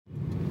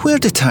Where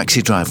do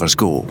taxi drivers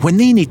go when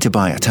they need to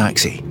buy a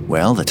taxi?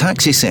 Well, the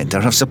Taxi Centre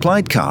have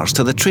supplied cars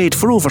to the trade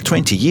for over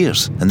 20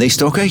 years, and they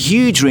stock a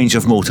huge range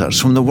of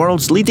motors from the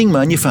world's leading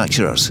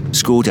manufacturers: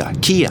 Skoda,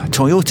 Kia,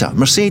 Toyota,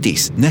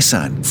 Mercedes,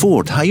 Nissan,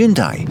 Ford,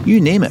 Hyundai,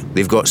 you name it.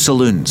 They've got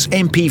saloons,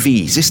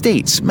 MPVs,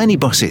 estates,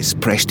 minibuses,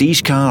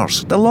 prestige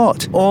cars, the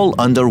lot, all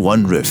under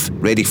one roof,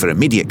 ready for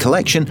immediate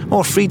collection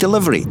or free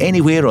delivery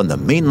anywhere on the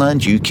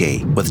mainland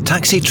UK. With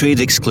taxi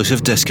trade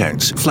exclusive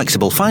discounts,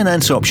 flexible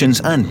finance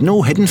options and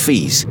no hidden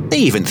fees. They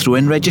even throw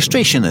in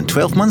registration and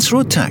 12 months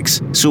road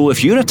tax. So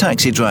if you're a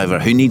taxi driver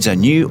who needs a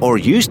new or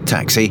used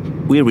taxi,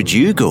 where would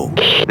you go?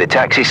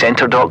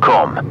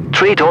 TheTaxiCentre.com.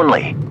 Trade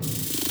only.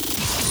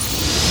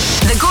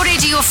 The Go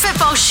Radio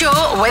Football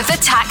Show with the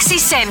Taxi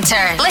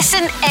Centre.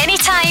 Listen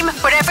anytime,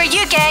 wherever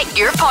you get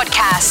your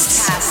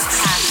podcasts.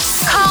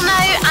 Call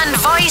now and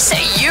voice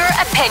your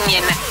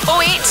opinion.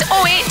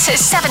 0808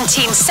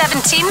 17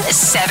 17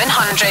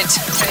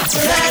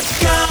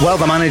 700. Well,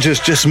 the manager's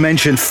just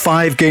mentioned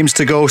 5 games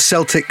to go.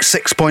 Celtic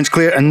 6 points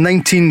clear and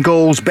 19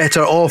 goals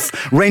better off.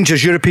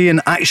 Rangers European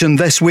action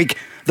this week.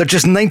 They're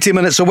just 90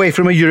 minutes away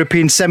from a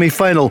European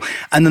semi-final.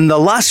 And in the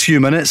last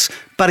few minutes,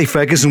 Barry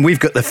Ferguson, we've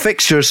got the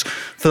fixtures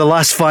for the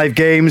last 5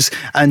 games.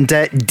 And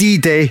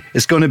D-Day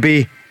is going to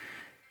be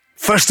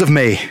 1st of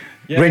May.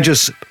 Yeah.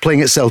 Rangers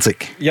playing at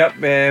Celtic. Yep,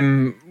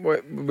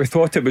 we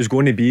thought it was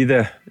going to be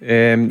the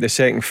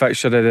second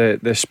fixture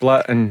of the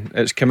split, and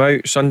it's come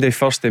out Sunday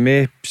 1st of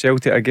May,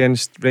 Celtic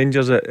against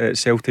Rangers at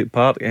Celtic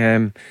Park.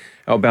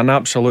 It'll be an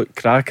absolute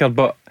cracker,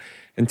 but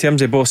in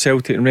terms of both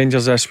Celtic and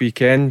Rangers this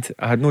weekend,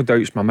 I had no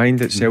doubts in my mind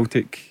that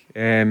Celtic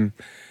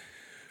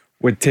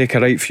would take a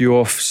right few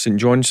off St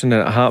Johnstone,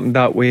 and it happened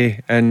that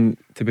way. And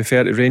to be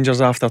fair to Rangers,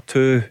 after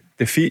 2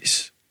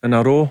 defeats in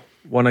a row,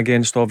 one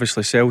against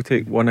obviously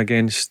Celtic, one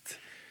against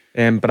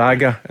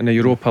Braga in the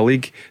Europa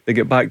League, they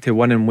get back to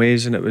winning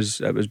ways, and it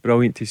was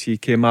brilliant to see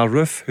Kemar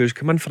Roofe, who's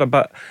come in for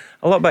a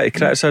little bit of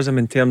criticism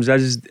in terms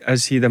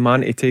is he the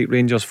man to take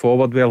Rangers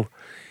forward? Well,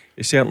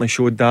 he certainly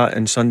showed that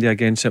on Sunday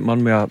against St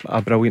Mirren with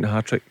a brilliant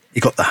hat-trick. He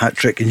got the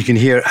hat-trick, and you can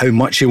hear how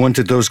much he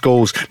wanted those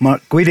goals.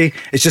 Mark Guidi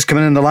is just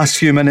coming in the last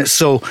few minutes,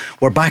 so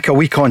we're back a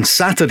week on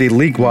Saturday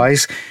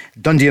league-wise.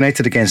 Dundee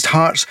United against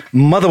Hearts,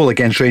 Motherwell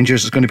against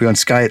Rangers is going to be on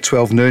Sky at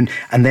 12 noon,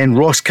 and then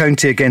Ross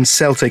County against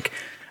Celtic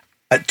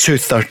at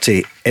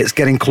 2:30. It's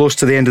getting close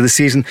to the end of the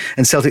season,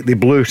 and Celtic, they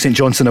blew St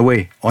Johnstone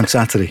away on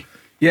Saturday.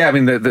 Yeah, I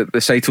mean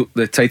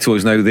the title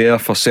is now there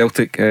for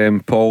Celtic.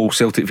 Paul,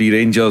 Celtic v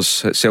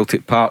Rangers at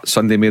Celtic Park,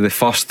 Sunday May the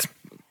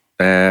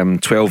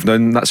 1st, 12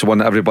 noon. That's the one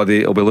that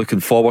everybody will be looking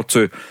forward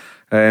to.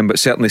 But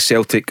certainly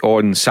Celtic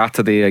on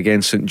Saturday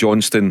against St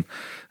Johnstone,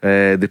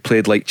 they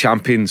played like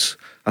champions.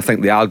 I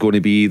think they are going to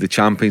be the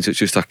champions. It's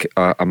just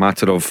a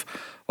matter of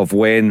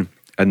when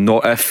and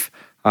not if.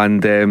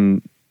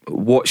 And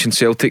watching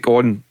Celtic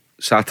on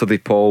Saturday,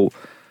 Paul,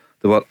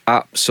 they were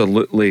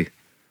absolutely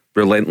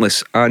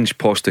relentless. Ange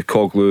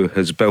Postecoglou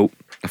has built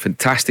a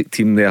fantastic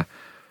team there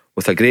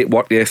with a great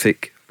work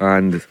ethic,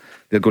 and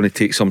they're going to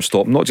take some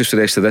stock, not just for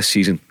the rest of this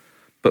season,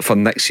 but for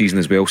next season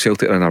as well.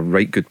 Celtic are in a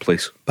right good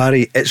place.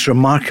 Barry, it's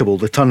remarkable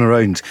the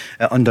turnaround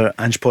under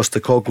Ange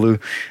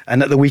Postecoglou,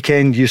 and at the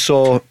weekend you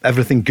saw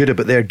everything good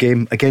about their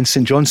game against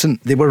St Johnstone.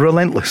 They were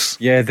relentless.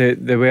 Yeah,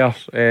 they were.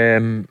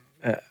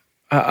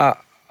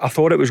 I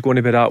thought it was going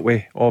to be that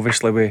way.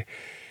 Obviously, we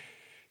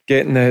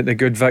getting the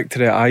good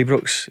victory at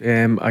Ibrox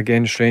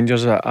against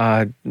Rangers, I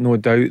had no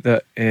doubt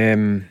that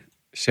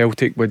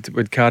Celtic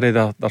would carry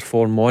their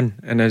form on.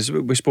 And as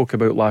we spoke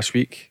about last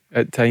week,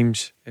 at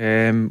times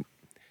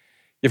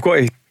you've got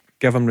to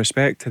give him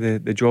respect to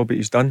the job that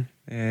he's done.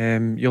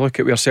 You look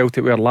at where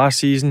Celtic were last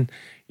season.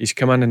 He's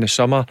come in the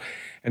summer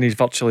and he's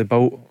virtually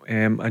built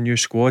a new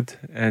squad,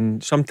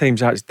 and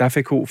sometimes that's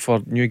difficult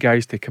for new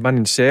guys to come in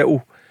and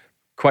settle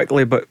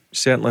quickly, but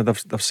certainly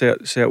they've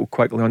settled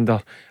quickly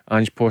under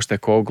Ange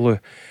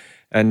Postecoglou.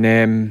 And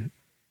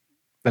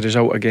the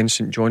result against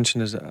St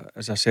Johnstone,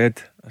 as I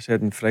said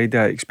on Friday,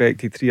 I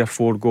expected 3 or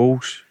 4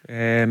 goals,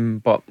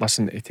 but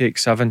listen, to take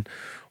 7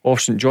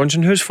 off St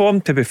Johnstone, whose form,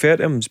 to be fair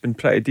to him, has been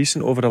pretty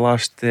decent over the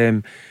last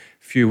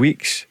few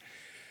weeks.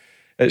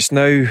 It's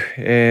now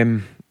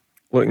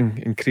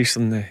looking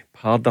increasingly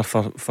harder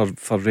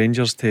for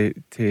Rangers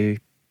to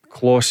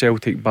claw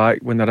Celtic back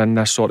when they're in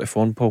this sort of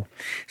form, Paul.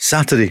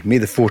 Saturday, May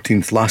the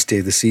 14th, last day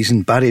of the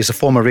season. Barry, as a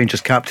former Rangers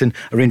captain,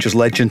 a Rangers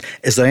legend,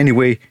 is there any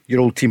way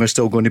your old team are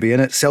still going to be in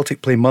it?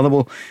 Celtic play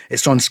Motherwell.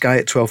 It's on Sky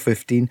at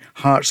 12:15.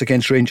 Hearts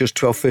against Rangers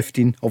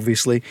 12:15,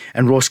 obviously,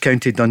 and Ross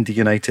County Dundee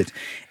United.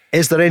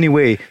 Is there any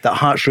way that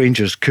Hearts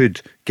Rangers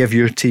could give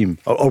your team,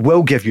 or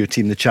will give your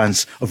team, the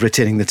chance of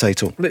retaining the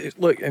title?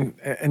 Look,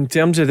 in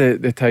terms of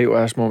the title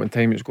at this moment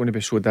in time, it's going to be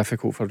so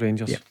difficult for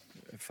Rangers. Yeah.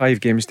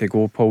 5 games to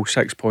go, Paul,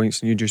 6 points,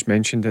 and you just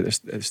mentioned at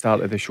the start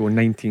of the show,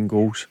 19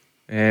 goals.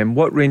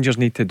 What Rangers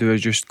need to do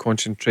is just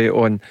concentrate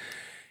on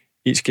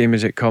each game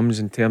as it comes.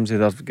 In terms of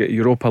they've got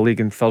Europa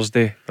League on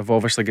Thursday, they've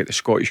obviously got the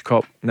Scottish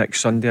Cup next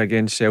Sunday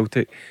against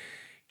Celtic.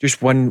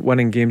 Just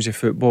winning games of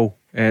football,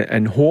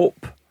 and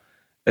hope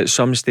at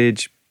some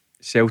stage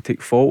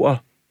Celtic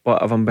falter.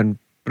 But if I'm being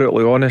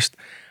brutally honest,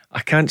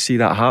 I can't see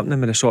that happening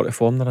with the sort of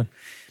form they're in.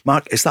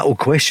 Mark, it's that old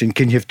question,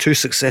 can you have two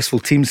successful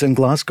teams in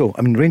Glasgow?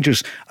 I mean,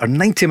 Rangers are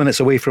 90 minutes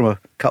away from a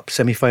cup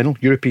semi-final,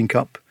 European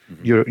Cup,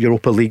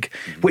 Europa League,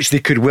 which they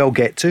could well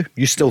get to.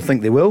 You still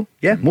think they will?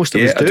 Yeah, most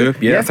of us do. I do.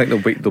 Yeah, I think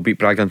they'll beat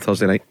Braga on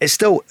Thursday night. It's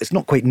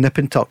not quite nip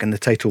and tuck in the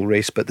title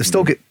race, but they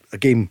still get a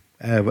game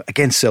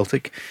against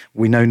Celtic.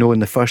 We now know in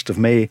the 1st of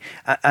May,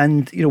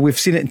 and we've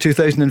seen it in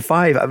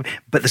 2005.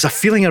 But there's a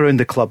feeling around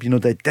the club,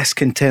 the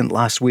discontent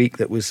last week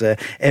that was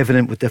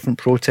evident with different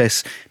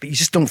protests. But you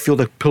just don't feel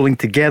they're pulling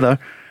together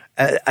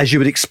as you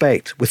would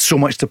expect, with so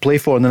much to play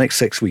for in the next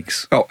 6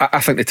 weeks. Well,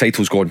 I think the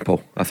title's gone,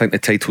 Paul. I think the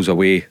title's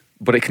away.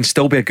 But it can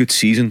still be a good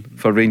season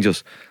for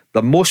Rangers.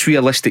 The most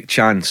realistic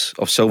chance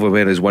of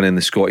silverware is winning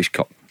the Scottish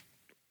Cup.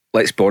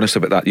 Let's be honest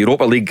about that.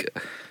 Europa League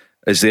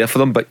is there for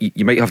them, but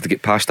you might have to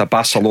get past a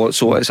Barcelona.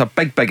 So it's a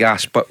big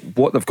ask. But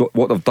what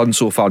they've done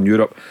so far in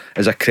Europe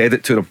is a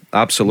credit to them.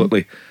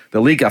 Absolutely. The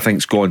league, I think,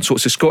 is gone. So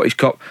it's the Scottish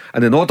Cup,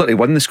 and in order to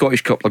win the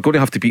Scottish Cup, they're going to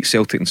have to beat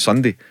Celtic on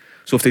Sunday.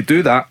 So if they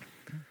do that,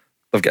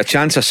 they've got a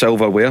chance of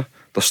silverware.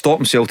 They're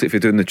stopping Celtic for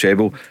doing the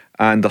treble,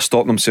 and they're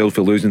stopping themselves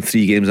for losing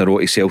 3 games in a row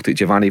to Celtic.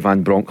 Giovanni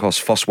Van Bronckhorst's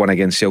first win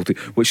against Celtic,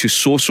 which is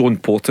so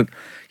important.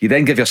 You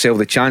then give yourself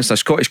the chance in a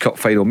Scottish Cup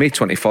final, May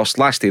 21st,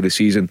 last day of the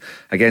season,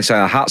 against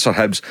either Hearts or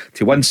Hibs,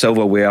 to win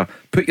silverware,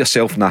 put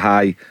yourself in a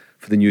high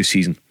for the new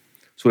season.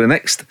 So by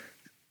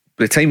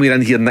the time we're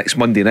in here next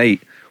Monday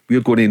night,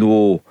 we're going to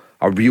know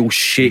a real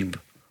shape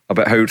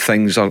about how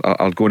things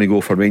are going to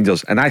go for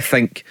Rangers. And I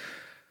think,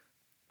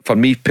 for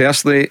me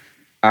personally,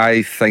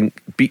 I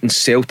think beating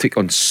Celtic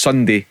on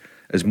Sunday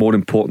is more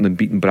important than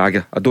beating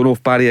Braga. I don't know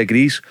if Barry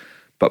agrees,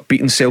 but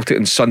beating Celtic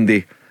on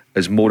Sunday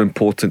is more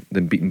important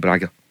than beating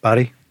Braga.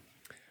 Barry?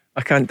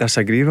 I can't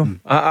disagree with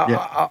him.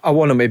 I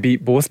want him to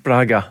beat both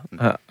Braga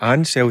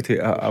and Celtic,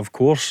 of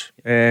course.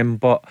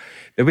 But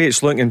the way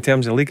it's looking in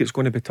terms of the league, it's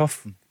going to be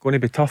tough. Going to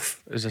be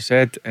tough, as I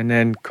said. And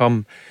then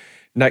come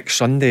next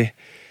Sunday,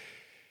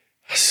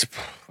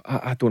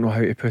 I don't know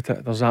how to put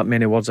it. There's that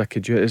many words I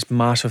could use. It's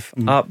massive,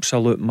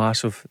 absolute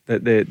massive,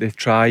 that they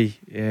try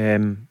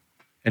and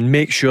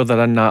make sure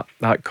they're in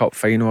that cup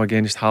final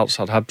against Hearts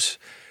or Hibs.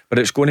 But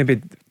it's going to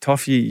be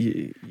tough.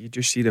 You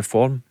just see the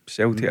form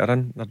Celtic are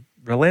in. They're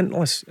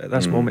relentless at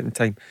this moment in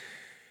time.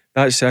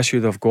 That's the issue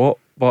they've got.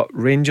 But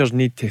Rangers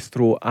need to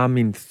throw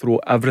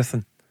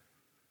everything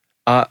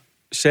at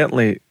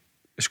certainly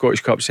the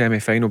Scottish Cup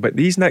semi-final. But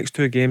these next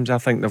 2 games, I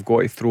think they've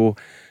got to throw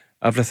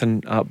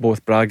everything at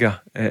both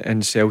Braga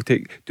and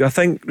Celtic. Do I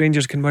think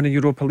Rangers can win a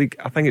Europa League?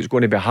 I think it's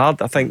going to be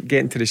hard. I think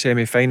getting to the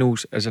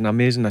semi-finals is an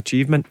amazing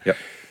achievement. Yep.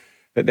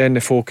 But then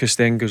the focus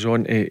then goes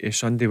on to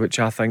Sunday, which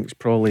I think is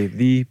probably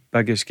the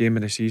biggest game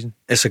of the season.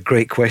 It's a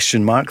great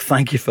question, Mark.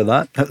 Thank you for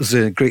that. That was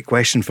a great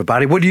question for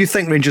Barry. What do you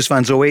think, Rangers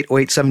fans? 08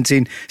 08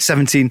 17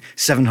 17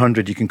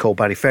 700. You can call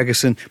Barry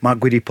Ferguson, Mark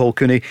Guidi, Paul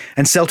Cooney.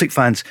 And Celtic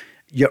fans,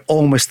 you're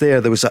almost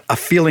there. There was a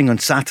feeling on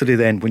Saturday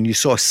then when you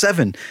saw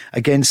 7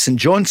 against St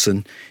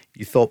Johnstone.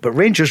 You thought, but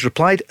Rangers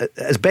replied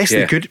as best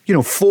they could.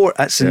 4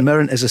 at St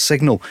Mirren is a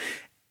signal.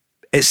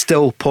 It's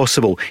still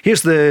possible.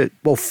 Here's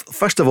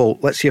first of all,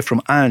 let's hear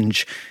from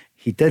Ange.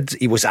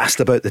 He was asked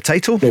about the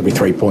title. Every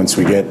 3 points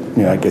we get,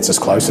 gets us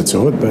closer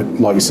to it. But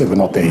like you said, we're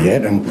not there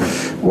yet. And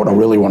what I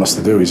really want us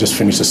to do is just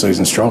finish the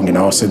season strong.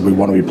 I said we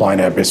want to be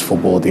playing our best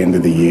football at the end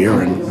of the year,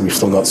 and we've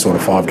still got sort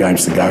of 5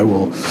 games to go.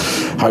 Well,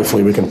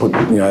 hopefully we can put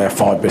our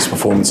 5 best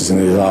performances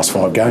into the last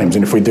 5 games.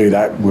 And if we do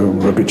that,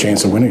 we're a good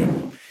chance of winning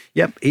it.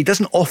 Yep, he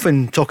doesn't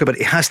often talk about it.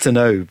 He has to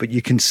now, but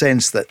you can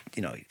sense that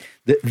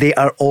they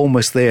are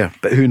almost there.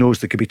 But who knows?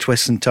 There could be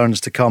twists and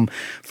turns to come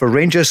for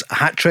Rangers. A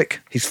hat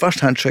trick, his first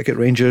hat trick at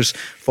Rangers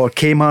for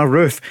Kemar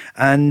Roof,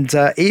 and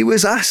he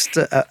was asked,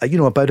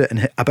 about it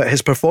and about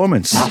his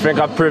performance. I think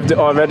I've proved it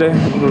already,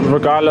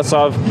 regardless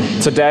of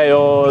today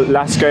or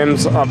last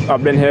games.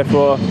 I've been here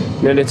for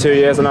nearly 2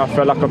 years, and I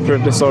feel like I've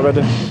proved this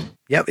already.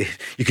 Yeah,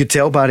 you could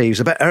tell Barry, he was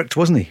a bit irked,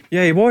 wasn't he?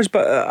 Yeah, he was,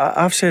 but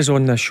I've said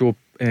on this show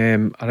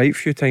a right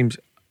few times,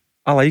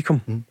 I like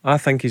him. I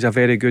think he's a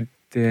very good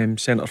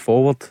centre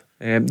forward.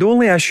 The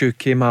only issue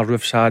Kemar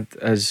Roof's had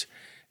is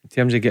in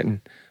terms of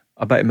getting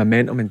a bit of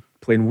momentum and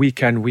playing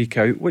week in, week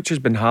out, which has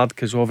been hard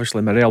because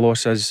obviously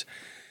Morelos is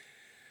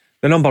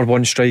the number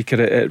 1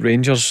 striker at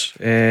Rangers.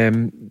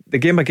 The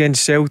game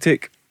against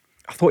Celtic,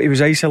 I thought he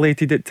was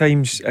isolated at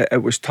times.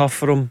 It was tough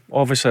for him.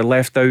 Obviously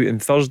left out on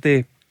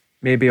Thursday,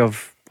 maybe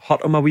have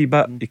hurt him a wee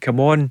bit. He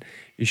come on,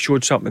 he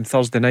showed something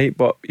Thursday night,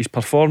 but his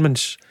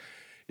performance,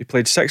 he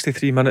played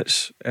 63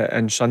 minutes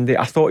on Sunday.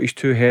 I thought his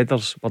 2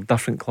 headers were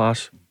different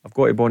class. I've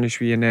got to be honest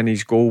with you. And then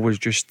his goal was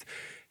just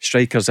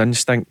striker's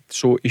instinct.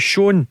 So he's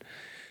shown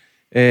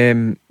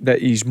that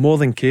he's more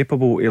than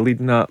capable of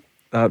leading that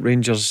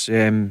Rangers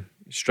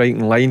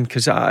striking line.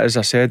 Because as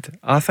I said,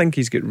 I think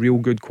he's got real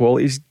good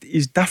qualities.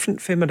 He's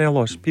different from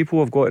Morelos. People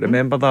have got to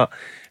remember that.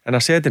 And I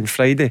said on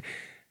Friday,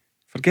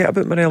 forget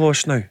about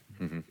Morelos now.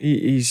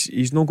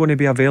 He's not going to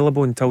be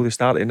available until the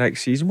start of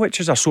next season,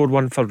 which is a sore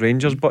one for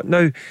Rangers. But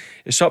now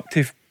it's up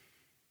to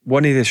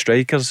one of the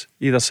strikers,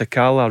 either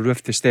Sakala or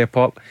Roof, to step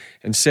up,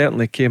 and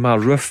certainly Kemar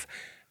Roof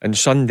on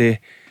Sunday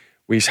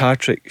with his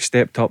hat-trick,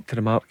 stepped up to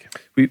the mark.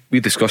 We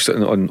discussed it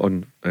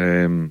on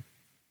the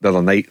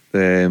other night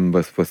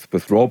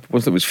with Rob,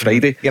 wasn't it? It was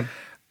Friday. Yep.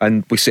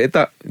 And we said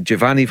that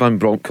Giovanni Van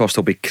Bronckhorst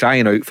will be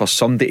crying out for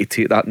somebody to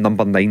take that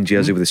number 9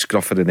 jersey with the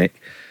scruff of the neck.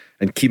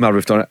 And Kemar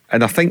Roofe done it.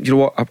 And I think, you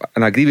know what,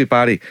 and I agree with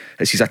Barry,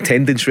 it's his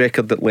attendance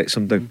record that lets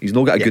him down. He's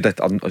not got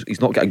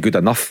a good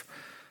enough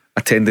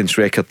attendance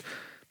record.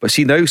 But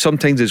see, now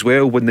sometimes as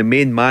well, when the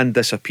main man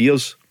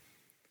disappears,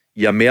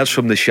 you emerge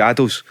from the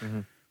shadows.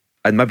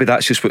 And maybe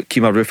that's just what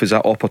Kemar Roofe is,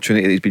 that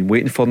opportunity that he's been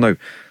waiting for now.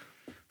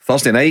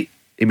 Thursday night,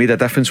 he made a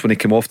difference when he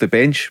came off the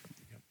bench.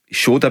 He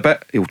showed a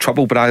bit. He'll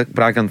trouble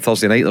Braga on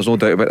Thursday night, there's no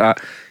doubt about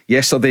that.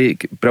 Yesterday,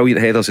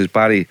 brilliant headers, as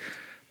Barry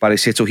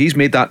said. So he's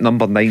made that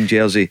number 9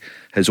 jersey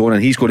his own,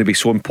 and he's going to be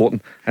so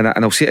important. And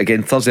I'll say it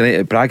again, Thursday night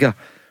at Braga.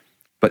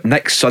 But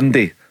next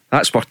Sunday,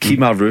 that's where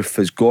Kemar Roofe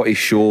has got to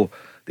show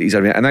that he's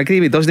a... And I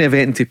agree, he doesn't have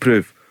anything to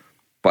prove.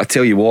 But I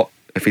tell you what,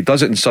 if he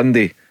does it on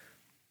Sunday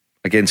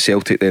against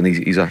Celtic, then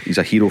he's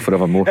a hero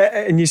forevermore.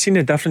 And you've seen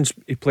the difference.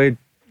 He played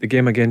the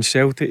game against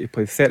Celtic, he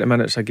played 30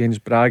 minutes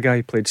against Braga,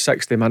 he played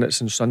 60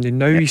 minutes on Sunday.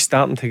 Now he's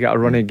starting to get a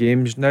run of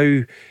games.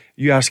 Now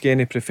you ask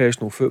any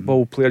professional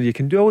football player, you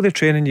can do all the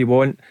training you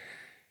want,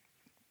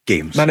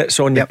 games, minutes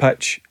on the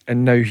pitch,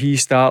 and now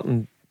he's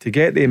starting to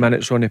get the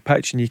minutes on the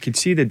pitch, and you could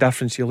see the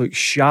difference. He looks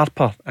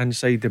sharper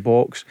inside the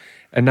box,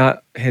 and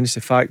that hence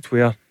the fact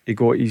where he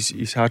got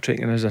his hat-trick.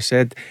 And as I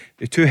said,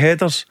 the 2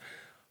 headers,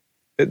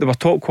 they were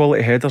top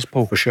quality headers,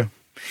 Paul, for sure.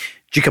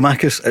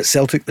 Giakoumakis at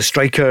Celtic, the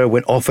striker,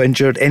 went off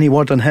injured. Any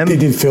word on him? He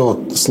did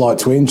feel a slight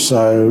twinge,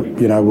 so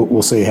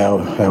we'll see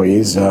how he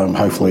is.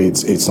 Hopefully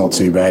it's not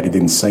too bad. He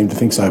didn't seem to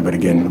think so, but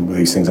again,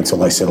 these things until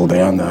they settle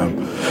down.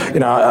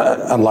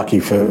 Unlucky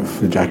for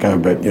Jacko,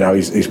 but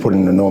he's put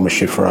in an enormous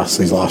shift for us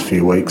these last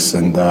few weeks,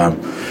 and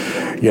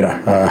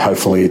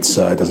hopefully it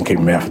doesn't keep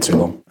him out for too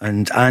long.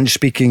 And Ange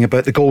speaking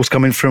about the goals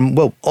coming from,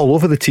 well, all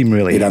over the team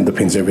really. It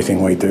underpins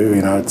everything we do.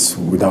 We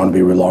don't want to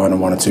be relying on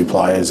 1 or 2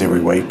 players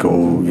every week,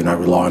 or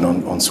relying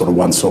on sort of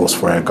one source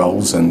for our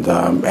goals and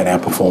our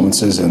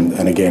performances.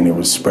 And again, it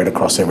was spread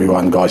across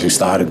everyone. Guys who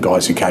started,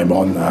 guys who came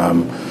on,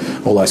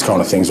 all those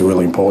kind of things are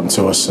really important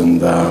to us.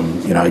 And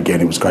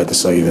again, it was great to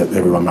see that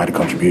everyone made a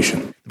contribution.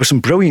 There were some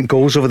brilliant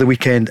goals over the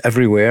weekend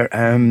everywhere.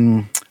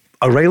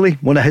 O'Reilly,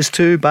 one of his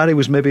 2. Barry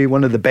was maybe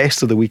one of the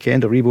best of the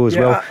weekend. Aribo as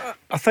well.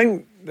 I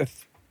think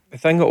the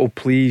thing that will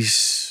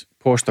please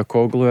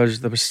Postecoglou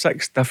is there was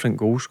 6 different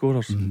goal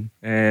scorers.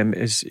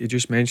 As you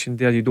just mentioned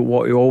there, you don't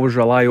want to always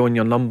rely on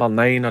your number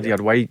 9 or your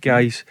white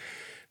guys.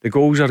 The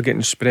goals are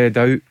getting spread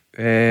out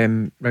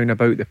round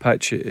about the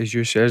pitch. As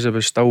you says, there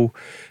was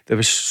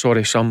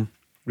some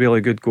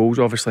really good goals.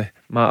 Obviously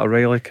Matt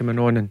O'Reilly coming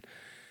on and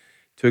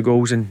 2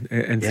 goals in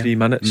 3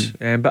 minutes.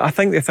 But I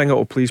think the thing that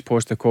will please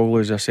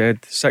Postecoglou, as I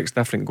said, 6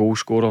 different goal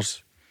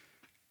scorers.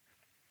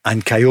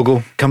 And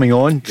Kyogo coming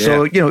on.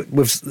 So,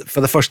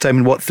 for the first time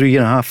in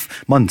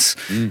 3.5 months.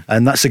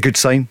 And that's a good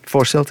sign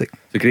for Celtic.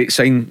 It's a great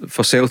sign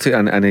for Celtic,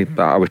 and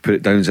I would put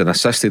it down as an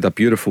assist. He had a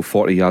beautiful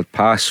 40-yard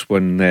pass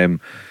when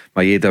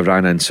Maeda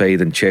ran inside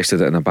and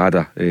chested it in a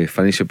bad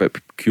finish. But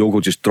Kyogo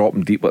just dropped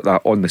him deep like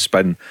that on the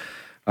spin.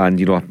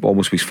 And,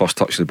 almost with his first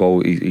touch of the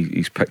ball,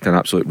 he's picked an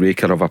absolute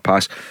raker of a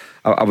pass.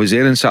 I was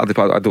there on Saturday,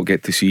 but I don't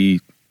get to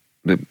see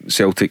the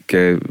Celtic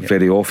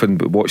very often,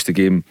 but watched the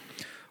game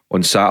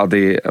on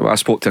Saturday. I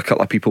spoke to a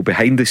couple of people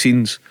behind the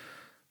scenes,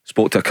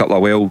 spoke to a couple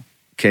of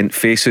well-kent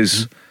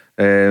faces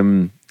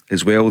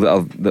as well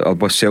that are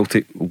with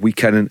Celtic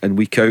week in and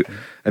week out.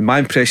 And my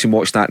impression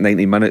watching that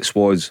 90 minutes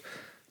was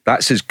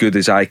that's as good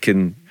as I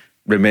can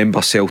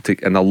remember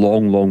Celtic in a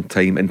long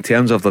time in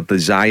terms of the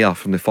desire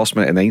from the first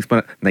minute to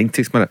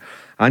 90th minute.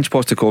 Ange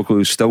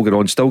Postecoglou is still going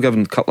on, still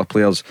giving a couple of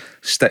players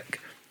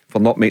stick for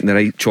not making the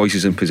right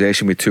choices in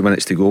possession with 2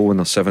 minutes to go when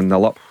they're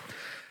 7-0 up.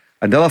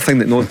 And the other thing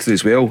that noted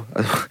as well,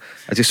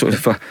 I just sort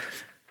of,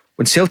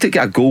 when Celtic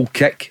get a goal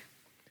kick,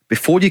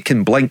 before you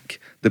can blink,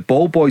 the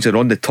ball boys are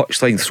on the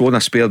touchline throwing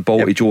a spare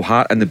ball to Joe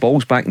Hart, and the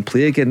ball's back in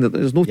play again.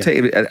 There's no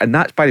time, and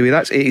that's, by the way,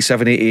 that's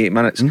 87, 88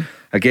 minutes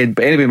again.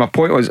 But anyway, my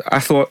point was, I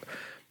thought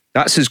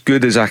that's as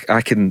good as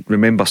I can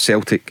remember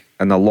Celtic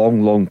in a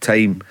long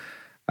time.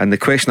 And the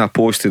question I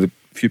posed to the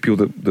few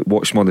people that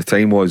watched them all the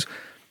time was,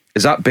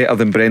 is that better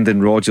than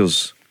Brendan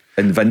Rodgers'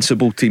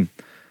 invincible team?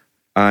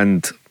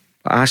 And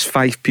I asked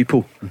 5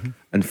 people,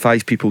 and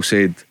 5 people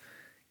said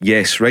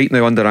yes. Right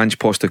now under Ange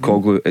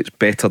Postecoglou, it's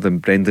better than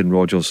Brendan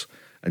Rodgers'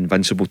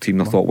 invincible team.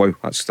 And I thought, wow,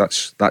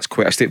 that's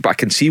quite a statement. But I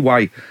can see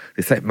why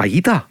they think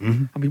Maeda.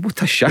 I mean,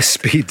 what a shift!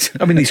 Speed.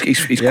 I mean,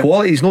 he's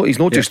quality. He's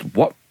not just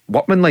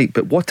workmanlike,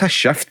 but what a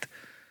shift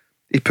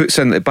he puts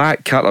in the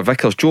back. Carter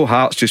Vickers, Joe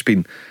Hart's just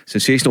been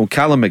sensational.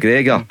 Callum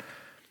McGregor,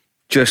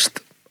 just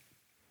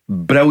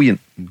brilliant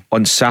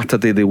on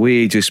Saturday. The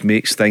way he just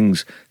makes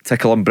things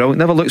tickle him, brilliant.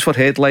 Never looks for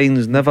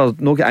headlines, not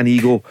got an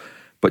ego,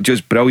 but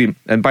just brilliant.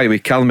 And by the way,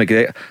 Callum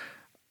McGregor,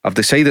 I've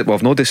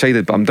not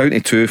decided, but I'm down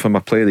to 2 for my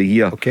player of the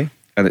year. Okay.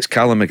 And it's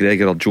Callum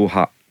McGregor or Joe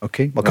Hart.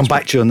 Okay, we'll come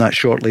back to you on that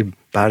shortly,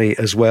 Barry,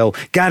 as well.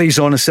 Gary's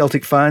on, a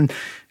Celtic fan.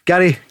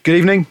 Gary, good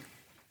evening.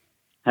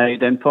 How you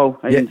doing, Paul?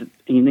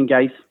 Evening,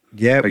 guys.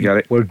 Yeah,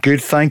 we're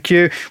good, thank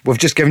you. We've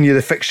just given you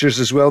the fixtures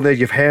as well there.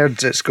 You've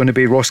heard it's going to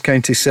be Ross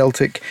County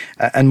Celtic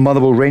and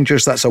Motherwell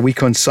Rangers. That's a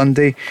week on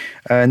Sunday.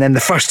 And then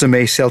the 1st of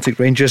May, Celtic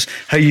Rangers.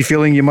 How are you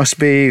feeling? You must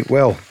be,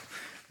 well,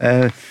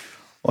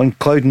 on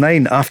cloud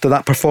nine after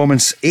that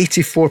performance.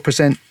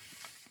 84%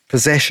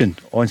 possession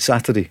on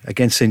Saturday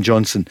against St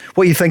Johnstone.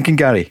 What are you thinking,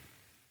 Gary?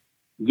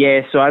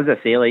 Yeah, so as I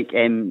say,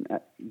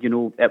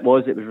 it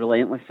was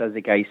relentless, as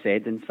the guy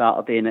said on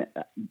Saturday. And,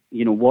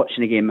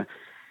 watching the game,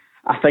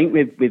 I think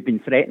we've been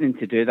threatening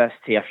to do this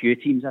to a few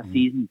teams this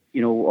season.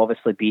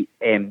 Obviously beat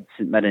St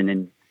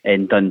Mirren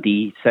and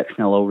Dundee 6-0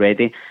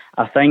 already.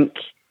 I think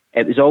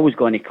it was always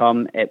going to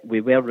come. We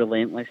were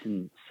relentless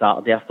on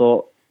Saturday. I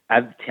thought,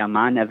 to a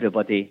man,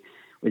 everybody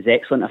was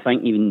excellent. I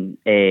think even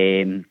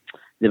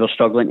they were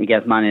struggling to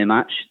give man of the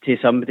match to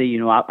somebody.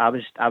 I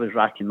was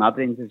racking my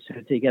brains as to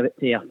who to give it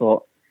to. I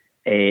thought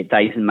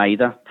Dyson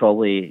Maida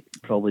probably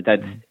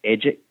did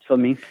edge it for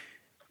me.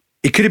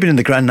 He could have been in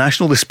the Grand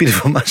National, the speed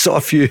of him. I saw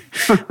a few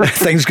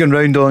things going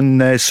round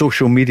on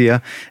social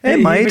media.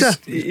 Maida.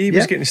 He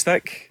was getting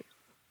stick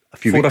a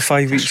few 4 or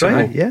 5 weeks ago.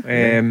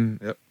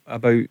 Right,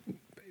 about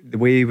the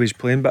way he was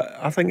playing. But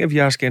I think if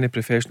you ask any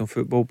professional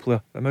football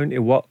player, the amount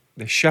of work,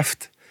 the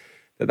shift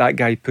that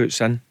guy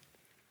puts in,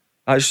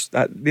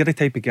 they're the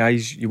type of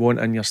guys you want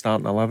in your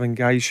starting 11.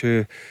 Guys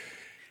who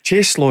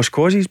chase lost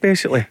causes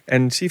basically.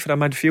 And see, for a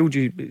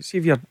midfield, see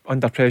if you're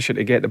under pressure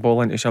to get the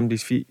ball into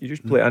somebody's feet, you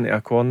just play it into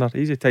a corner.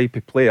 He's the type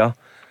of player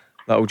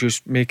that'll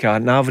just make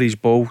an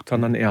average ball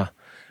turn into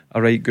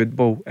a right good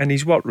ball. And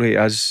his work rate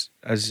is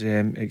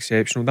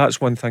exceptional.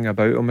 That's one thing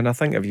about him. And I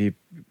think if you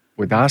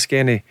would ask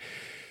any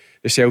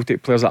the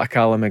Celtic players like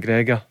Callum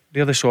McGregor,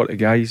 they're the sort of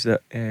guys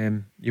that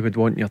you would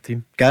want in your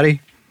team.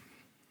 Gary?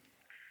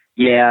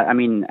 Yeah, I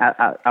mean,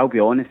 I'll be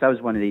honest, I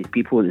was one of these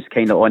people that's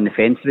kind of on the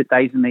fence with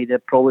Dyson Maida,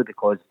 probably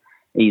because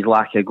of his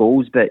lack of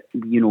goals. But,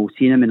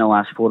 seeing him in the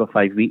last 4 or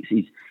 5 weeks,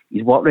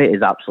 his work rate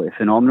is absolutely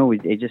phenomenal.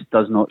 He just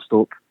does not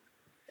stop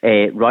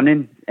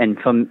running. And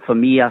for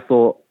me, I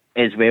thought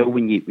as well,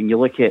 when you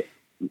look at,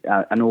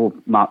 I know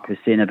Mark was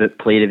saying about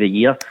Player of the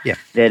Year,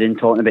 there in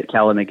talking about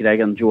Callum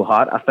McGregor and Joe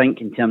Hart. I think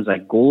in terms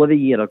of Goal of the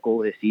Year or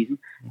Goal of the Season,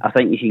 I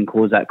think you can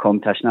close that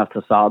competition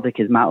after Saturday,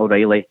 because Matt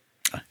O'Reilly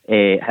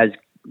has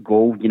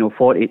goal,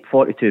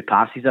 42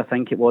 passes I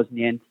think it was in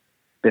the end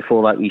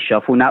before that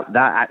reshuffle. And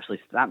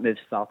that move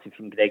started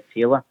from Greg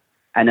Taylor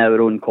in our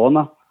own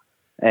corner.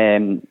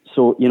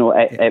 So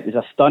it was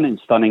a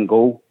stunning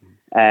goal.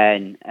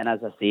 And as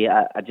I say,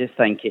 I just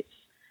think it's,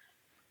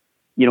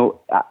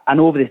 I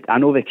know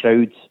the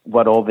crowds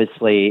were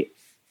obviously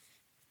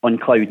on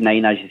cloud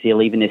nine, as you say,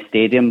 leaving the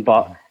stadium,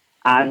 but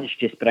Ange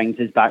just brings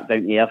us back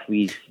down to earth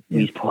with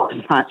his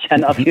post-match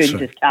interview and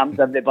just calms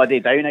everybody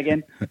down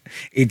again.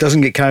 He doesn't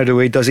get carried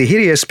away, does he?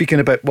 Here he is speaking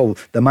about,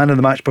 the man of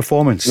the match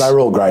performance. They're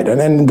all great,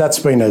 and that's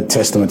been a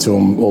testament to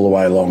him all the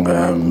way along.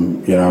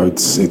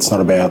 It's not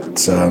about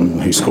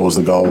who scores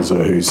the goals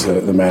or who's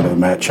the man of the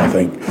match. I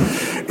think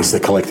it's the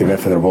collective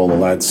effort of all the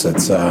lads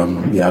that's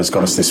has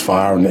got us this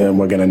far, and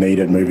we're going to need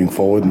it moving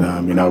forward.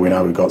 And, we know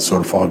we've got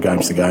sort of 5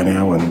 games to go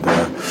now, and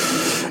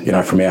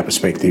from our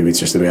perspective, it's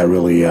just about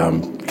really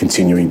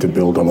continuing to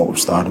build on what we've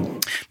started.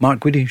 Mark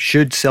Guidi,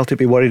 should Celtic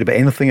be worried about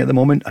anything at the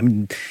moment? I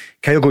mean,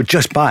 Kyogo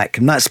just back,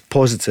 and that's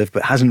positive,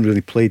 but hasn't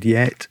really played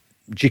yet.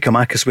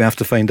 Giakoumakis, we have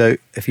to find out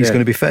if he's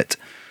going to be fit.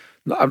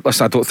 No,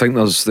 listen, I don't think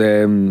there's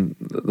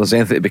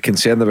anything to be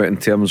concerned about in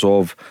terms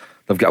of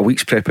they've got a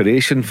week's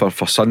preparation for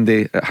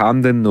Sunday at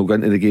Hampden. They'll go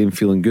into the game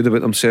feeling good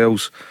about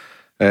themselves,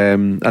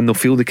 and they'll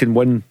feel they can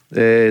win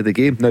the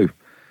game. Now,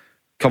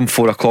 come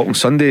 4 o'clock on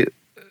Sunday,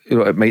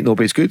 it might not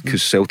be as good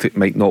because Celtic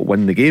might not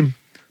win the game.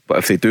 But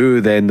if they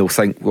do, then they'll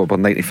think, we're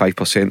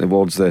 95%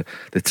 towards the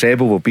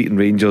treble. We've beaten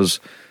Rangers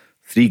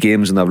 3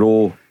 games in a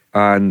row,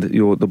 and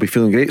they'll be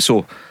feeling great.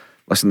 So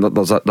listen,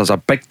 there's a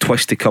big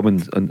twist to come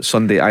on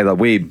Sunday either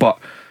way. But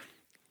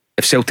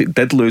if Celtic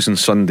did lose on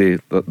Sunday,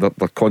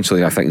 they're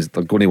constantly, I think,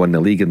 they're going to win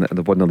the league, and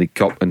they've won the League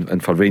Cup,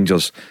 and for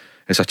Rangers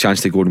it's a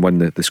chance to go and win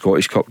the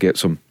Scottish Cup, get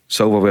some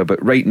silverware.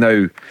 But right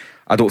now,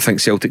 I don't think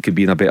Celtic could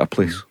be in a better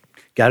place.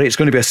 Gary, it's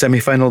going to be a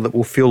semi-final that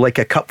will feel like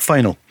a cup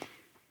final.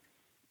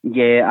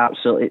 Yeah,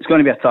 absolutely. It's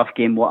going to be a tough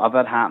game,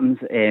 whatever happens.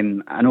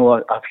 I know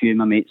a few of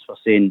my mates were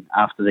saying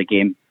after the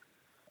game,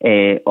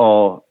 it's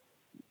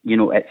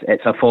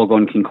a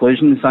foregone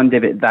conclusion Sunday,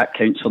 but that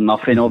counts for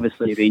nothing.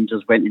 Obviously,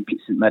 Rangers went and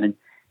beat St Mirren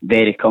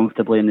very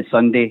comfortably on the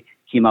Sunday.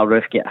 Kemar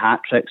Roof get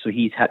hat-trick, so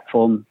he's hit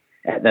form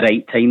at the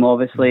right time,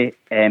 obviously.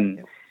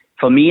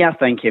 For me, I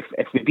think if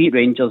we beat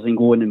Rangers and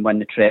go on and win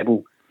the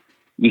treble,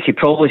 you could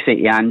probably say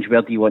to Ange,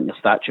 where do you want your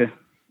statue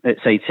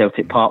outside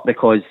Celtic Park?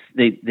 Because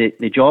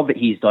the job that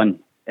he's done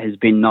has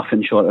been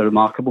nothing short of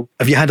remarkable.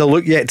 Have you had a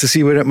look yet to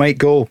see where it might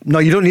go? No,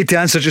 you don't need to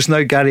answer just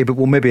now, Gary, but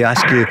we'll maybe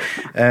ask you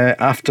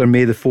after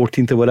May the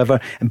 14th or whatever.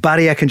 And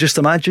Barry, I can just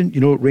imagine,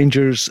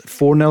 Rangers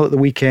 4-0 at the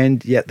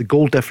weekend, yet the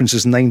goal difference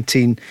is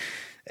 19.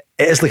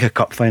 It is like a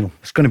cup final.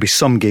 It's going to be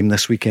some game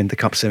this weekend, the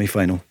cup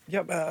semi-final.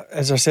 Yeah, but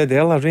as I said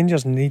earlier,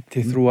 Rangers need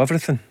to throw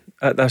everything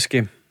at this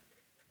game.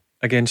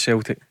 against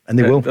Celtic, and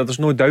they will. There's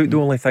no doubt. The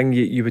only thing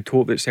you would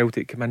hope that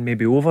Celtic come in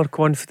maybe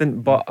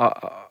overconfident, but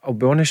I'll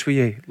be honest with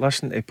you,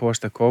 listen to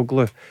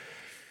Postecoglou,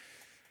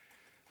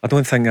 I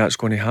don't think that's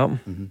going to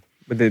happen.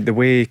 With the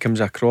way he comes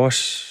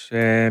across,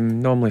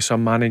 normally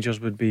some managers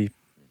would be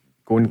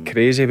going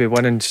crazy with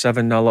winning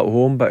 7-0 at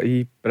home, but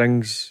he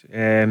brings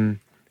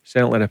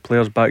certainly the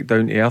players back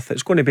down to earth.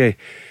 It's going to be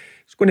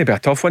a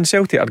tough one.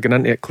 Celtic are going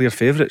into it clear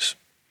favourites,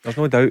 there's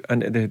no doubt,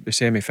 into the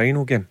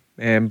semi-final game.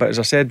 But as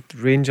I said,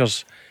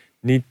 Rangers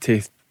need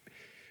to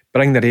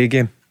bring their A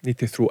game, need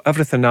to throw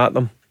everything at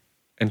them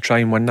and try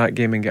and win that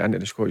game and get into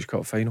the Scottish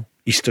Cup final.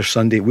 Easter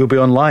Sunday, we'll be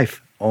on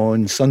live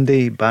on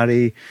Sunday.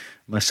 Barry,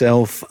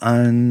 myself,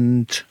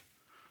 and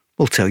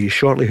we'll tell you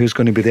shortly who's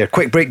going to be there.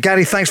 Quick break.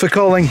 Gary, thanks for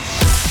calling.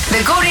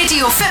 The Go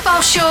Radio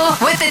Football Show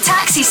with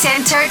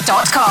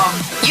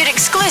thetaxicentre.com. Your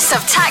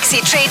exclusive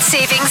taxi trade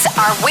savings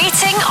are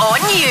waiting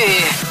on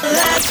you.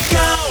 Let's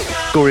go!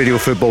 Go Radio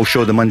Football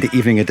Show, the Monday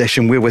evening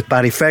edition. We're with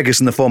Barry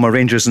Ferguson, the former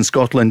Rangers and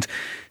Scotland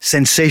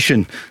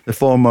sensation, the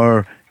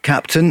former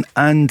captain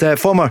and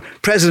former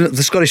president of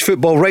the Scottish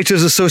Football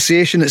Writers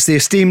Association. It's the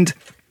esteemed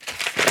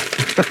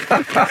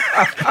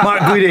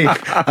Mark Guidi.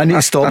 I need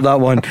to stop that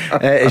one.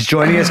 Is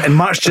joining us, and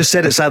Mark's just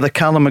said it's either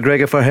Callum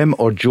McGregor for him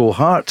or Joe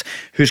Hart.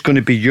 Who's going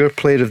to be your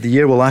player of the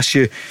year? We'll ask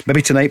you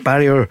maybe tonight,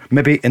 Barry, or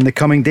maybe in the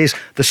coming days.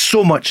 There's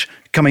so much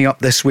coming up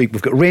this week.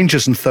 We've got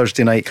Rangers on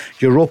Thursday night,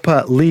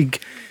 Europa League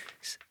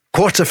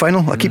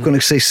quarter-final, I keep going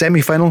to say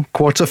semi-final,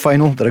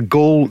 quarter-final. They're a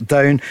goal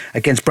down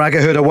against Braga,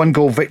 who had a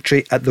 1-goal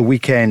victory at the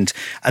weekend.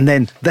 And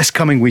then this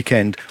coming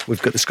weekend,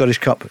 we've got the Scottish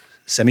Cup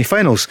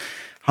semi-finals.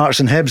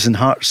 Hearts and Hibs, and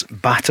Hearts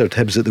battered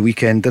Hibs at the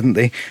weekend, didn't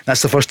they?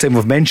 That's the first time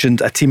we've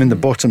mentioned a team in the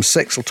bottom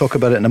six. We'll talk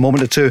about it in a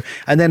moment or two.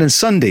 And then on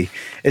Sunday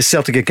is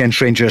Celtic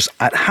against Rangers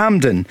at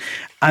Hampden.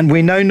 And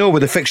we now know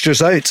with the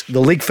fixtures out,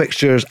 the league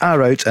fixtures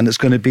are out, and it's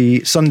going to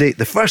be Sunday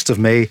the 1st of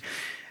May.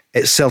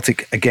 It's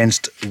Celtic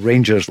against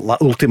Rangers, La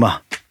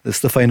Ultima. It's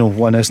the final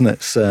one, isn't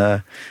it?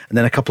 And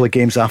then a couple of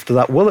games after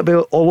that. Will it be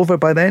all over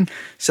by then?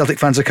 Celtic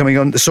fans are coming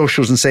on the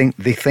socials and saying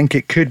they think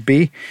it could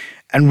be.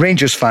 And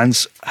Rangers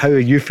fans, how are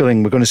you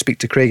feeling? We're going to speak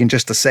to Craig in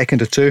just a second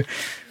or two.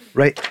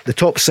 Right, the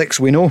top six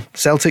we know: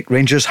 Celtic,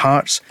 Rangers,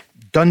 Hearts,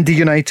 Dundee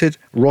United,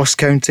 Ross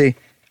County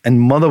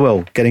and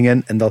Motherwell getting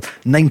in the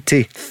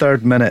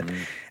 93rd minute.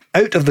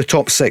 Out of the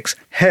top six,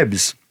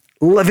 Hibs,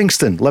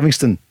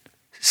 Livingston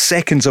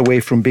seconds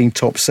away from being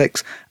top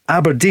six.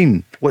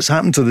 Aberdeen, what's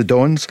happened to the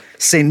Dons?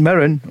 St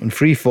Mirren on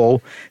free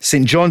fall,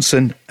 St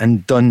Johnstone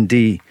and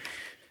Dundee.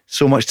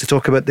 So much to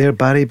talk about there,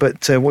 Barry,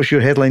 but what's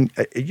your headline?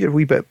 You're a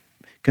wee bit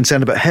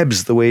concerned about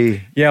Hibs, the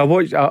way... Yeah,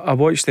 I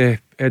watched the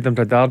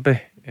Edinburgh Derby.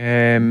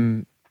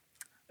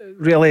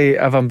 Really,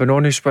 if I'm being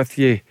honest with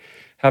you,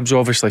 Hibs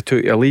obviously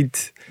took a lead.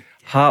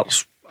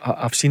 Hearts,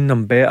 I've seen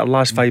them better.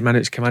 Last 5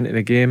 minutes come into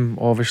the game,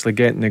 obviously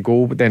getting the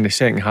goal, but then the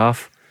second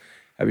half,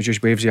 it was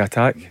just waves of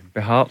attack by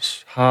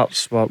Hearts.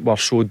 Hearts were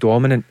so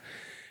dominant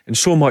and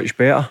so much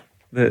better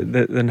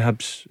than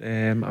Hibs.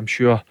 I'm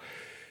sure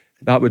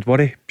that would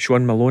worry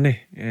Sean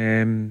Maloney.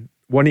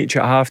 One each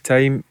at half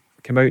time,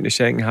 came out in the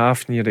second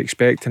half, and you're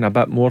expecting a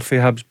bit more for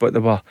Hibs, but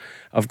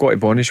I've got to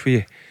be honest with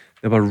you,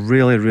 they were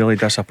really, really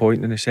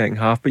disappointing in the second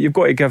half. But you've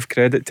got to give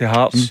credit to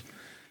Hearts,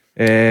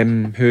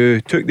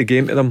 who took the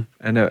game to them,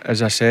 and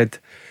as I said,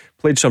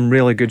 played some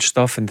really good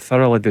stuff and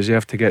thoroughly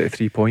deserved to get the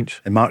 3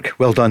 points. And Mark,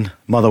 well done,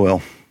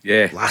 Motherwell.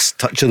 Yeah, last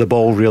touch of the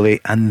ball really,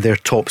 and they're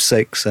top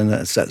six, and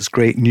that's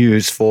great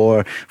news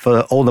for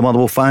all the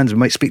Motherwell fans. We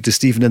might speak to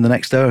Stephen in the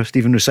next hour,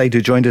 Stephen Ruside,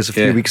 who joined us a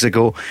few weeks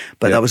ago,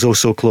 but that was all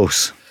so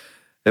close.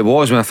 It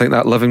was, when I think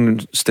that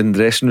Livingston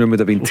dressing room would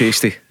have been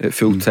tasty at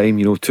full time.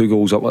 2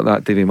 goals up like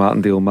that. Davy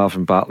Martindale,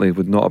 Marvin Bartley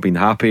would not have been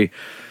happy.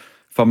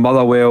 For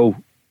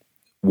Motherwell,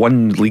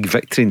 1 league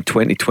victory in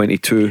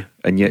 2022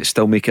 and yet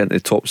still make it into the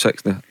top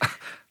six now.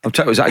 I'm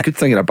trying, was that a good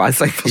thing or a bad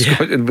thing for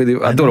Scotland?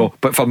 I don't know.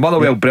 But for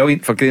Motherwell,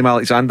 brilliant. For Graham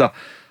Alexander,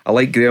 I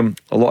like Graham,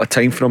 a lot of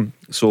time for him,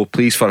 so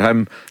pleased for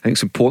him. I think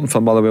it's important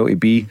for Motherwell to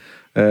be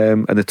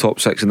in the top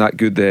six, and that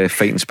good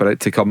fighting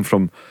spirit to come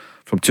from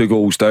 2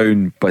 goals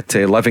down. But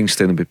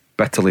Livingston will be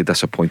bitterly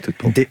disappointed,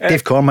 Paul.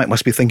 Dave Cormack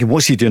must be thinking,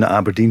 what's he doing at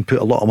Aberdeen? Put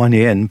a lot of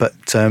money in, but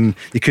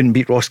they couldn't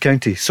beat Ross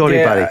County. Sorry,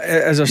 Barry.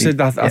 As I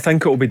said, I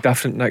think it will be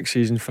different next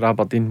season for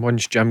Aberdeen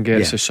once Jim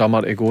gets the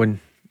summer to go and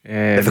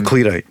if a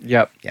clear out.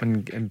 Yep.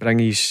 And bring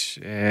his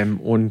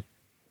own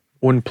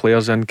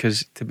players in,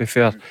 because to be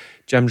fair,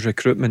 Jim's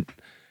recruitment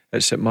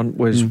at St Mirren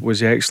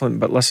was excellent.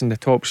 But listen, the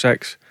top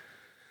six,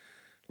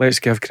 let's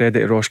give credit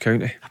to Ross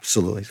County.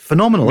 Absolutely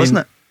phenomenal, isn't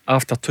it?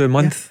 After 2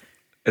 months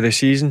of the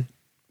season,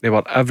 they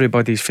were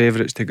everybody's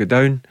favourites to go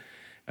down,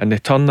 and the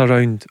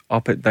turnaround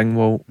up at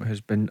Dingwall has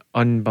been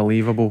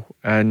unbelievable,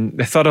 and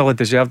they thoroughly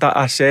deserved that.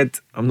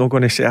 I'm not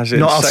going to say I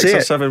said 6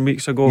 or 7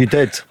 weeks ago, you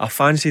did. I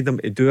fancied them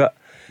to do it.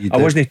 I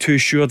wasn't too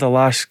sure the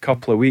last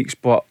couple of weeks,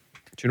 but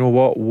do you know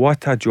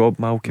what a job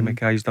Malcolm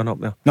Mackay's done up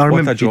there. No, I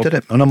remember you did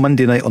it on a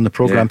Monday night on the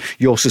programme.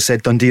 You also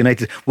said Dundee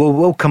United. Well,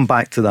 we'll come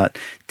back to that.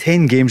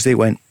 10 games they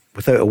went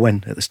without a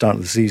win at the start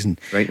of the season.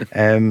 Right,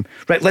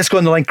 let's go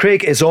on the line.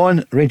 Craig is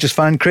on, Rangers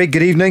fan. Craig,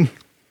 good evening.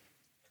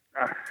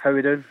 How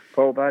we doing,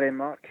 Paul, Barry and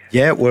Mark?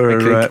 Yeah, we're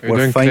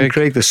doing, fine, Craig?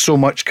 Craig. There's so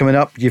much coming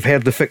up. You've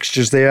heard the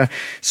fixtures there.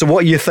 So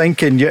what are you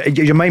thinking?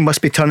 Your mind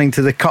must be turning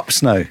to the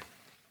cups now.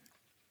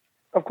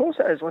 Of course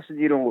it is.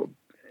 Listen,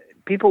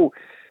 people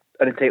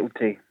are entitled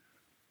to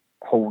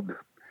hold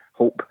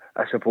hope,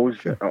 I suppose,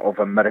 of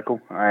a miracle.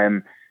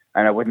 And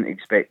I wouldn't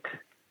expect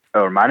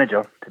our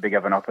manager to be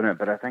giving up on it,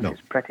 but I think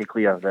it's pretty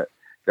clear that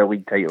the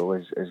league title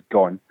is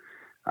gone.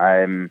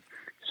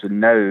 So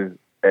now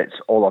it's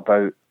all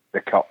about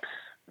the cups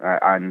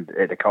and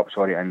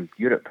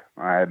Europe.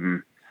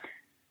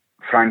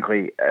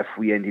 Frankly, if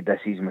we ended this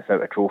season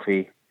without a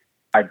trophy,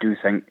 I do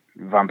think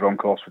Van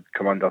Bronckhorst would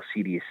come under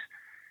serious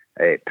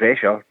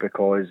pressure,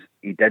 because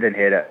he did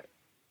inherit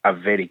a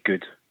very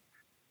good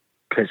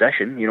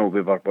position. We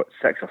were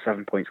 6 or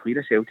 7 points clear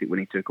of Celtic when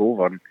he took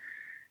over, and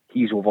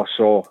he's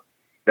oversaw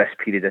this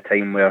period of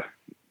time where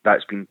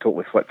that's been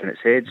totally flipped on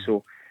its head.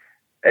 So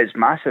it's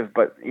massive,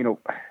 but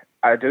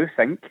I do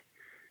think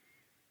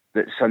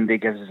that Sunday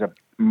gives us a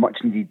much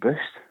needed boost,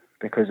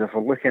 because if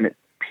we're looking at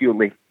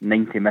purely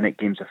 90-minute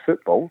games of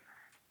football,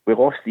 we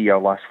lost the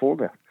last 4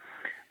 there.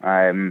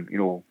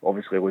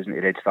 Obviously losing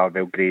to Red Star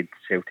Belgrade,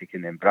 Celtic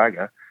and then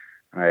Braga,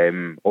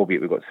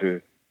 albeit we got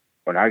through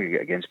on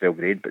aggregate against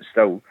Belgrade, but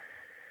still.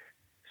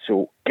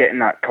 So getting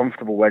that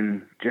comfortable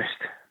win,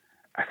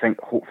 I think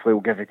hopefully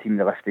will give the team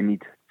the lift they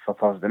need for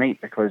Thursday night,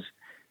 because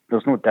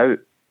there's no doubt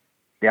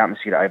the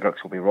atmosphere at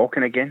Ibrox will be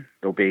rocking again.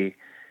 There'll be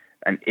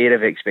an air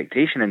of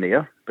expectation in the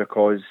air,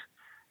 because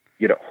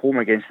you're at home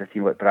against a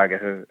team like Braga,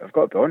 who, I've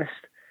got to be honest,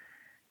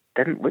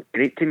 didn't look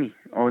great to me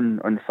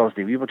on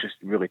Thursday. We were just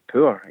really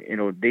poor.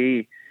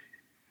 They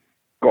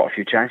got a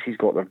few chances,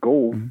 got their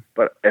goal,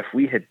 but if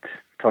we had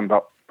turned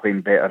up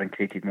playing better and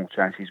created more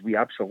chances, we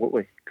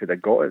absolutely could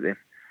have got it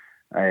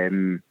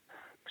then.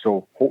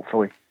 So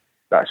hopefully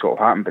that's what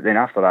will happen. But then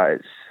after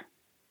that,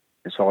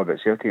 it's all about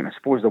Celtic. And I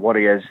suppose the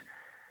worry is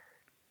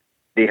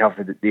they have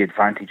the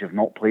advantage of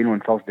not playing on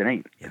Thursday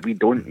night. We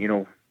don't.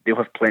 They'll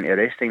have plenty of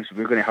rest time, so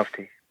we're going to have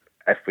to,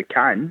 if we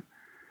can,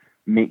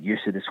 make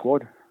use of the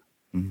squad.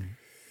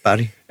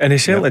 Barry? And he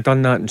certainly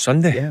done that on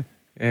Sunday.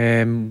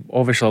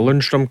 Obviously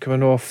Lundstrom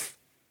coming off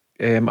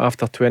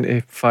after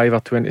 25 or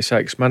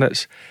 26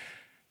 minutes,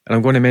 and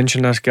I'm going to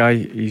mention this guy.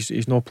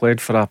 He's not played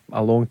for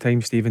a long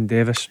time, Stephen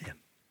Davis.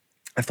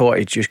 I thought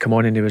he'd just come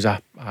on and he was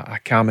a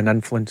calming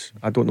influence.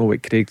 I don't know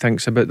what Craig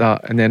thinks about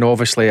that. And then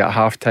obviously at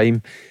half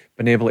time,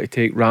 been able to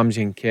take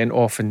Ramsey and Kent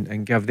off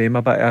and give them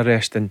a bit of a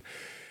rest. And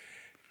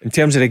in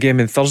terms of the game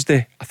on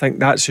Thursday, I think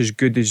that's as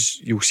good as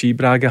you'll see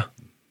Braga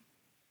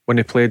when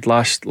they played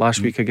last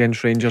week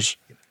against Rangers.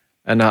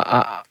 And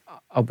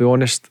I'll be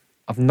honest,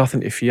 I've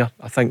nothing to fear.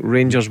 I think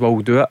Rangers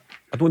will do it.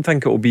 I don't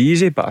think it'll be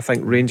easy, but I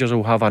think Rangers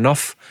will have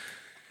enough.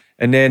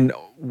 And then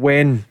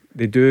when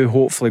they do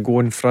hopefully go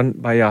in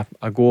front by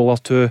a goal or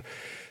two,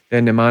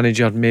 then the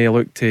manager may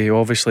look to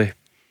obviously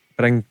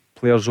bring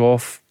players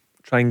off,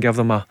 try and give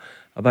them a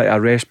bit of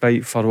a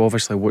respite for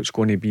obviously what's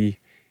going to be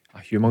a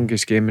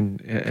humongous game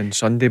in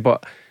Sunday.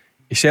 But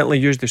he certainly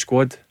used the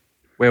squad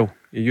well.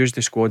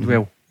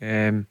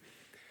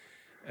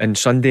 And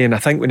Sunday, and I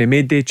think when he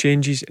made the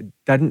changes, it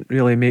didn't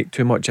really make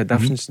too much a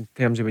difference in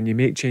terms of when you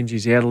make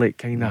changes early, it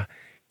kind of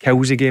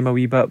kills the game a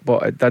wee bit,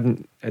 but it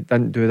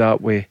didn't do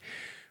that with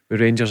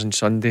Rangers on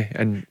Sunday.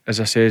 And as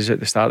I says at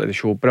the start of the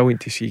show,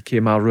 brilliant to see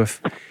Kemar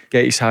Roofe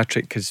get his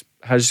hat-trick, because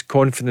his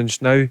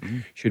confidence now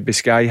should be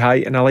sky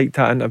high, and I liked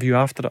that interview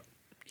after it.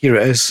 Here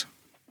it is,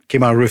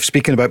 Kemar Roofe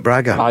speaking about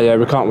Braga. Yeah,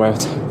 we can't wait.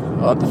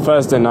 The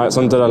Thursday nights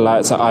under the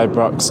lights at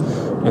Ibrox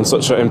in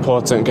such an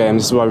important game.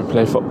 This is why we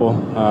play football.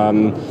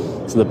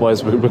 So the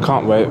boys, we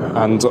can't wait,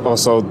 and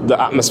also the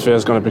atmosphere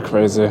is going to be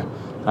crazy,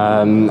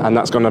 and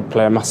that's going to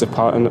play a massive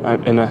part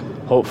in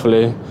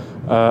hopefully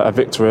a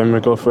victory, and we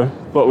go through.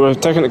 But we're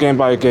taking the game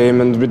by game,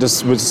 and we're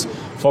just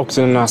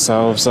focusing on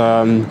ourselves.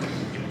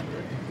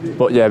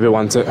 But yeah, we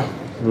want it.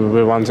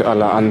 We want it a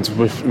lot, and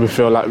we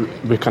feel like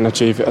we can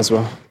achieve it as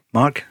well.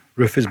 Mark,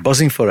 Roofe is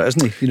buzzing for it,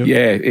 isn't he?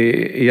 Yeah,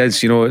 he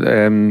is.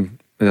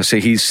 As I say,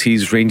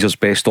 he's Rangers'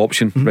 best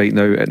option right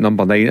now at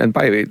number 9. And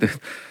by the way,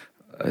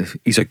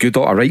 he's a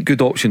right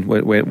good option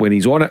when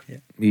he's on it.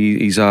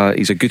 He's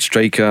a good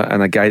striker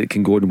and a guy that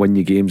can go and win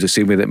you games the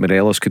same way that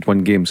Morelos could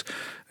win games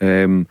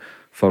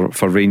for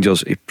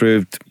Rangers. He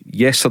proved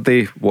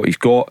yesterday what he's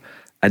got,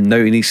 and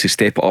now he needs to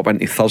step it up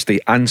into Thursday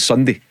and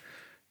Sunday.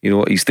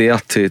 He's there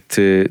to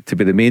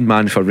be the main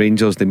man for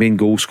Rangers, the main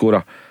goal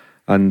scorer,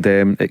 and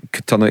it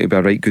could turn out to be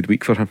a right good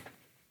week for him.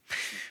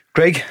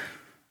 Craig?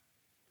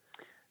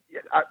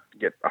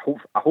 I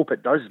hope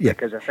it does,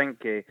 because I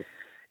think I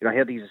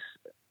heard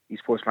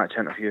his post-match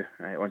interview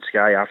on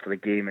Sky after the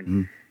game,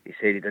 and he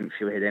said he didn't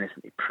feel he had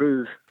anything to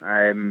prove,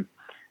 and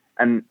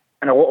in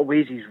a lot of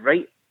ways he's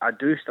right. I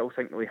do still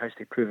think that he has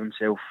to prove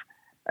himself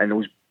in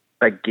those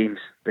big games,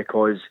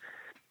 because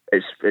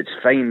it's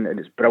fine and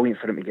it's brilliant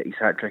for him to get his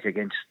hat-trick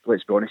against,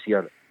 let's be honest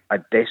here, a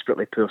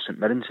desperately poor St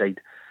Mirren side,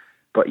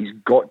 but he's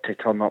got to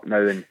turn up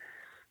now and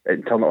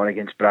turn it on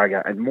against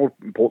Braga, and more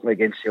importantly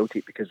against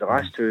Celtic, because the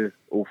last two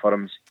Old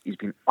Firms he's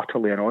been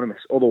utterly anonymous.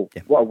 Although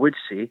what I would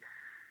say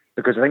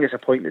because I think it's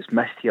a point that's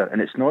missed here,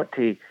 and it's not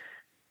to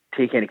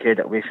take any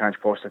credit away from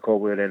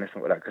Postecoglou or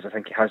anything like that, because I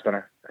think he has done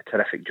a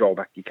terrific job.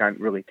 You can't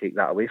really take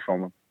that away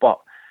from him. But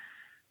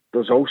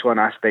there's also an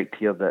aspect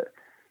here that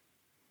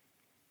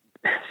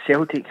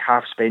Celtic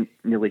have spent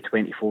nearly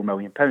 £24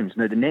 million.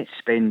 Now, the net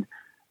spend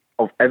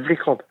of every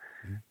club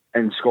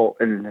in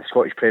the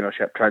Scottish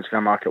Premiership, transfer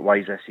market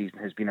wise, this season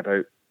has been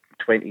about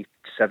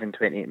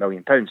 £27-28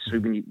 million. So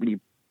when you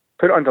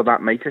put it under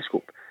that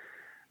microscope,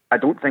 I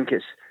don't think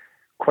it's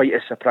quite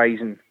as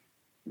surprising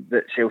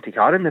that Celtic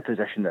are in the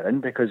position they're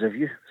in, because if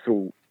you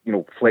throw,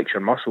 flex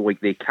your muscle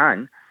like they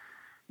can,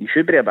 you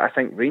should be there. But I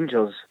think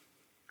Rangers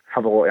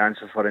have a lot to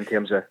answer for in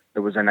terms of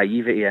there was a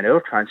naivety in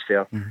our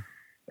transfer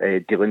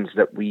dealings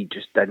that we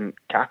just didn't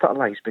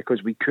capitalise,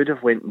 because we could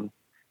have went and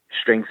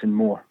strengthened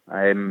more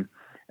and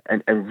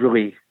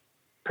really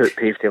put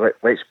pave to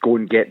let's go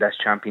and get this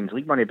Champions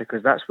League money,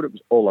 because that's what it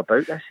was all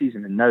about this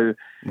season. And now,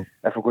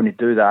 if we're going to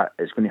do that,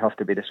 it's going to have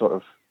to be the sort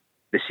of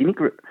the scenic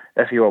route,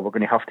 if you will. We're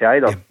going to have to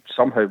either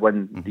somehow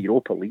win the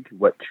Europa League,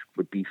 which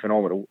would be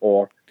phenomenal,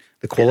 or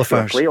the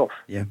qualifiers. Playoff.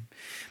 Yeah.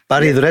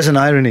 Barry, there is an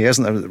irony,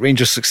 isn't there?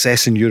 Rangers'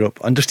 success in Europe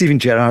under Steven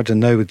Gerrard and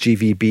now with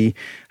GVB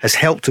has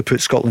helped to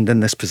put Scotland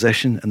in this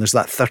position, and there's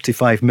that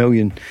 35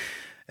 million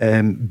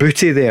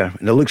booty there,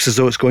 and it looks as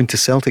though it's going to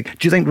Celtic.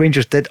 Do you think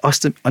Rangers did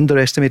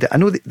underestimate it? I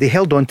know they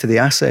held on to the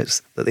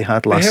assets that they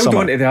had last summer. They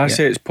held on to the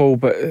assets, Paul,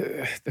 but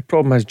the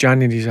problem is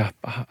January's a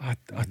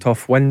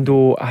tough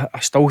window. I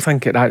still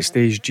think at that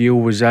stage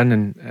Gio was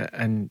in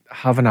and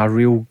having a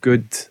real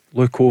good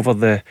look over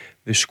the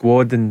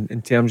squad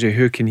in terms of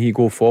who can he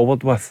go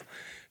forward with.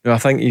 I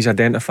think he's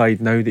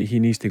identified now that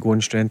he needs to go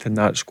and strengthen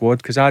that squad,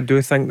 because I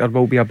do think there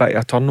will be a bit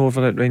of a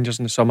turnover at Rangers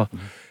in the summer.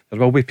 There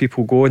will be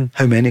people going.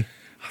 How many?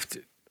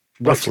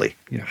 Roughly.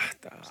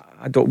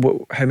 I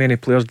don't. How many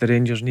players do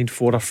Rangers need?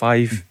 4 or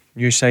 5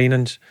 new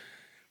signings.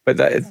 But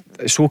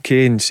it's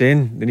okay in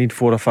saying they need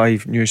 4 or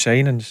 5 new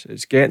signings.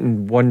 It's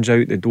getting ones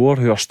out the door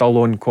who are still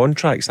on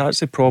contracts. That's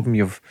the problem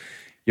you've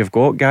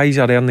got. Guys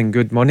are earning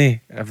good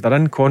money. If they're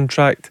in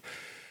contract,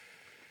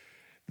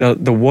 they'll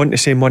want the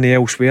same money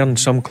elsewhere, and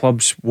some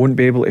clubs won't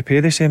be able to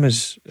pay the same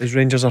as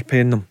Rangers are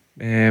paying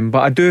them. But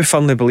I do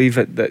firmly believe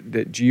that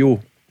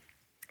Gio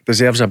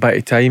deserves a bit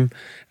of time,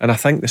 and I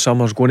think the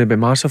summer's going to be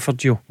massive for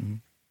Gio.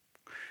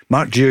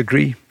 Mark, do you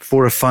agree?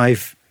 4 or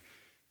 5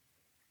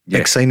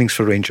 big signings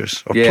for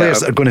Rangers, or players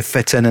that are going to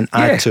fit in and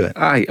add to it?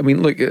 Aye, I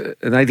mean, look,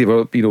 an idea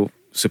about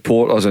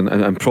supporters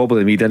and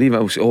probably media,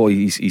 even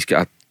he's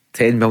got a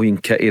 10 million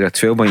kitty or a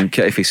 12 million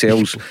kitty if he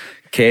sells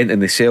Kent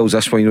and he sells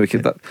this one.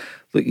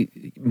 Look,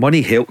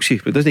 money helps you,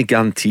 but it doesn't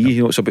guarantee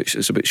you. It's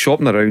about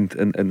shopping around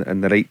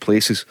in the right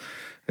places,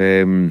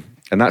 and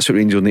that's what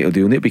Rangers need to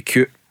do. They need to be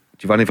cute.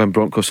 Giovanni Van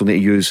Bronckhorst will need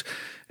to use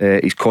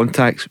his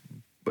contacts,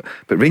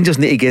 but Rangers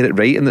need to get it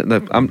right.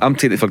 And I'm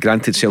taking it for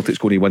granted Celtic's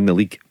going to win the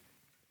league,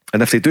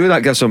 and if they do,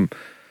 that gives them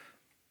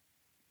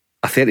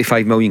a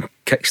 35 million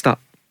kickstart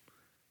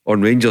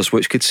on Rangers,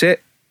 which could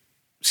set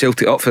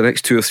Celtic up for the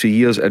next 2 or 3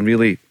 years and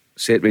really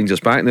set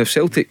Rangers back. Now, if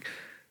Celtic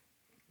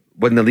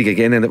win the league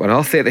again and it were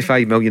another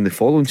 35 million the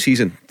following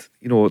season,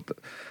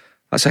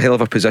 that's a hell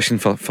of a position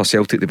for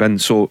Celtic to win.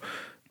 So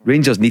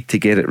Rangers need to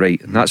get it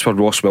right, and that's where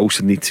Ross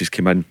Wilson needs to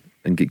come in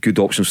and get good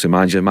options to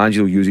manage. The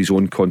manager will use his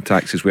own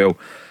contacts as well.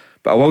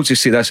 But I will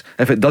just say this: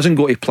 if it doesn't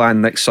go to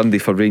plan next Sunday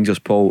for Rangers,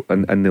 Paul,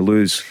 and they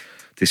lose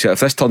to Celtic, if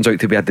this turns out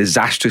to be a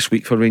disastrous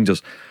week for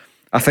Rangers,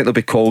 I think there'll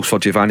be calls for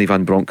Giovanni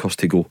Van Bronckhorst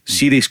to go.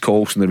 Serious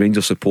calls from the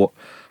Rangers support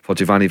for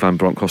Giovanni Van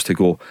Bronckhorst to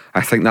go.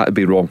 I think that would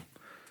be wrong.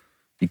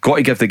 You've got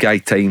to give the guy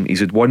time. He's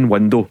had one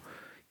window.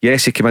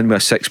 Yes, he came in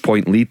with a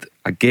 6-point lead.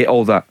 I get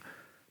all that,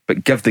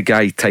 but give the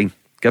guy time.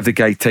 Give the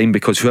guy time,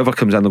 because whoever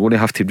comes in, they're going to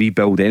have to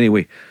rebuild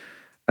anyway.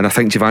 And I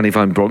think Giovanni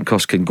Van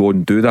Bronckhorst can go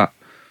and do that,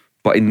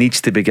 but it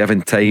needs to be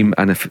given time.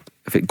 And if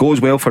it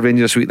goes well for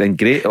Rangers this week, then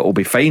great, it'll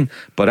be fine.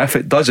 But if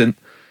it doesn't,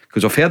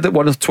 because I've heard it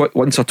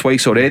once or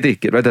twice already,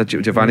 get rid of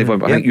Giovanni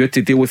Van. I think you had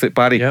to deal with it,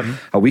 Barry,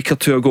 a week or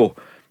two ago.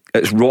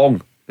 It's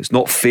wrong. It's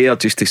not fair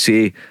just to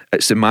say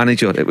it's the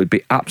manager. It would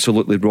be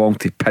absolutely wrong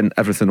to pin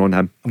everything on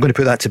him. I'm going to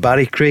put that to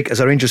Barry. Craig, as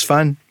a Rangers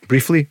fan,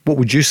 briefly, what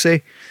would you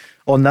say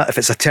on that? If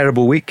it's a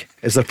terrible week,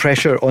 is there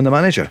pressure on the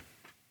manager?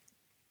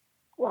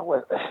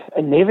 Well,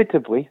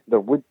 inevitably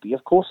there would be.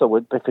 Of course there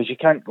would, because you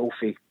can't go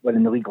for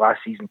winning the league last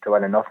season to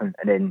winning nothing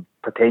and then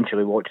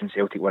potentially watching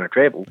Celtic win a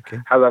treble. Okay.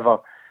 However,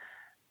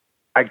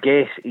 I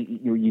guess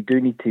you do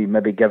need to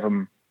maybe give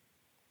him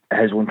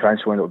his own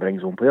transfer window to bring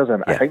his own players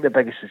in. I think the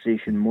biggest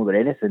frustration more than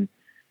anything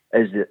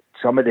is that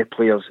some of the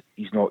players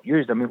he's not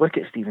used. I mean, look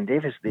at Stephen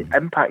Davis, the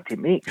impact he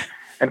makes,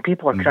 and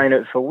people are crying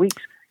out for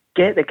weeks.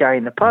 Get the guy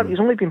in the park. He's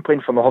only been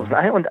playing for Northern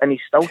Ireland and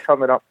he's still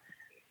turning up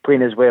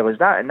playing as well as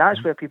that, and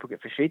that's where people get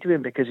frustrated with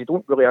him, because they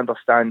don't really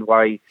understand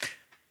why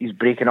he's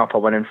breaking up a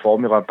winning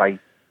formula by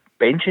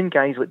benching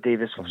guys like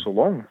Davis for so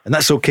long. And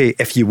that's okay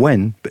if you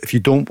win, but if you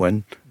don't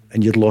win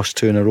and you'd lost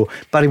 2 in a row,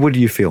 Barry, what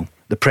do you feel?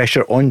 The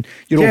pressure on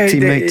your old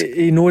teammate?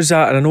 He knows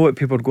that, and I know what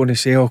people are going to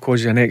say, because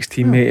he's an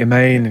ex-teammate of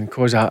mine and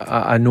because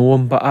I know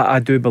him, but I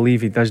do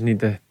believe he does need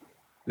the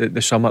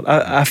the summer.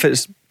 If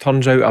it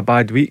turns out a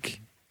bad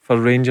week for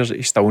Rangers,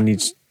 he still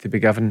needs to be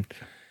given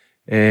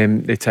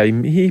the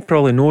time. He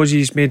probably knows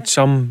he's made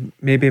some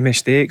maybe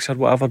mistakes or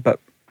whatever, but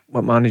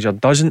what manager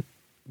doesn't?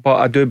 But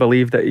I do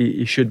believe that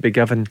he should be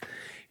given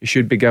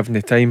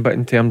the time. But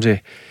in terms of,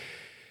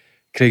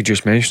 Craig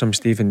just mentioned him,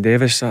 Stephen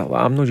Davis.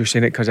 I'm not just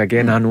saying it because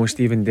again I know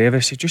Stephen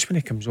Davis. Just when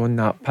he comes on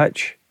that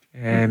pitch,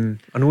 I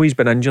know he's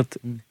been injured.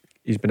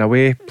 He's been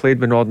away, played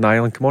with Northern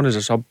Ireland, come on as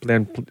a sub,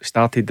 then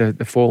started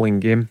the following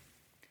game.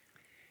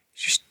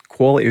 It's just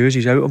quality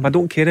oozes out of him. I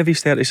don't care if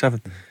he's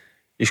 37.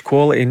 His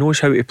quality,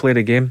 knows how to play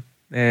the game,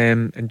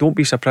 and don't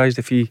be surprised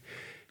if he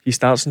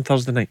starts on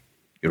Thursday night.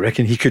 You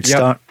reckon he could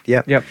start?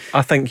 Yep.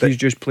 I think he's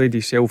just played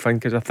himself in,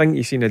 because I think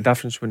he's seen a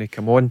difference when he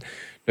come on.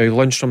 Now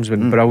Lundstrom's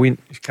been brilliant.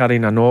 He's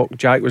carrying a knock.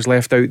 Jack was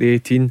left out the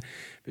 18,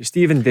 but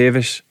Stephen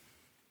Davis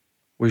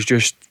was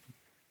just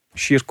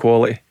sheer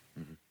quality.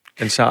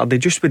 And Saturday,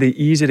 just with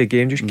the ease of the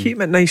game, just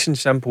keep it nice and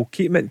simple,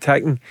 keep it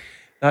ticking.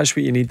 That's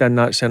what you need in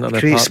that centre of the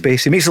park. Create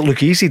space. He makes it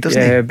look easy,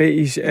 doesn't he? Yeah, but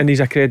he's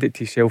a credit to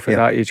himself at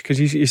that age, because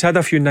he's had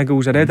a few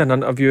niggles. I read an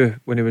interview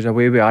when he was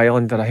away with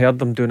Ireland, or I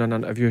heard him doing an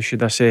interview,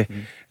 should I say,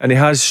 and he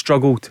has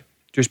struggled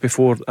just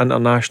before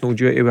international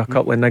duty with a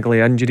couple of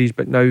niggly injuries,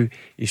 but now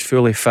he's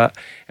fully fit,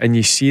 and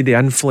you see the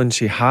influence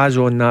he has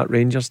on that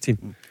Rangers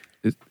team.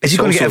 Is he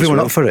going to get everyone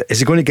up for it? Is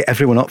he going to get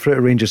everyone up for it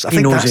at Rangers? I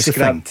think that's the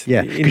thing.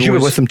 Yeah, because you were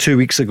with him 2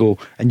 weeks ago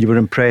and you were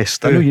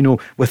impressed. I know you know,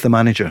 with the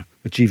manager,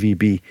 with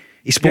GVB.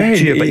 He spoke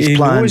to you about his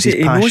plans, his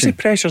passion. He knows the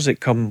pressures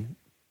that comes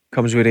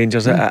with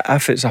Rangers.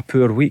 If it's a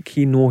poor week,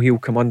 he'll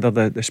come under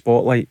the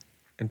spotlight,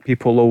 and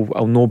people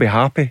will not be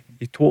happy.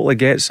 He totally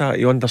gets that.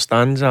 He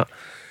understands that.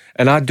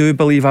 And I do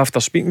believe, after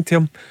speaking to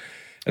him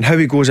and how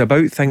he goes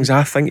about things,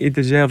 I think he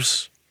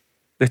deserves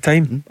the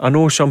time. I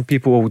know some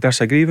people will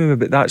disagree with me,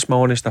 but that's my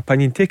honest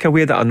opinion. Take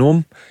away that I know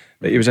him,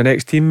 that he was an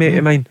ex-teammate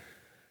of mine,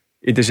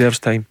 he deserves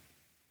time.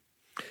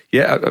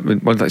 Yeah, I mean,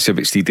 one thing I say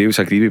about Steve Davis,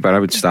 I agree with, but I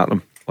would start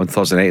him on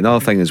Thursday night.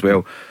 Another thing as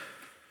well,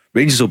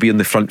 Rangers will be on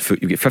the front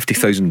foot. You get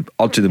 50,000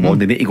 urging them on.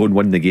 They need to go and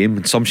win the game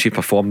in some shape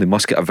or form. They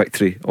must get a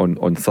victory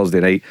on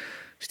Thursday night.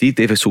 Steve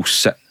Davis will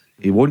sit.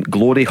 He won't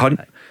glory hunt.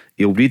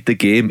 He'll read the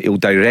game. He'll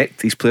direct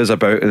these players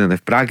about, and then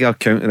if Braga are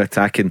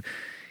counter-attacking,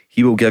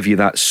 he will give you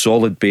that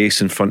solid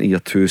base in front of your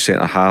two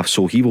centre half.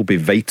 So he will be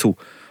vital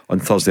on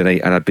Thursday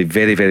night, and I'd be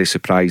very, very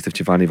surprised if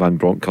Giovanni Van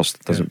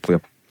Bronckhorst doesn't play.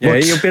 Yeah,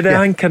 he'll be the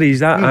anchor. He's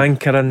that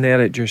anchor in there.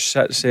 It just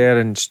sits there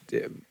and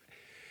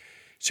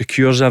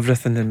secures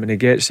everything. And when he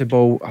gets the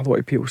ball, a lot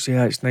of people say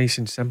it's nice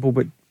and simple,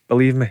 but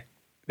believe me,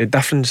 the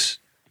difference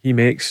he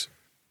makes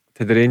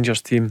to the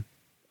Rangers team.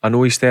 I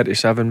know he's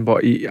 37,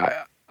 but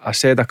I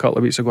said a couple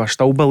of weeks ago, I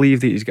still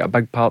believe that he's got a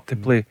big part to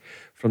play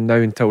from now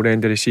until the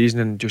end of the season,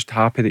 and just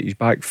happy that he's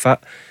back fit.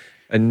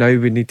 And now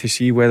we need to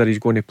see whether he's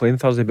going to play on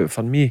Thursday. But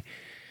for me,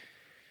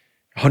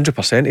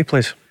 100% he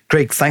plays.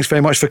 Craig, thanks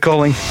very much for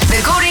calling.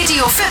 The Go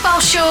Radio Football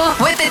Show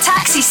with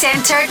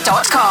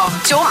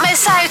thetaxicentre.com. Don't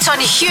miss out on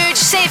huge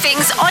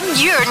savings on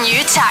your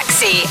new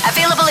taxi.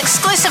 Available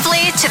exclusively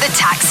to the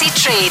taxi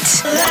trade.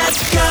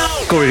 Let's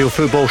go! Go Radio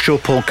Football Show,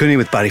 Paul Cooney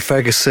with Barry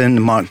Ferguson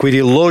and Mark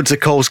Guidi. Loads of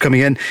calls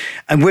coming in.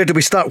 And where do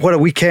we start? What a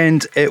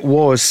weekend it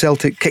was.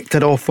 Celtic kicked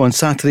it off on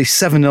Saturday,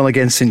 7-0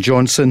 against St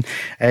Johnstone.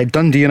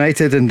 Dundee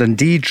United and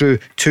Dundee drew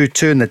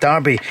 2-2 in the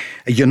derby.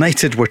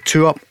 United were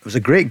 2 up. It was a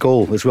great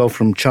goal as well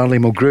from Charlie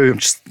Mulgrew. I'm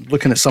just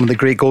looking at some of the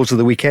great goals of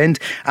the weekend.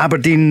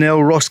 Aberdeen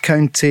 0, Ross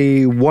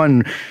County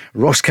 1.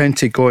 Ross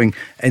County going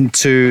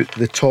into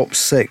the top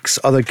 6.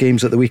 Other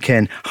games at the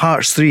weekend: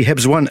 Hearts 3,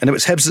 Hibs 1, and it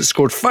was Hibs that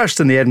scored first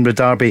in the Edinburgh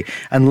derby,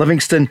 and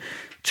Livingston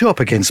 2 up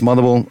against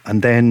Motherwell,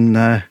 and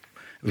then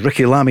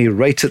Ricky Lamy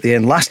right at the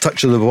end, last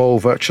touch of the ball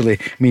virtually,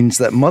 means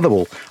that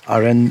Motherwell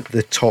are in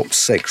the top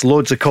 6.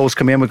 Loads of calls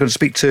coming in. We're going to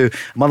speak to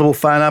a Motherwell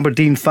fan,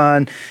 Aberdeen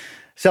fan,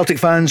 Celtic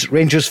fans,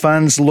 Rangers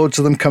fans, loads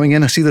of them coming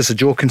in. I see there's a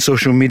joke on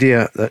social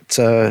media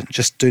that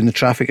just doing the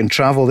traffic and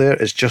travel there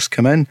has just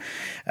come in.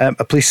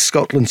 A Police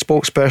Scotland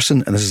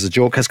spokesperson, and this is a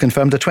joke, has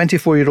confirmed a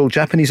 24-year-old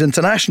Japanese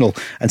international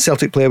and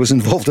Celtic player was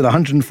involved in a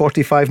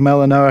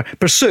 145-mile-an-hour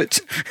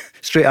pursuit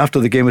straight after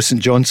the game with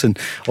St Johnstone.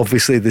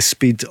 Obviously the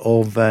speed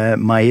of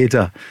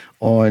Maeda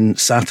on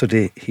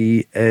Saturday.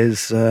 He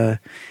is...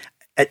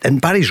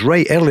 and Barry's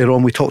right, earlier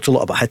on we talked a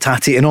lot about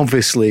Hatate and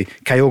obviously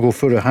Kyogo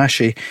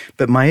Furuhashi,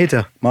 but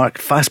Maeda, Mark,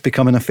 fast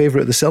becoming a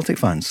favourite of the Celtic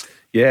fans.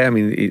 Yeah, I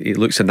mean, it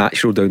looks a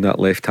natural down that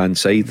left hand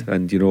side,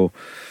 and you know,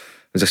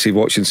 as I say,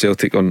 watching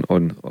Celtic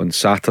on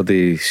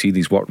Saturday, seeing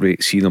his work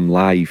rate, seeing him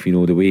live, you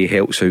know, the way he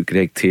helps out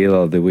Greg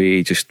Taylor, the way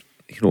he just,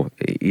 you know,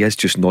 he is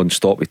just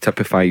non-stop. He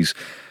typifies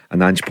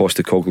an Ange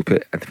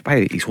Postecoglou, and by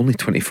the way, he's only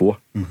 24.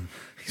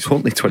 He's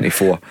only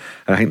 24,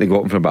 and I think they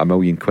got him for about £1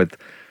 million.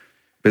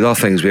 But the other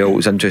thing as well, it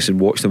was interesting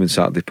watching him on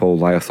Saturday,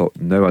 Paul. I thought,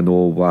 now I know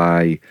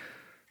why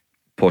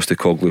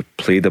Postecoglou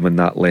played him on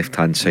that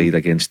left-hand side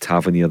against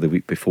Tavernier the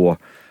week before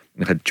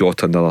and had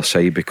Jota on the other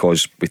side,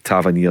 because with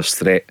Tavernier's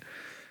threat,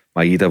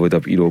 Maeda would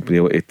have, you know, been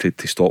able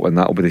to stop, and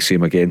that'll be the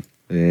same again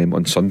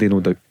on Sunday, no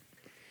doubt.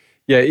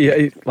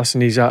 Yeah,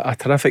 listen, he's a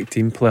terrific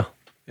team player.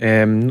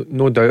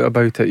 No doubt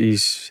about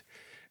it.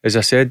 as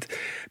I said,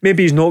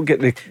 maybe he's not got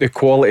the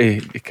quality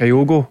of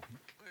Kyogo,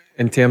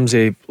 in terms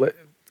of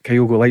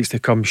Kyogo likes to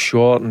come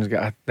short and he's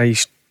got a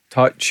nice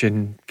touch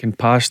and can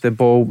pass the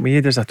ball.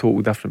 Maeda's a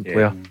total different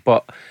player.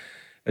 But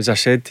as I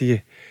said to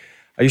you,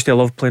 I used to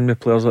love playing with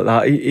players like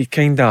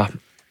that.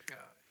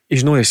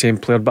 He's not the same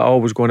player, but I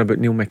always go on about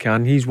Neil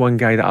McCann. He's one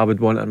guy that I would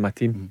want on my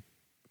team,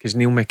 because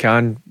Neil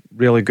McCann,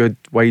 really good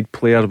wide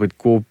player, would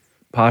go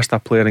past a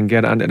player and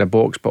get it into the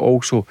box, but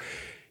also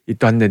he'd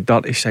done the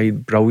dirty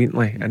side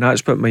brilliantly, and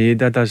that's what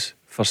Maeda does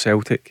for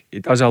Celtic. He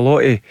does a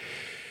lot of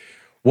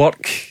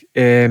work.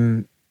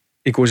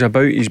 He goes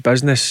about his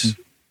business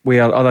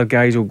where other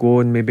guys will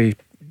go and maybe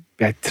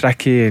be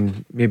tricky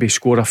and maybe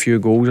score a few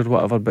goals or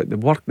whatever, but the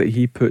work that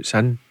he puts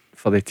in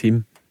for the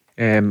team,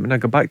 and I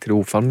go back to the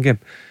Old Firm game,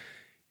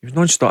 he was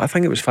non-stop. I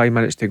think it was 5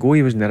 minutes to go,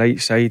 he was on the right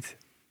side,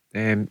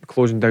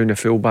 closing down the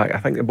full back. I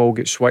think the ball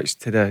gets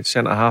switched to the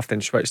centre half,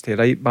 then switched to the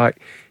right back.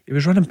 He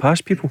was running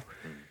past people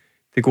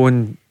to go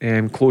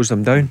and close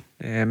them down,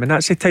 and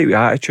that's the type of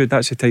attitude,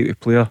 that's the type of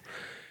player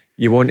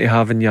you want to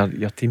have in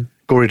your team.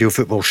 Go Radio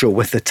Football Show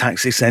with the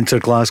Taxi Centre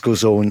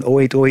Glasgow's own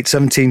 0808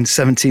 17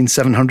 17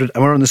 700,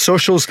 and we're on the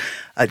socials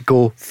at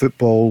Go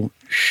Football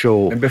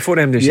Show. And before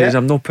MD says,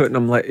 I'm not putting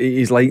him like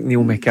he's like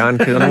Neil McCann,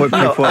 because I know what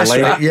people are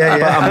like. Right.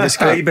 But I'm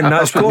describing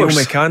that's what Neil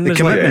McCann was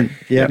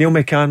like. Neil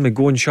McCann would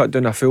go and shut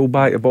down a full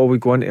back, the ball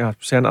would go into a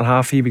centre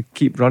half, he would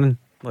keep running.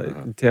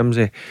 In terms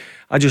of,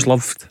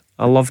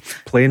 I loved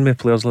playing with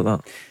players like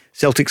that.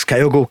 Celtic's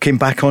Kyogo came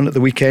back on at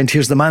the weekend.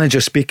 Here's the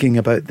manager speaking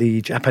about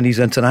the Japanese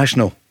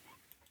international.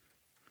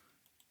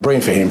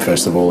 Brilliant for him,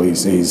 first of all.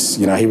 He's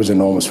he was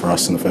enormous for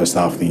us in the first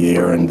half of the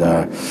year, and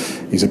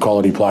he's a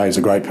quality player, he's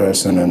a great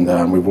person,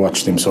 and we've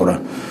watched him sort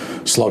of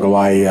slog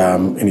away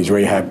in his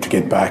rehab to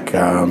get back.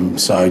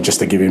 So just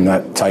to give him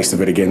that taste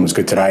of it again was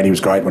good today, and he was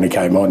great when he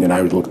came on. He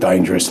looked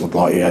dangerous, looked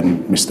like he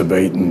hadn't missed a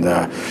beat, and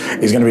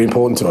he's going to be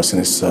important to us in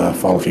this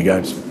final few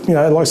games. Like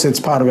I said,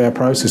 it's part of our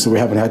process that we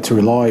haven't had to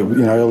rely.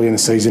 Early in the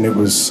season it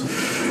was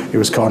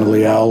kind of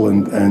Liel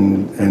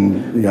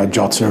and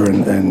Jota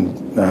and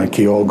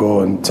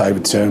Kyogo and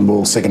David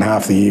Turnbull. Second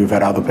half of the year we've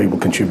had other people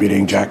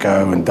contributing,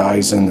 Jacko and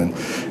Dazen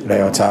and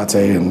Leo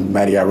Tate and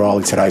Matty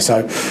O'Reilly today.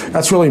 So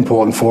that's really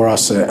important for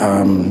us.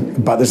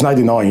 But there's no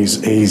denying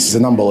he's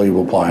an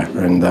unbelievable player,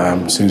 and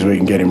as soon as we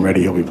can get him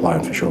ready, he'll be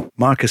playing for sure.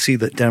 Mark, I see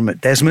that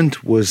Dermot Desmond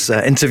was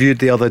interviewed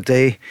the other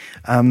day.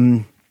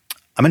 I'm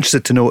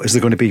interested to know, is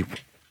there going to be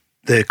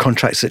the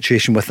contract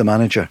situation with the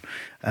manager?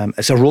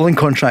 It's a rolling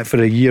contract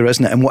for a year,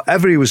 isn't it? And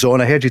whatever he was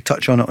on, I heard you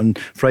touch on it on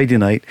Friday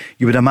night,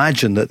 you would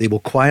imagine that they will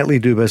quietly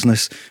do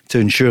business to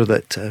ensure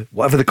that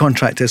whatever the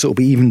contract is, it will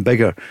be even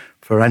bigger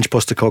for Ange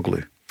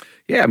Postecoglou.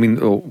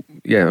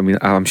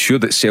 I'm sure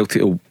that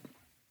Celtic will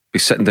be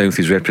sitting down with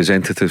his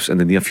representatives in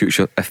the near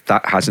future. If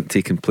that hasn't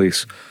taken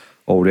place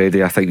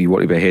already, I think we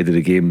want to be ahead of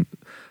the game.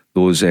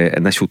 Those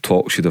initial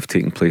talks should have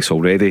taken place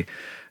already.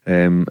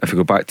 If we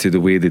go back to the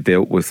way they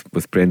dealt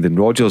with Brendan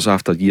Rodgers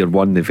after year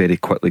one, they very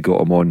quickly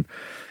got him on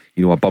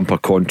a bumper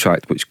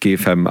contract, which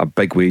gave him a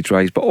big wage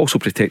rise, but also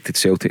protected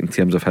Celtic in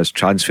terms of his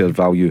transfer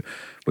value,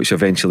 which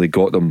eventually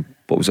got them,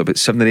 what was it, about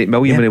 7 or 8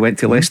 million when he went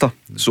to Leicester.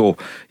 So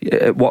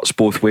it works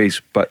both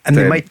ways. And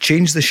they might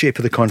change the shape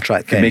of the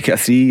contract then, make it a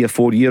 3 or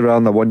 4 year rather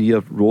than a 1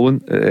 year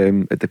rolling.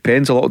 It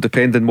depends a lot,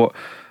 depending what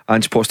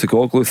Ange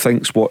Postecoglou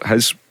thinks what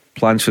his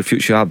plans for the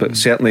future are, but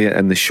certainly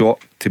in the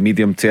short to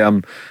medium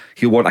term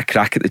he'll want a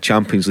crack at the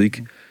Champions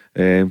League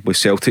with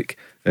Celtic.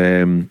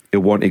 He'll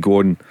want to go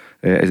on,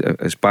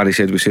 as Barry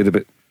said, we said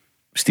about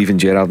Steven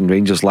Gerrard and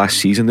Rangers last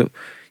season, that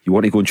you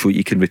want to go and show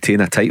you can retain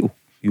a title.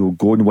 You'll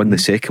go and win the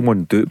second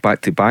one, do it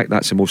back to back.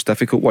 That's the most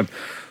difficult one.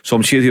 So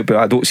I'm sure but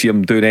I don't see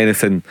him doing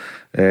anything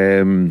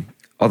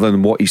other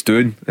than what he's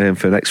doing for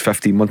the next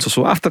 15 months or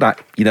so. After that,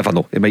 you never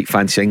know. He might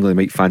fancy England,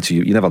 he might fancy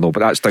you never know,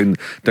 but that's down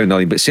the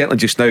line. But certainly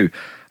just now,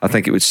 I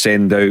think it would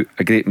send out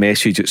a great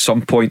message at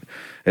some point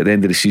at the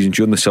end of the season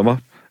during the summer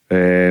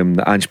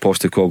that Ange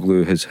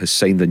Postecoglou has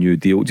signed a new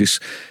deal. It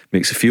just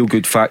makes a feel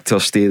good factor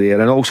stay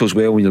there, and also as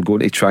well when you're going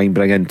to try and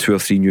bring in 2 or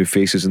 3 new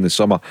faces in the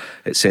summer,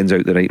 it sends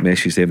out the right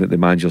message then that the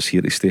manager's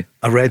here to stay.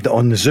 I read that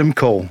on the Zoom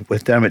call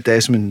with Dermot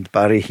Desmond,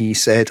 Barry, he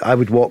said I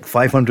would walk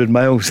 500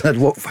 miles, I'd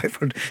walk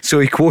 500, so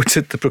he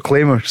quoted the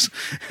Proclaimers.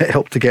 It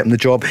helped to get him the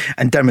job,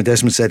 and Dermot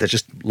Desmond said I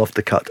just loved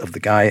the cut of the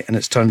guy, and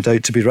it's turned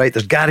out to be right.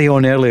 There's Gary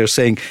on earlier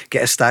saying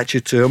get a statue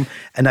to him,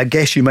 and I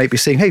guess you might be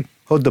saying, hey,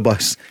 hold the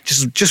bus,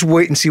 just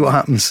wait and see what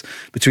happens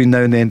between now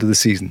and the end of the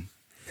season.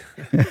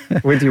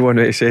 What do you want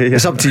me to say?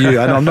 It's up to you.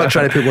 I know I'm not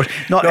trying to put words.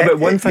 But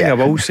one thing I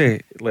will say,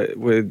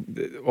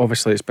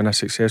 obviously it's been a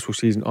successful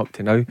season up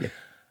to now.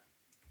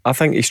 I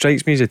think he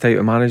strikes me as the type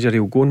of manager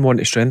he'll go and want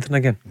to strengthen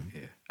again.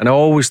 And I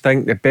always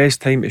think the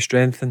best time to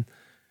strengthen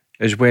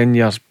is when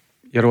you're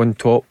on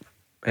top.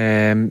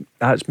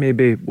 That's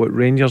maybe what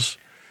Rangers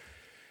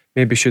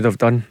maybe should have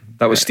done.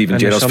 That was Steven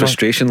Gerrard's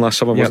frustration last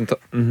summer, wasn't it?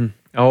 Mm-hmm.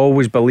 I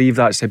always believe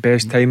that's the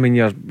best time when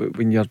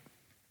you're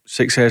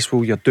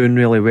successful, you're doing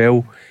really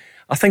well.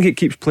 I think it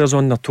keeps players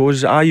on their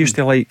toes. I used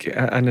to like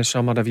in the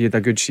summer, if you had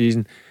a good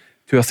season,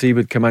 2 or 3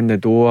 would come in the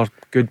door,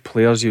 good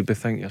players, you'd be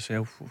thinking to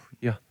yourself, oh,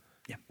 yeah.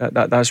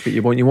 That's what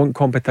you want. You want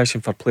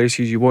competition for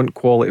places, you want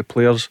quality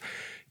players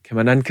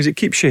coming in, because it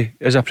keeps you,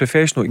 as a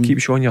professional, it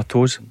keeps you on your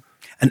toes.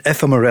 And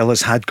if a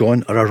Morelos had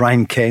gone, or a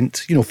Ryan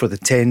Kent, for the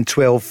 10,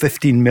 12,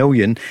 15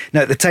 million,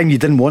 now at the time you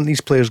didn't want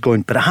these players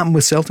going, but it happened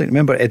with Celtic.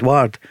 Remember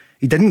Edouard,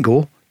 he didn't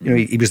go.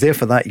 He was there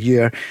for that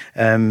year.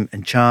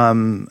 And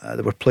Cham,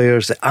 there were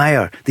players at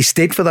Ayer. They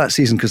stayed for that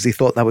season because they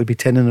thought that would be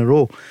 10 in a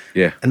row.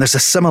 Yeah. And there's a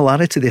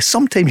similarity there.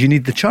 Sometimes you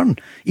need the churn.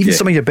 Even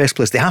some of your best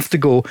players, they have to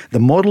go. The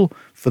model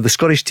for the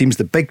Scottish teams,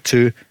 the big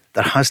two,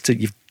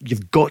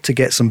 you've got to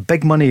get some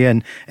big money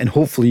in, and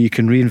hopefully you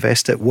can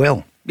reinvest it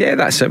well. Yeah,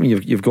 that's it. I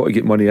mean, you've got to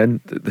get money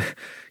in,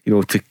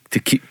 to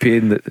keep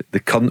paying the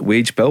current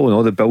wage bill and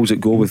all the bills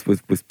that go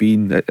with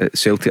being at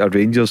Celtic or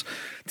Rangers.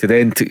 To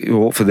then,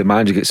 hopefully the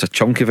manager gets a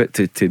chunk of it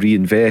to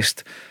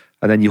reinvest,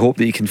 and then you hope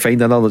that you can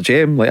find another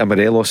gem like a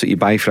Morelos that you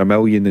buy for $1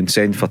 million and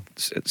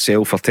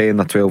sell for 10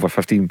 or 12 or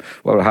 15,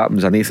 whatever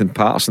happens. A Nathan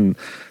Patterson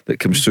that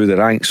comes through the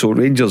ranks. So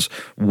Rangers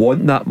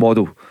want that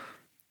model.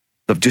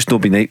 They've just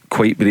not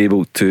quite been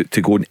able to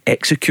go and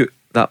execute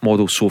that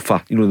model so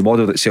far. The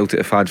model that Celtic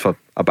have had for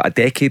about a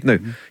decade now.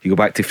 You go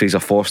back to Fraser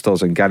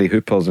Foster's and Gary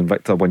Hooper's and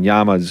Victor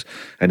Wanyama's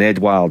and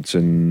Edwards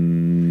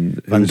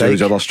and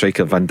who's other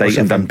striker, Van Dijk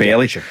and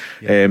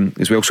Dembele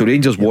as well. So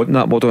Rangers want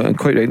that model, and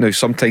quite right now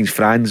sometimes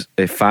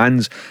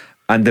fans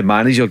and the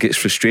manager gets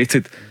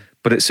frustrated,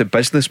 but it's a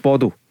business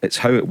model, it's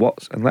how it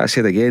works. And like I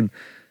said again,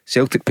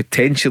 Celtic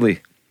potentially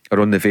are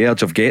on the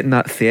verge of getting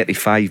that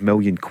 35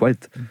 million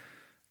quid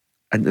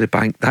into the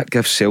bank. That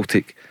gives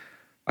Celtic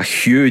a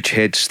huge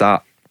head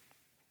start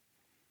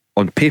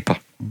on paper,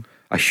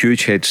 a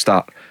huge head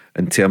start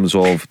in terms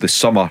of the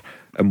summer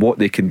and what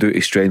they can do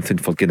to strengthen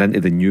for getting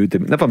into the new,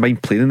 never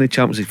mind playing in the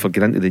Champions League, for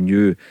getting into the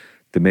new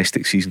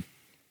domestic season.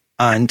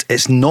 And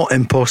it's not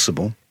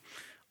impossible,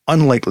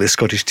 unlikely a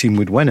Scottish team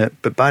would win it,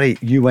 but Barry,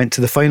 you went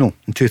to the final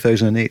in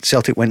 2008,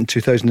 Celtic went in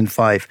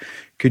 2005.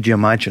 Could you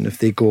imagine if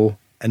they go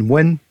and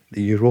win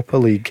the Europa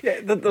League? Yeah,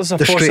 there's a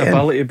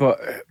possibility, but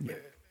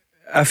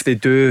if they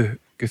do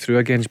go through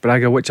against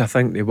Braga, which I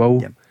think they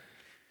will,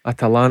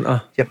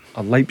 Atalanta,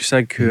 or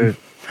Leipzig, who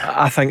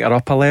I think are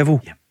up a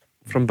level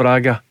from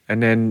Braga,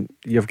 and then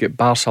you've got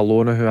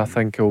Barcelona, who I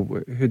think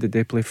who did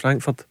they play?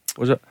 Frankfurt,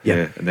 was it?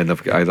 Yeah, and then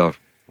they've got either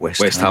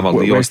West Ham or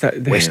Lyon.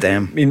 West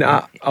Ham. I mean,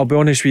 I'll be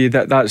honest with you,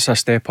 that's a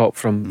step up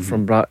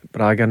from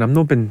Braga, and I'm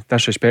not being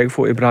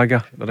disrespectful to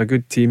Braga. They're a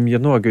good team. You're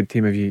not a good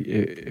team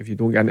if you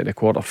don't get into the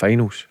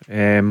quarter-finals.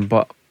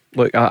 But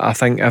look, I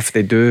think if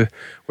they do,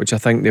 which I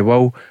think they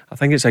will, I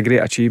think it's a great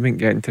achievement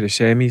getting to the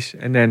semis.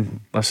 And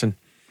then, listen,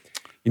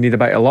 you need a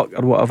bit of luck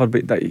or whatever,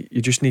 but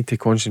you just need to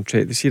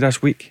concentrate. You see,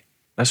 this week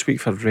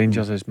for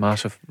Rangers is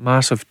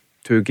massive.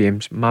 2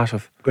 games,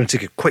 massive. We're going to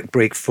take a quick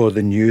break for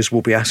the news.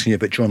 We'll be asking you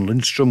about John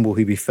Lundstrom. Will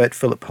he be fit?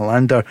 Philip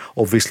Hollander,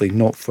 obviously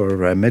not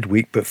for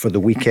midweek, but for the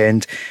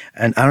weekend.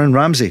 And Aaron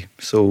Ramsey,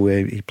 so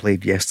he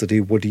played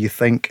yesterday. What do you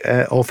think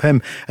of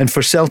him? And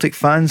for Celtic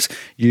fans,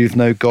 you've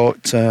now got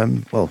it's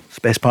the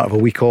best part of a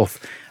week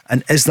off.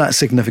 And is that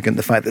significant,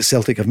 the fact that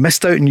Celtic have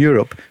missed out in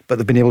Europe, but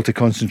they've been able to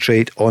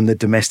concentrate on the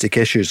domestic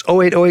issues?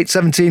 0808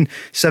 17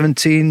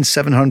 17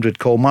 700.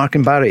 Call Mark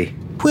and Barry.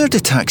 Where do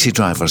taxi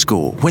drivers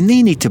go when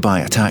they need to buy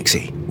a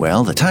taxi?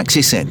 Well, the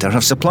Taxi Centre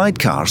have supplied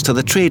cars to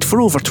the trade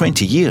for over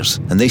 20 years,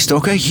 and they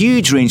stock a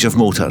huge range of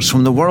motors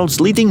from the world's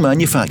leading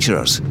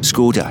manufacturers: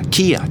 Skoda,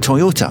 Kia,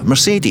 Toyota,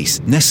 Mercedes,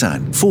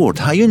 Nissan, Ford,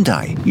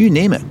 Hyundai, you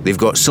name it. They've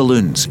got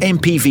saloons,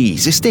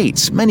 MPVs,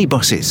 estates,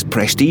 minibuses,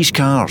 prestige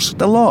cars,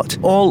 the lot,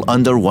 all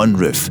under one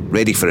roof,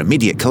 ready for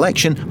immediate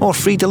collection or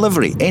free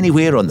delivery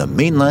anywhere on the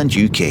mainland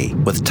UK.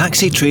 With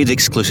taxi trade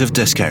exclusive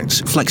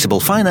discounts, flexible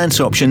finance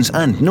options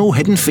and no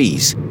hidden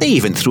fees. They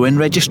even throw in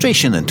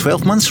registration and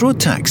 12 months road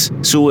tax.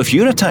 So if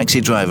you're a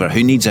taxi driver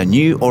who needs a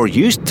new or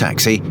used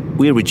taxi,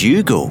 where would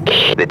you go?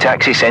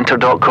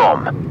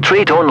 TheTaxiCentre.com.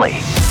 Trade only.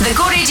 The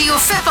Go Radio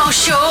Football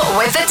Show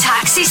with the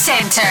Taxi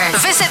Centre.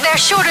 Visit their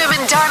showroom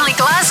in Darnley,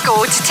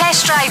 Glasgow to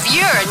test drive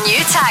your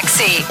new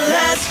taxi.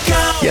 Let's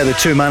go! Yeah, the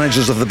two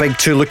managers of the big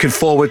two looking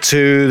forward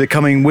to the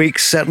coming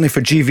weeks. Certainly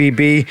for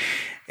GVB,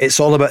 it's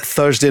all about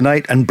Thursday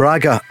night and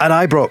Braga at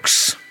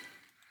Ibrox.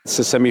 It's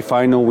a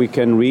semi-final we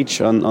can reach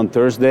on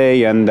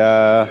Thursday, and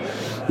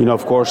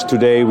of course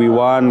today we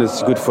won.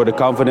 It's good for the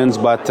confidence,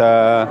 but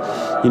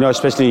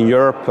especially in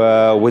Europe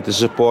with the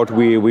support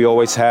we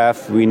always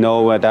have, we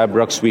know at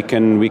Ibrox we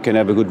can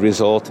have a good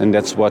result, and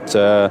that's what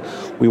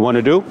we want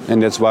to do,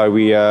 and that's why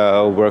we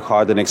work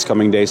hard the next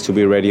coming days to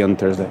be ready on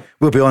Thursday.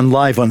 We'll be on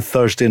live on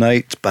Thursday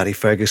night. Barry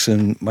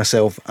Ferguson,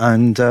 myself,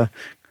 and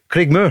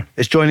Craig Moore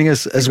is joining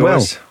us as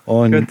well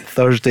on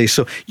Thursday.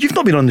 So you've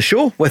not been on the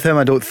show with him,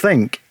 I don't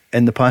think,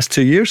 in the past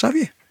 2 years, have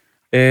you?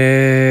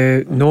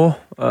 No,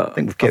 I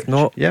think we've kept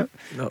not. Yeah.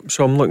 No,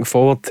 so I'm looking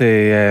forward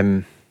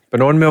to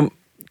being on with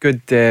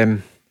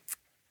him.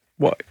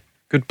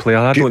 Good player.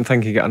 I don't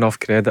think he got enough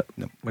credit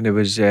when he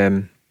was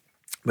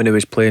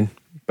playing.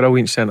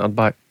 Brilliant centre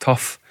back,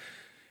 tough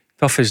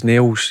as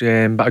nails,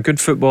 but a good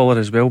footballer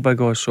as well,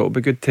 Big Oz. So it'll be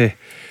good to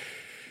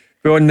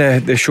We're on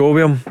the show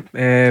with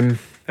him.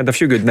 Had a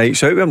few good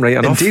nights out with him, right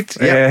enough. Indeed,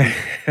 yeah.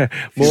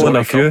 More than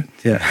a few.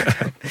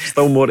 Yeah.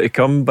 Still more to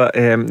come, but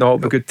no, it'll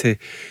be good to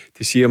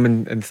see him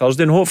on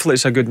Thursday, and hopefully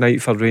it's a good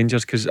night for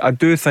Rangers, because I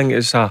do think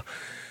it's a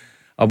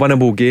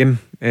winnable game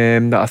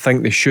that I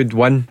think they should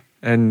win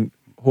and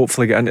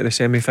hopefully get into the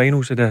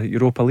semi-finals of the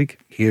Europa League.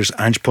 Here's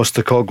Ange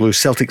Postecoglou.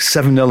 Celtic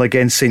 7-0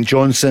 against St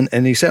Johnstone,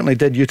 and he certainly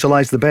did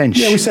utilise the bench.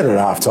 Yeah, we said it at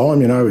half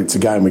time, it's a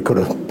game we could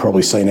have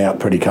probably seen out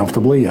pretty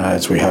comfortably,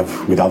 as we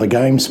have with other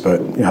games, but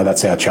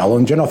that's our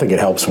challenge, and I think it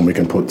helps when we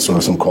can put sort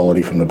of some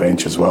quality from the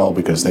bench as well,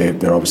 because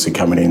they're obviously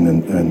coming in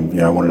and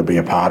wanting to be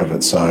a part of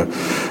it, so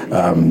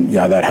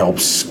that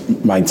helps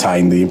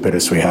maintain the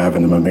impetus we have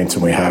and the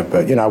momentum we have.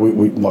 But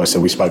we like I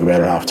said, we spoke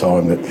about it at half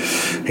time, that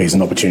here's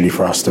an opportunity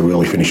for us to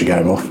really finish a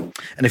game off.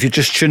 And if you're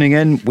just tuning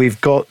in, we've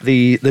got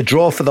the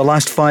draw for the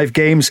last 5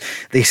 games.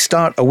 They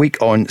start a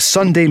week on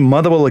Sunday.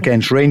 Motherwell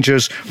against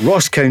Rangers,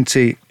 Ross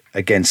County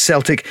against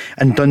Celtic,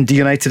 and Dundee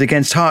United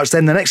against Hearts.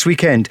 Then the next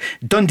weekend,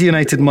 Dundee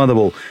United,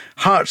 Motherwell,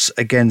 Hearts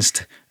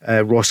against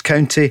Ross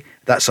County.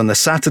 That's on the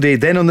Saturday.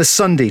 Then on the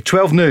Sunday,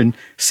 12 noon,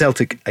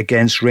 Celtic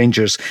against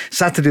Rangers.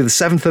 Saturday the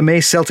 7th of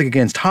May, Celtic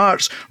against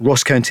Hearts,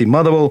 Ross County,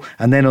 Motherwell,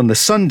 and then on the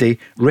Sunday,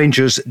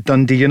 Rangers,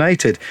 Dundee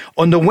United.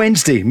 On the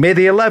Wednesday, May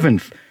the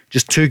 11th,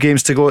 just 2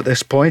 games to go at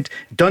this point.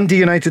 Dundee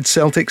United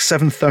Celtic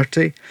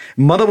 7:30,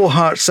 Motherwell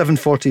Hearts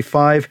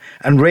 7:45,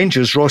 and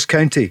Rangers Ross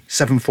County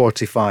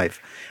 7:45.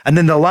 And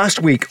then the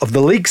last week of the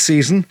league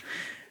season,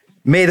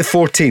 May the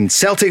 14th,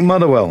 Celtic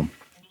Motherwell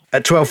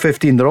at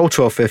 12:15. They're all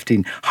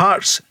 12:15.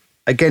 Hearts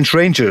against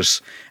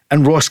Rangers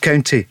and Ross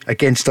County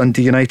against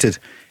Dundee United.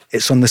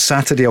 It's on the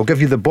Saturday. I'll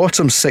give you the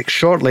bottom 6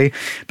 shortly,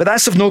 but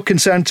that's of no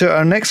concern to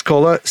our next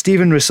caller,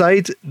 Stephen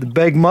Reside, the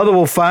big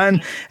Motherwell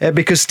fan,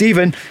 because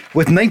Stephen,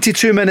 with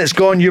 92 minutes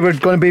gone, you were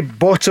going to be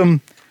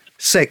bottom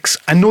 6.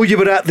 I know you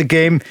were at the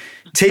game.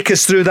 Take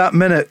us through that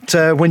minute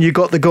when you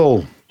got the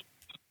goal.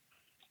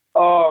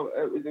 Oh,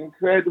 it was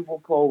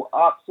incredible, Paul.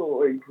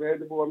 Absolutely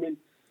incredible. I mean,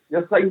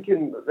 you're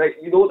thinking, right,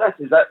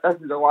 this is it.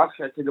 This is the last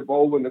hit of the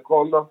ball when the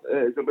corner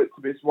is about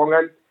to be swung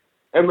in.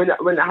 And when it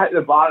hit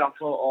the bar, I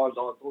thought, oh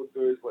no, don't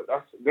do it like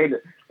this. And then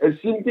it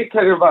seemed to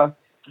kind of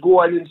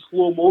go in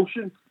slow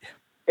motion.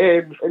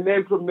 And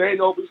then from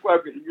then, obviously,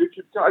 I've got the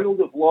YouTube channel.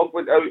 The vlog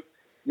went out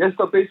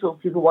yesterday, so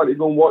if people want to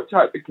go and watch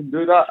it, they can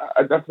do that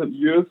at a different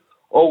view,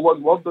 all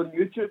one word on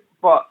YouTube.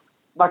 But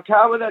my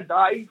camera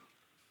died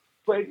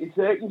 20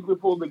 seconds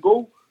before the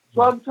goal.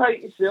 So I'm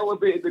trying to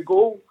celebrate the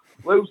goal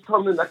whilst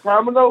turning the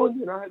camera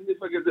on, and I hadn't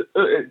figured it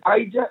out and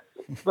died yet.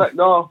 But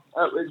no,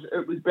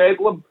 it was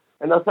bedlam.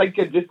 And I think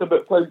I just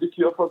about found the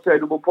cure for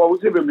cerebral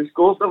palsy when we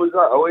scored. I was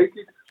that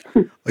elated.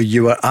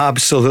 You were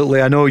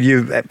absolutely. I know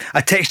you.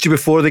 I texted you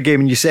before the game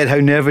and you said how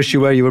nervous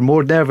you were. You were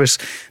more nervous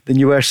than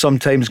you were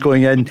sometimes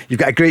going in. You've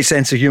got a great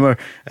sense of humour,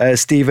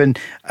 Stephen.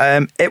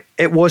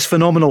 It was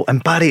phenomenal.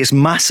 And Barry, it's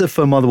massive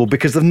for Motherwell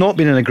because they've not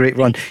been in a great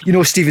run.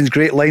 Stephen's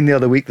great line the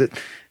other week that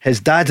his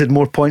dad had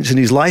more points in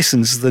his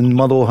licence than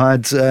Motherwell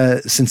had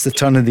since the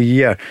turn of the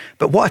year.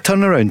 But what a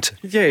turnaround.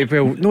 Yeah,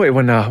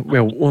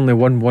 only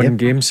won one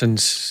game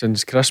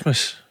since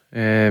Christmas.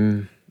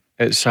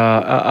 It's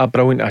a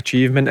brilliant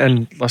achievement.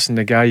 And listen,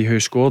 the guy who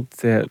scored,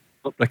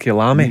 Ricky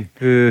Lamy,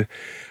 who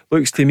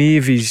looks to me,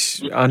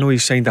 I know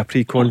he's signed a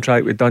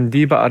pre-contract with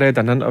Dundee, but I read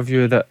an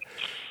interview that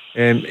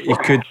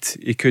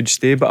he could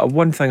stay. But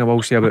one thing I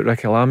will say about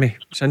Ricky Lamy,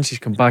 since he's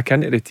come back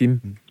into the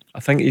team, I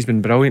think he's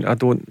been brilliant. I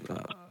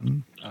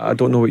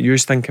don't know what you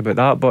think about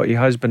that, but he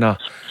has been a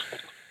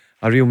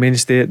real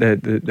mainstay at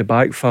the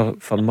back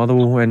for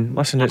Motherwell. And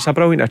listen, it's a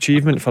brilliant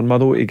achievement for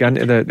Motherwell to get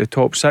into the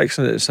top 6,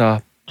 and it's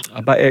a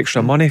bit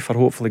extra money for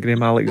hopefully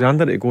Graham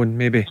Alexander to go and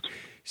maybe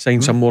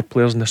sign some more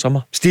players in the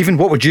summer. Stephen,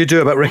 what would you do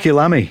about Ricky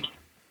Lamy?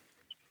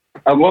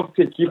 I'd love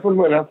to keep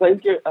him, and I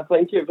think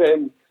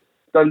if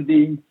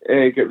Dundee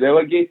get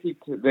relegated,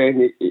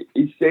 then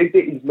he said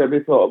that he's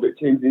maybe thought about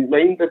changing his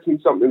mind. I've seen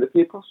something in the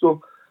paper,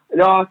 so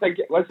no, I think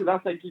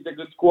he's a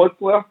good squad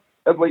player.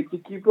 I'd like to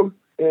keep him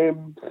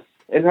and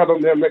have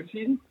him there next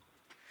season.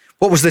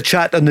 What was the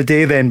chat on the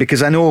day then?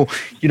 Because I know,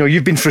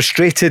 you've been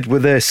frustrated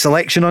with the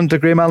selection under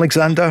Graham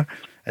Alexander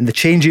and the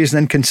changes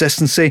and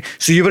inconsistency.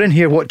 So you were in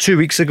here, 2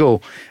 weeks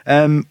ago.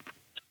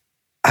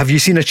 Have you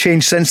seen a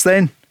change since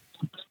then?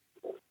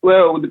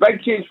 Well, the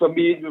big change for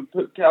me is we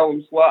put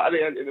Callum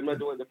Slattery into the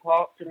middle of the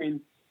park. I mean,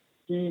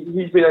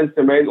 he's been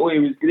instrumental. He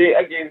was great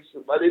against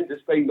Wigan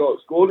despite not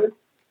scoring.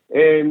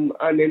 And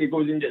then he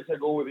goes and gets a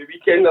goal at the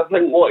weekend. I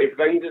think what he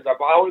brings is a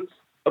balance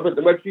about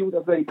the midfield.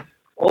 I think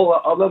all the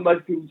other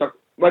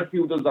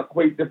midfielders are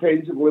quite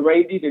defensively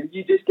minded, and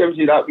he just gives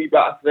you that wee bit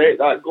of threat,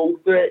 that goal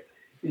threat.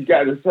 He's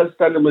got an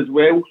assist in him as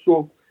well.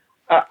 So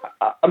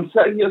I'm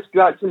sitting here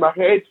scratching my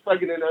head,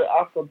 figuring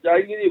out after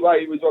January why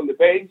he was on the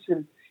bench,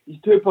 and his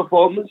 2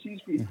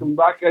 performances he's come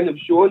back in have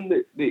shown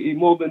that he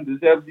more than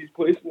deserves his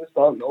place in the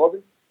starting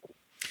order.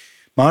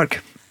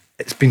 Mark,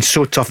 it's been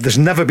so tough. There's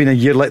never been a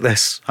year like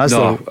this, has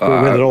there?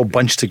 Where they're all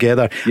bunched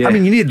together. Yeah. I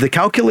mean, you needed the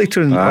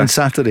calculator on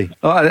Saturday.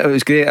 Oh, it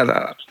was great.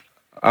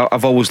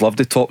 I've always loved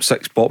the top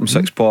six, bottom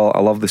six, Paul.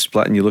 I love the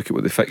split, and you look at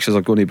what the fixtures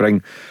are going to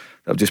bring.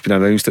 They've just been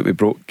announced that we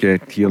broke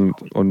here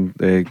on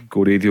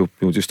Go Radio,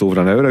 just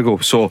over an hour ago.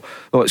 So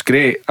no, it's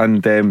great,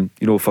 and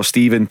for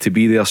Stephen to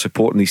be there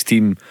supporting his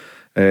team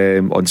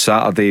on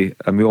Saturday,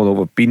 and we all know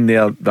we've been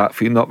there. That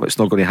feeling up, it's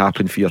not going to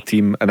happen for your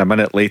team, and a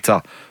minute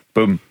later,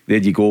 boom, there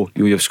you go.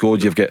 You've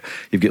scored. You've got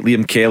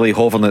Liam Kelly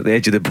hovering at the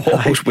edge of the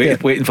box,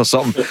 waiting for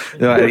something.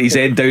 His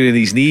head down on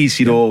his knees,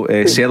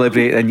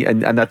 celebrating.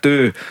 And I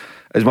do,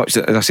 as much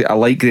as I say, I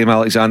like Graham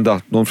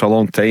Alexander, known for a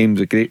long time.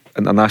 He's a great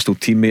international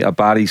teammate of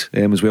Barry's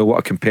as well. What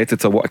a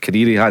competitor, what a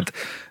career he had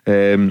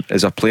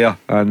as a player.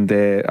 And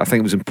I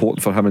think it was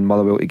important for him and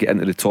Motherwell to get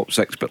into the top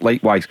six. But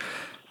likewise,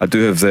 I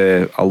do have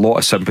a lot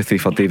of sympathy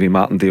for Davy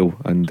Martindale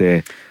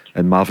and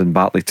Marvin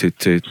Bartley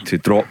to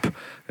drop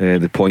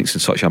the points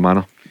in such a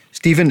manner.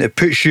 Stephen, it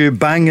puts you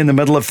bang in the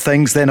middle of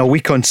things then a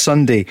week on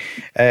Sunday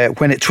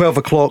when at 12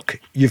 o'clock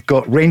you've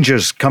got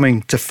Rangers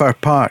coming to Fir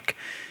Park.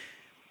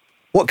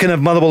 What kind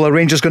of Motherwell are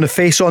Rangers going to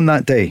face on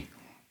that day?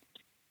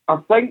 I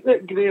think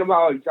that Graham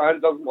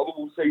Alexander's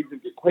Motherwell sides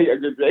have got quite a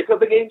good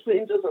record against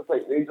Rangers. I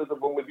think Rangers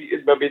have only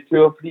beaten maybe 2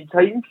 or 3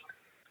 times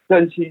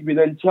since he's been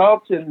in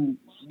charge, and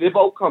they've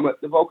all come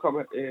at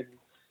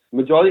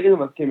majority of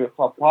them have came at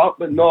Fir Park,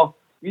 but no,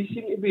 we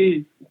seem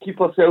to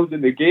keep ourselves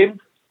in the game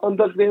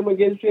under Graham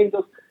against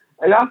Rangers.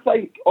 And I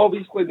think,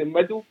 obviously, the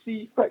middle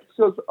 3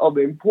 fixtures are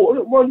the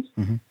important ones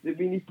that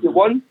we need to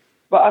win.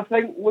 But I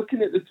think,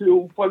 looking at the 2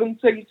 Old Firm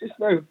sides just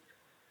now,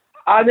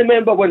 I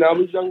remember when I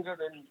was younger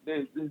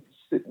and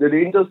the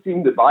Rangers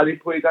team that Barry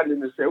played in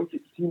and the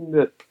Celtic team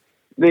that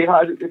they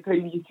had at the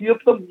time, you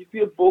feared them, you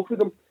feared both of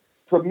them.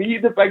 For me,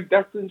 the big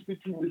difference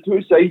between the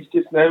 2 sides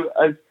just now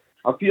is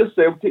I fear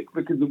Celtic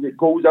because they've got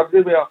goals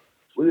everywhere,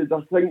 whereas I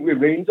think with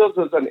Rangers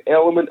there's an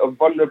element of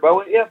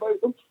vulnerability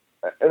about them.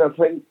 And I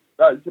think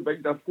that's the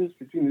big difference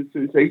between the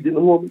 2 sides in the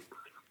moment.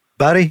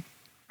 Barry?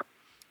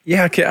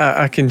 Yeah,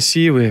 I can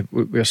see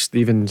where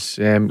Stephen's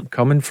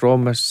coming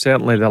from.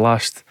 Certainly the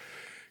last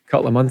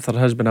couple of months there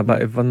has been a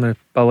bit of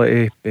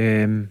vulnerability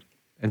in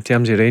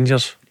terms of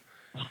Rangers.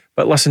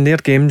 But listen, they're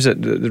games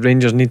that the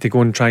Rangers need to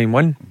go and try and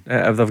win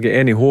if they've got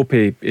any hope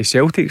of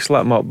Celtic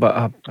slip them up.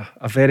 But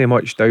I very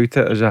much doubt it,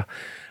 as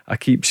I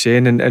keep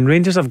saying. And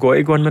Rangers have got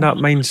to go in with that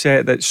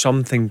mindset that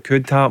something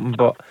could happen.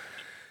 But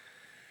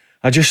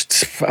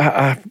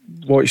I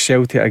watched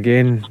Celtic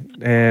again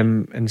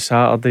on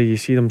Saturday. You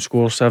see them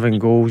score 7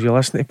 goals. You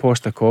listen to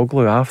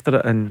Postecoglou after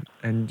it,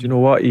 and you know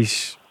what?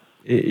 He's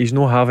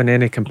not having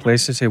any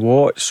complacency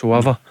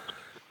whatsoever.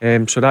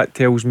 So that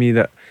tells me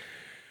that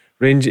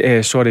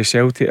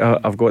Celtic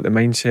have got the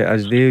mindset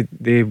as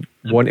they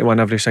want to win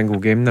every single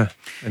game now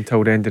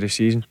until the end of the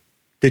season.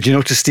 Did you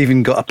notice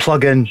Stephen got a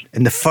plug in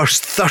the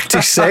first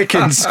 30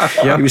 seconds?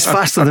 Yep. He was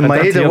faster than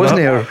Maeda, wasn't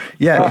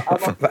he? Yeah,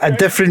 a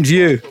different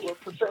view.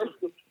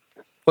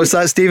 What's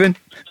that, Stephen?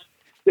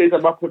 Says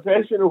I'm a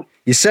professional.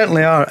 You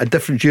certainly are. A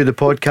different view of the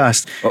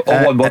podcast.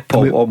 All one word,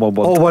 Paul. All one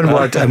word. All one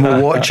word, and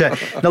we'll watch it.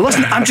 Now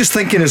listen, I'm just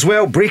thinking as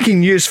well,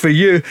 breaking news for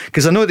you,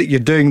 because I know that you're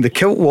doing the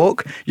Kilt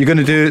Walk. You're going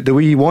to do the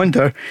Wee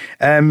Wander,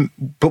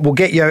 but we'll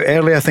get you out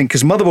early, I think,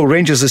 because Motherwell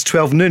Rangers is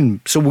 12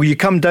 noon. So will you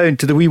come down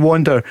to the Wee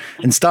Wander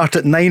and start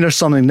at 9 or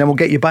something, and then we'll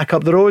get you back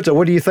up the road? Or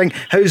what do you think?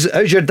 How's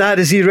your dad?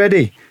 Is he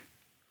ready?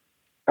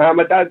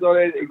 My dad's all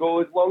ready to go,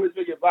 as long as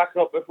we get back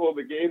up before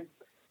the game.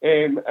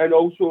 And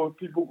also, if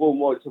people go and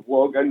watch the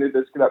vlog, in the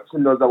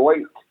description there's a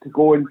link to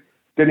go and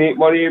donate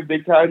money if they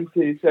can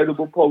to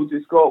Cerebral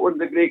Palsy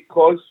Scotland, a great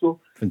cause.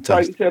 So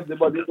fantastic. Thanks to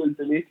everybody who's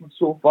donated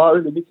so far,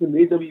 and if we can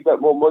raise a wee bit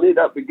more money,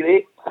 that'd be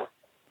great.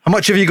 How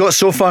much have you got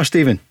so far,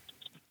 Stephen?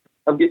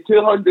 I've got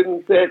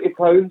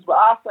 £230, but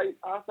I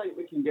think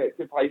we can get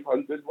to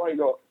 500. Why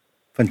not?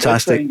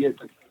 Fantastic.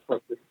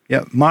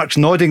 Yeah, Mark's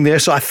nodding there,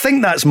 so I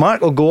think that's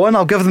Mark. Will go on.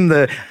 I'll give them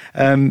the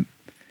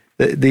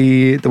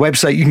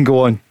website. You can go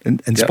on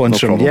and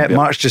sponsor him. Yeah,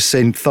 Mark's just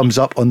saying thumbs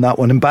up on that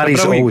one, and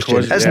Barry's always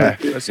doing it, isn't it?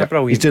 It's a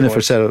brilliant He's doing it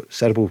for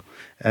Cerebral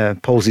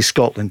Palsy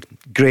Scotland.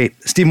 Great,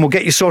 Stephen. We'll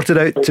get you sorted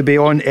out to be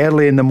on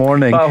early in the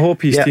morning. But I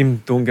hope his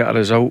team don't get a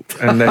result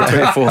in the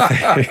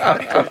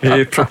 24th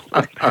April.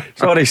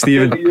 Sorry,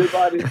 Stephen.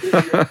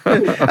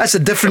 That's a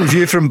different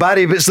view from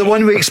Barry, but it's the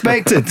one we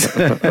expected.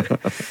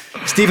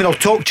 Stephen, I'll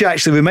talk to you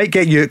actually. We might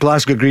get you at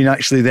Glasgow Green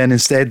actually then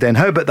instead. Then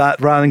how about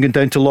that? Rather than going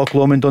down to Loch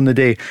Lomond on the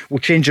day, we'll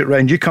change it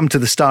round. You come to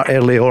the start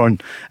early on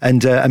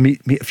and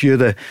meet a few of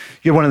the.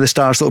 You're one of the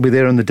stars that will be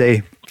there on the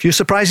day. A few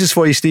surprises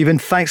for you, Stephen.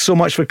 Thanks so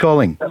much for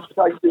calling.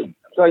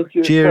 Thank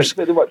you. Cheers.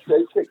 Thanks very much,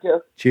 guys. Take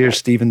care. Cheers,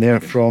 Stephen. There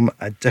from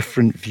a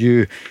different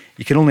view.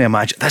 You can only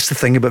imagine. That's the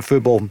thing about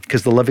football,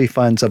 because the Livy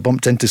fans. I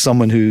bumped into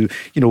someone who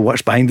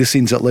works behind the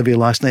scenes at Livy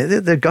last night.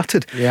 They're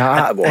gutted.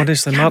 Yeah,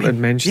 honestly, Martin had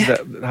mentioned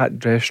that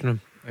dressing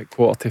room at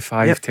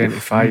 4:45, 10 to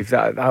 5.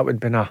 That would have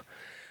been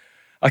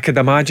I could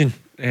imagine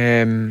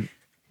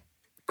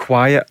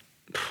quiet.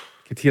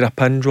 Could hear a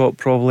pin drop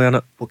probably in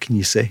it. What can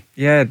you say?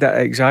 Yeah,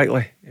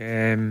 exactly.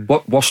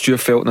 What worst you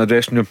felt in the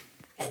dressing room?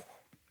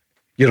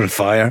 You're on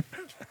fire.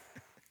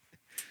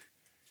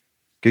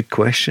 Good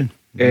question.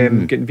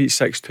 Getting beat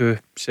 6-2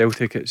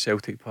 Celtic at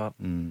Celtic Park.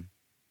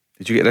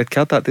 Did you get a red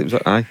card that day? Was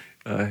it? Aye.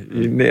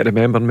 You need to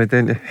remember me,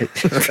 don't you?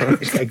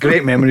 It's a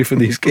great memory for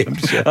these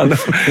games. I know.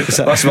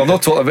 Listen, we're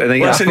not talking about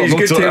anything. Listen, he's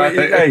good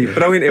to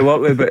brilliant to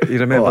work with, but he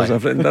remembers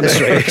everything,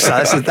 doesn't he?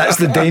 That's right. That's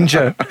the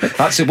danger.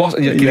 That's the worst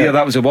in your career.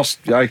 That was the worst.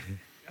 Aye.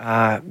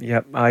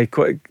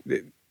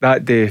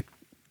 That day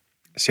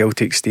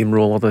Celtic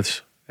steamrolled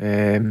us,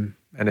 and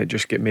it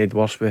just get made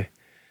worse with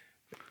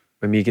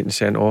me getting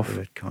sent off.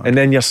 And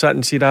then you're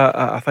sitting, see that,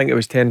 I think it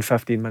was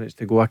 10-15 minutes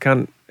to go, I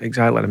can't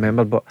exactly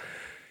remember, but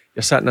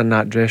you're sitting in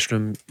that dressing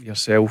room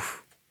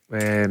yourself.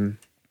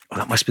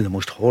 That must be the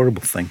most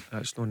horrible thing.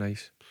 That's no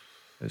nice.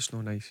 It's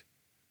no nice.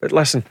 But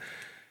listen,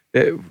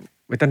 we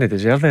didn't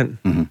deserve it,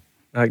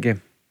 that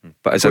game.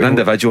 But as an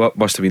individual, it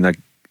must have been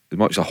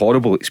a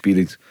horrible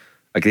experience,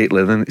 a great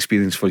learning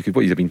experience for you.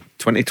 What, you'd have been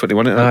 20,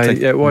 21 at that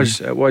time? It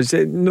was.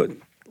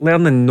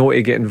 Learning not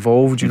to get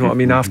involved, you know what I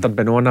mean, after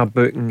being on a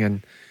booking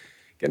and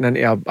getting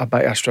into a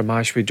bit of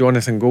stramash with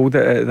Jonathan Gold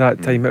at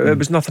that time. It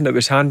was nothing that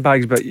was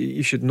handbags, but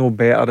you should know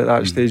better at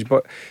that stage.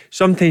 But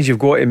sometimes you've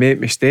got to make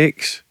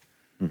mistakes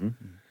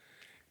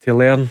to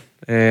learn.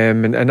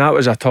 And that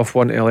was a tough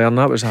one to learn.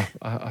 That was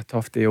a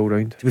tough day all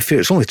round. To be fair,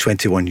 it's only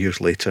 21 years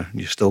later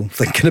and you're still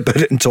thinking about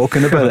it and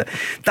talking about it.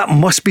 That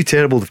must be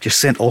terrible if you're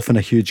sent off in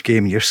a huge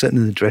game and you're sitting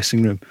in the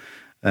dressing room.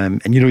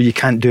 And you know you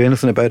can't do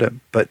anything about it,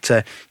 but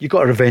you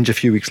got a revenge a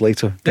few weeks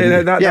later.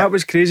 That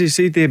was crazy.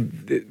 See,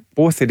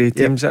 both of the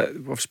teams,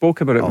 we've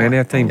spoken about it many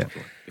a time.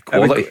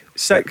 Quality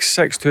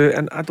 6-2,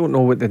 and I don't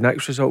know what the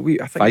next result.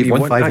 I think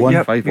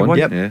 5-1.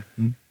 Yeah.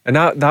 And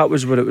that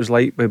was what it was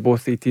like with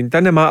both the teams.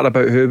 Didn't matter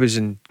about who was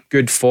in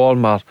good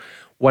form or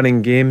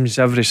winning games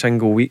every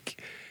single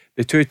week.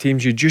 The two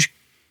teams, you just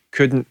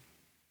couldn't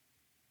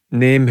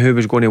name who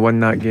was going to win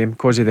that game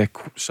because of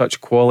such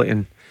quality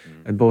in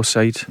both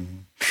sides.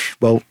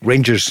 Well,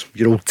 Rangers,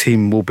 your old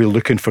team, will be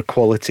looking for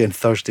quality on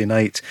Thursday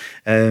night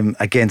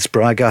against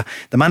Braga.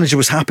 The manager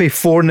was happy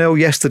 4-0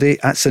 yesterday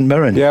at St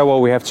Mirren. Yeah,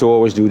 well, we have to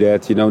always do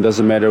that. You know, it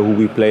doesn't matter who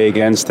we play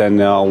against and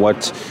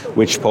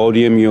which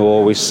podium. You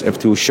always have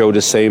to show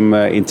the same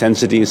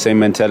intensity, same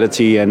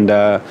mentality. And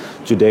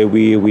today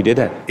we did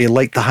that. He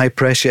liked the high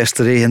press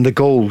yesterday and the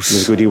goals. It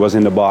was good. He was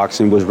in the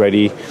box and was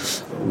ready.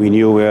 We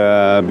knew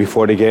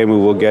before the game we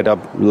will get a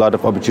lot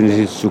of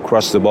opportunities to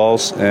cross the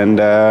balls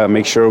and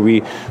make sure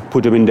we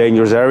put them in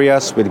dangerous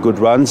areas with good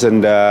runs,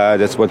 and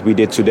that's what we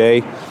did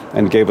today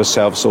and gave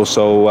ourselves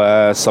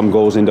also some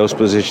goals in those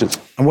positions.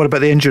 And what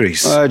about the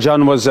injuries?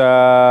 John was,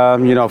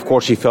 of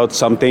course he felt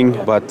something,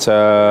 but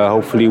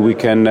hopefully we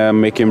can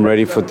make him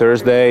ready for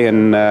Thursday,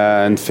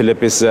 and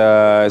Philip is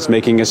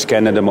making a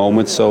scan at the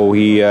moment, so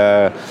he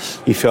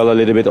felt a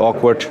little bit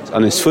awkward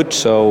on his foot,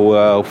 so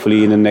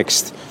hopefully in the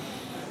next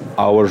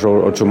hours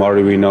or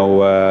tomorrow we know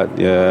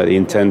the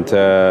intent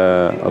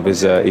of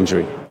his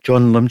injury.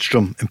 John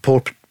Lundstrom,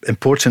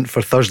 important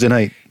for Thursday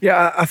night.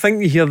 Yeah, I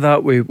think you hear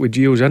that with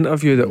Gio's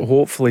interview that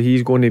hopefully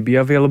he's going to be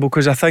available,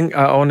 because I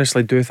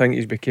honestly do think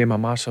he's became a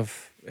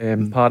massive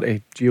part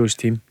of Gio's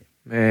team.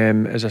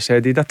 As I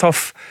said, he had a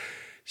tough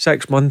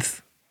 6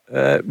 month.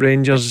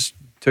 Rangers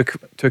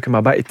took him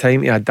a bit of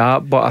time to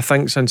adapt, but I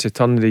think since the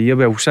turn of the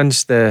year,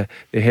 since the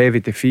heavy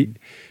defeat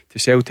to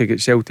Celtic at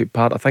Celtic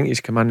Park, I think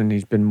he's come in and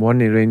he's been one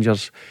of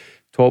Rangers'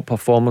 top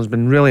performers.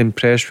 Been really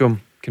impressed with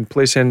him. Can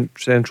play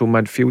central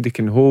midfield, he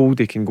can hold,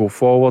 he can go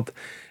forward,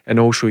 and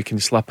also he can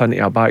slip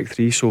into a back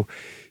three. So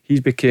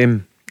he's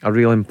became a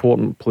real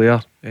important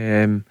player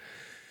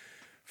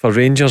for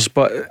Rangers.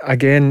 But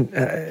again,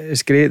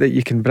 it's great that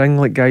you can bring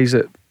like guys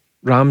like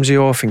Ramsey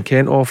off and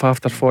Kent off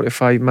after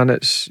 45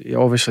 minutes.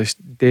 Obviously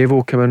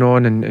Devo coming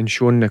on and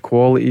showing the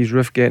qualities,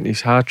 Roof getting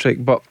his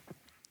hat-trick, but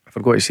I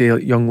forgot to say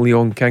young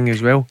Leon King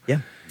as well.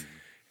 Yeah.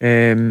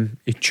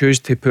 He chose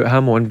to put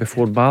him on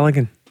before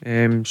Balogun.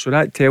 So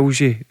that tells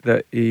you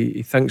that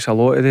he thinks a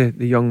lot of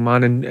the young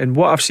man, and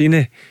what I've seen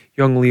of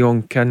young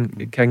Leon King,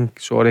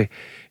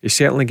 he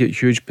certainly got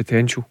huge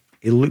potential.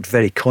 He looked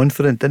very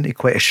confident, didn't he?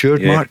 Quite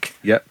assured, Mark.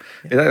 Yep.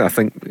 I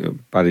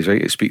think Barry's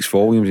right. It speaks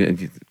volumes.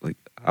 Like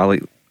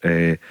Alec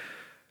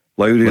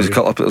Lowry, there's a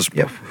couple of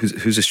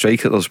who's the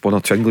striker? There's one or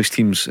two English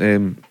teams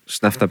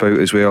sniffing about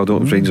as well. I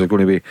don't know if Rangers are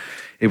going to be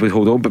able to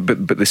hold on,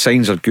 but the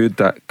signs are good,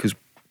 that because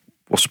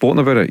we're spoken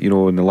about it. You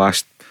know, in the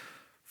last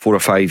 4 or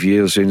 5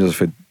 years, Rangers have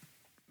had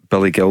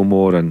Billy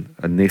Gilmore and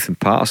Nathan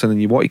Patterson,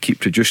 and you want to keep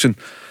producing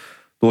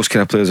those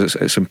kind of players.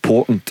 It's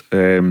important,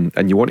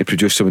 and you want to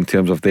produce them in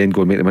terms of then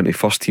go and make them into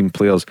first team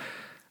players,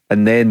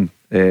 and then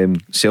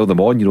sell them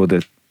on. You know,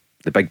 the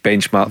big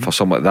benchmark for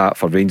something like that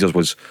for Rangers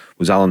was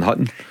Alan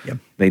Hutton,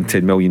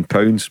 £9-10 million.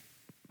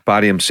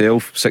 Barry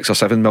himself, £6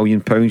 or £7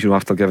 million, you know,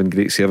 after giving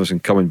great service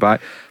and coming back.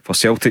 For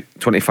Celtic,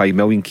 25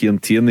 million. Kieran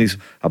Tierney's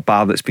a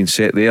bar that's been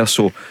set there.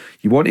 So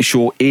you want to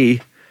show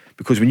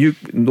because when you,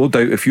 no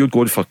doubt, if you're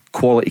going for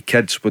quality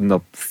kids when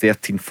they're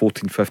 13,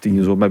 14, 15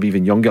 years old, maybe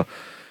even younger,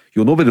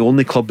 you'll not be the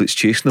only club that's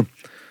chasing them.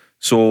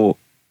 So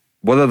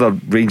whether they're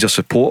Rangers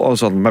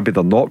supporters or maybe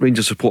they're not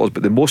Rangers supporters,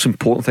 but the most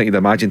important thing you'd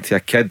imagine to a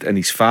kid and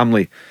his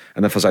family,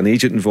 and if there's an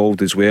agent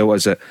involved as well,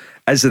 is there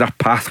a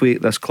pathway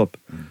at this club?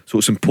 So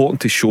it's important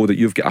to show that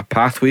you've got a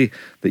pathway,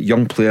 that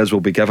young players will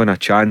be given a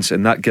chance,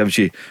 and that gives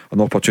you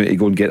an opportunity to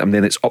go and get them.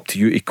 Then it's up to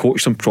you to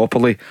coach them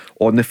properly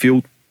on the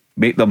field,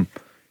 make them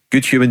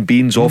good human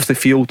beings off the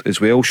field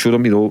as well, show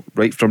them,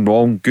 right from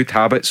wrong, good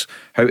habits,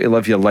 how to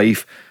live your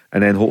life,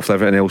 and then hopefully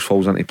everything else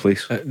falls into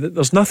place.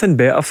 There's nothing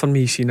better for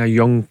me seeing a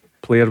young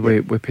player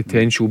with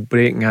potential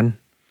breaking in,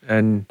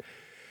 and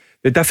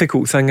the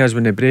difficult thing is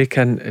when they break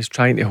in is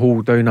trying to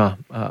hold down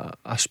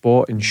a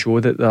spot and show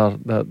that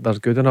they're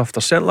good enough.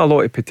 There's certainly a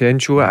lot of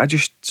potential. I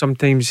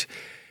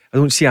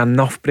don't see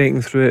enough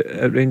breaking through it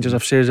at Rangers.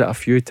 I've said it a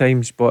few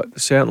times,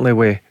 but certainly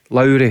with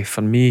Lowry,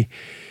 for me,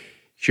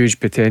 huge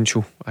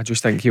potential. I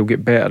just think he'll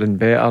get better and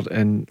better,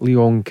 and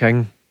Leon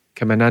King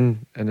coming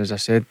in, and as I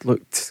said,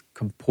 looked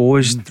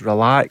composed,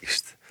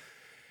 relaxed.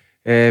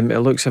 It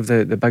looks as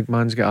if the big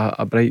man's got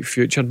a bright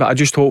future, but I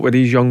just hope with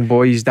these young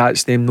boys,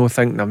 that's them not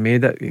thinking they've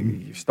made it.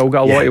 You've still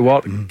got a lot of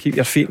work. Keep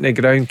your feet in the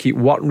ground, keep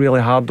working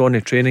really hard on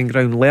the training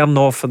ground, learn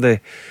off of the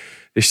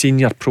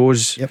senior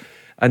pros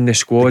in the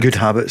squad. The good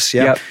habits.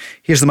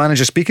 Here's the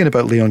manager speaking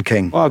about Leon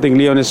King. Well, I think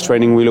Leon is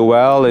training really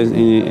well,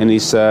 and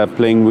he's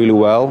playing really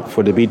well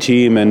for the B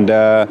team, and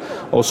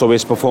also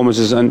his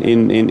performances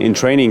in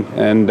training,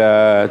 and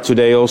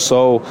today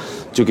also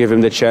to give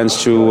him the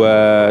chance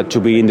to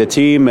be in the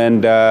team,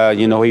 and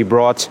he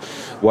brought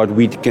what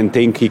we can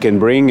think he can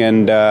bring,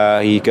 and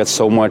he got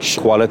so much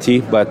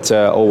quality, but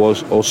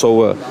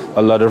also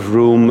a lot of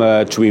room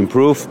to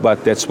improve.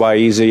 But that's why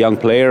he's a young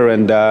player,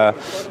 and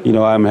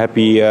I'm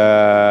happy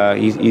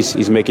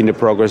he's making the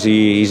progress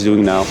he's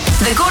doing now.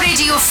 The Go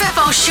Radio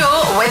Football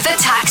Show with the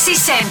Taxi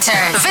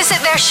Centre.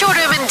 Visit their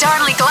showroom in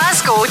Darnley,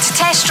 Glasgow to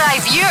test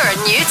drive your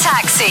new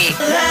taxi.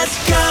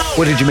 Let's go!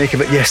 What did you make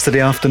of it yesterday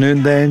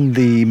afternoon then?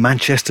 The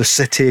Manchester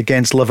City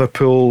against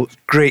Liverpool.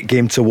 Great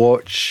game to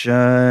watch,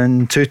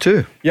 and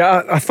 2-2.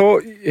 Yeah, I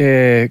thought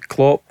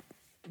Klopp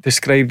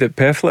described it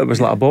perfectly. It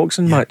was like a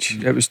boxing match.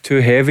 It was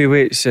two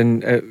heavyweights,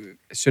 and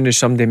as soon as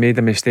somebody made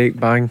a mistake,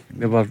 bang,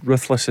 they were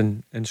ruthless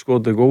and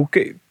scored the goal.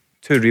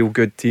 Two real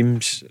good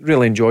teams.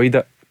 Really enjoyed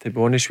it, to be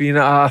honest with you.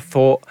 I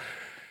thought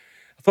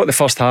the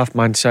first half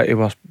Man City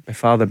were by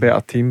far the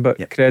better team,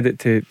 but credit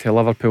to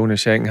Liverpool in the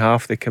second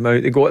half. They came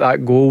out, they got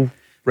that goal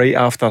right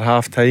after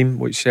half time,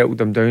 which settled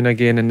them down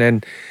again, and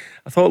then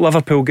I thought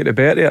Liverpool get the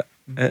better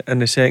of it in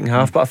the second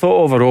half, but I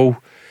thought overall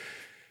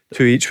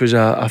 2 each was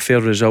a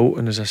fair result,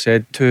 and as I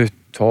said, two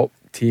top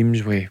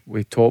teams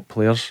with top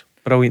players.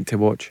 Brilliant to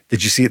watch.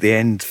 Did you see at the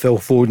end Phil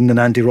Foden and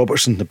Andy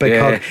Robertson, the big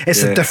hug?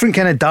 It's a different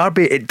kind of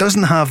derby. It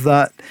doesn't have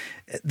that.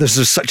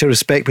 There's such a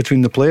respect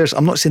between the players.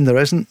 I'm not saying there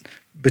isn't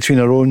between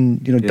our own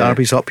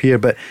derbies up here,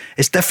 but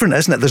it's different,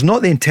 isn't it? There's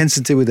not the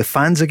intensity with the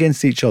fans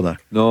against each other.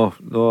 No,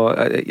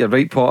 you're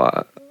right,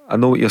 Paul. I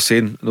know what you're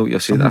saying. I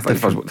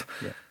think with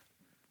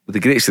the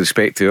greatest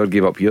respect to our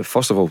game up here,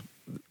 first of all,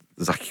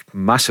 there's a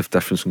massive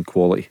difference in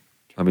quality.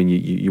 I mean,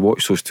 you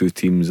watch those two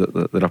teams,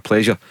 they're a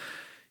pleasure.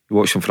 You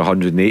watch them for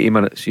 180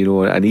 minutes,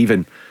 and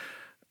even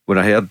when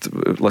I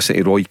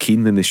listening to Roy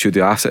Keane in the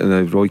studio after,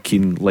 and Roy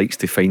Keane likes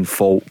to find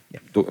fault.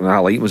 I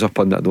like was up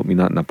on that, I don't mean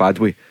that in a bad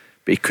way,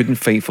 but he couldn't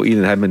find fault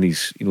in him, and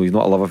he's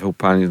not a Liverpool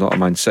fan, he's not a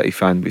Man City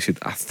fan, but he said,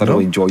 I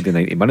thoroughly enjoyed the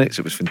 90 minutes,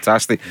 it was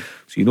fantastic.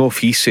 So if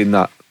he's saying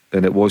that,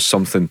 then it was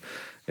something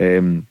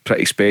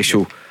pretty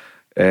special.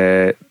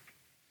 And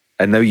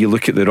now you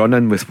look at the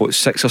run-in with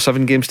 6 or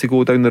 7 games to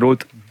go down the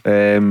road.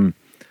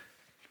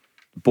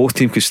 Both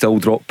teams could still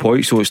drop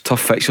points, so it's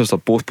tough fixtures. They're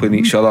both playing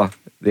each other.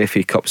 The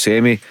FA Cup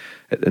semi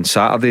on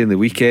Saturday and the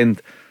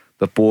weekend.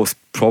 They're both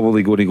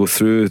probably going to go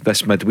through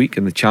this midweek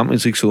in the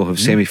Champions League, so they'll have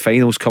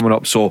semi-finals coming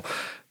up. So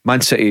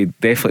Man City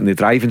definitely in the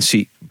driving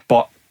seat,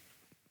 but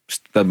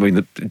I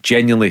mean,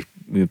 genuinely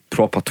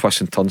proper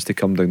twists and turns to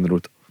come down the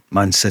road.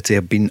 Man City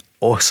have been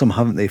awesome,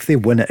 haven't they? If they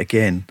win it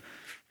again,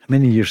 how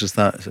many years is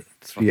that? Is it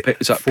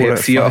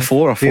 3 out of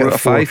 4 or 4 out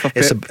of 5?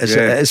 It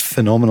is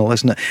phenomenal,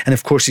 isn't it? And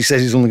of course he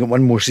says he's only got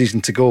one more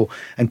season to go,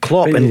 and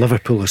Klopp in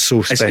Liverpool is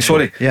so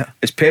special.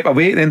 Is Pep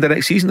away at the end of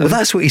next season? Well,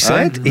 that's what he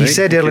said. He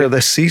said earlier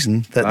this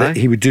season that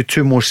he would do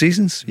 2 more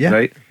seasons. He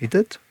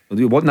did. Well,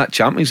 he wasn't that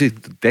Champions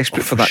League,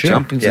 desperate for that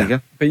Champions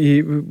League. But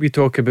we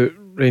talk about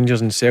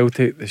Rangers and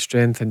Celtic, the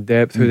strength and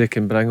depth, who they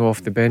can bring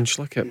off the bench.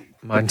 Look at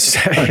Man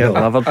City at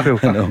Liverpool.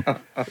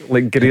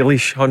 Like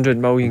Grealish, 100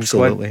 million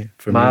quid.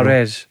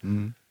 Mahrez.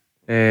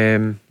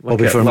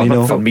 Bobby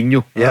Firmino.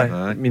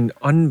 I mean,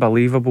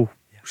 unbelievable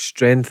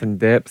strength and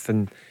depth,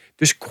 and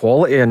just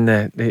quality in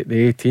the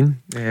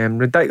 18.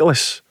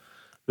 Ridiculous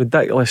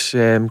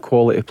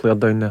quality player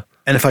down there.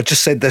 And if I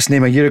just said this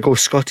name a year ago,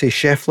 Scotty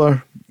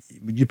Scheffler,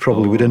 you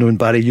probably would have known.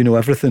 Barry, you know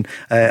everything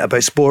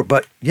about sport,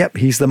 but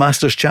he's the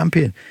Masters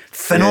champion.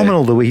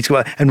 Phenomenal the way he's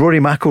got. And Rory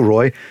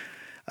McIlroy,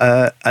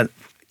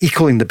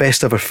 equaling the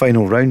best ever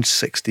final round,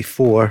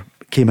 64,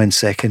 came in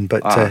second,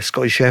 but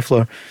Scotty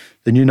Scheffler,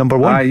 the new number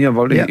 1.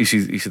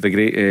 He's had a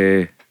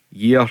great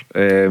year.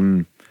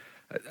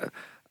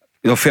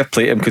 fair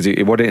play to him because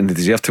he won it and they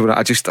deserved to win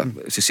it. It's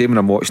the same when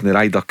I'm watching the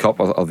Ryder Cup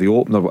or the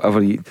Open or whatever.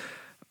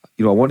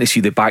 I want to see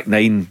the back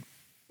nine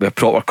with a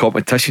proper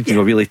competition.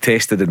 Really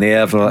tested the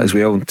nerve as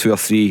well, and 2 or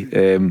 3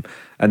 in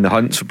the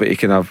hunts. But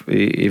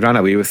he ran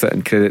away with it,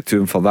 and credit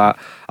to him for that.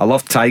 I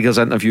loved Tiger's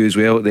interview as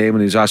well at the end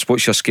when he was asked,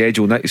 "What's your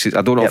schedule next?" He says,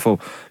 "I don't know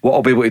what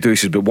I'll be able to do." He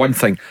says, "But one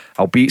thing,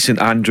 I'll be at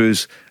St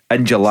Andrews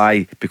in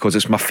July because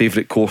it's my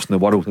favourite course in the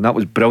world." And that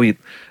was brilliant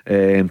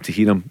to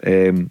hear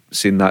him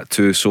saying that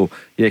too. So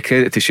yeah,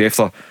 credit to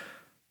Scheffler.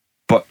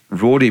 But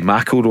Rory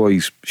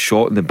McIlroy's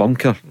shot in the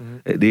bunker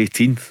at the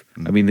 18th.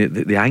 I mean,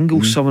 the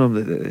angles, some of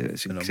them,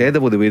 it's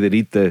incredible the way they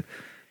read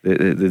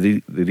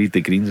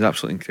the greens.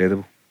 Absolutely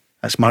incredible.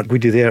 That's Mark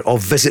Guidi there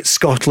of Visit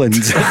Scotland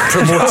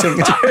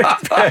promoting.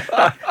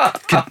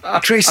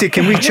 Tracy,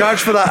 can we charge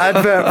for that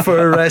advert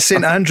for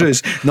St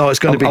Andrews? No, it's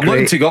going to be great. I'm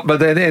looking to go up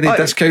with any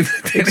discount.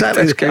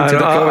 Exactly.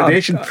 Discounted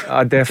accommodation.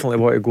 I definitely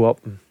want to go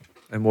up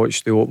and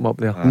watch the Open up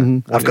there.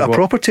 I've got a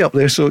property up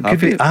there, so it could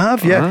be. I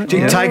have, yeah. Do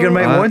you think Tiger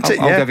might want it?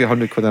 I'll give you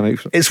 £100 a night.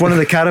 It's one of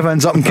the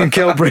caravans up in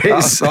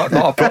Kinkilbrace.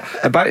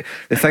 But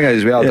the thing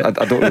is, well,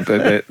 I don't know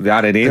about the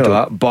RNA or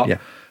that, but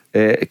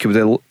it could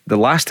be the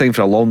last time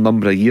for a long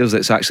number of years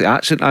that's actually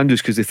at St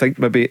Andrews, because they think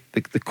maybe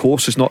the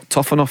course is not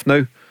tough enough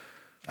now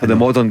for the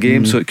modern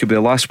game, so it could be the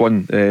last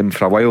one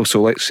for a while.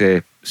 So let's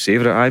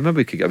savour it. Maybe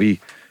we could get a wee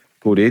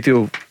Go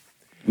Radio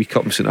week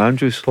up in St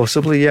Andrews,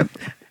 possibly. Yeah.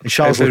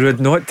 Charles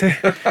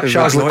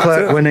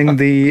Leclerc winning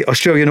the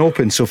Australian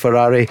Open, so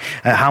Ferrari,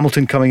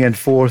 Hamilton coming in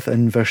 4th,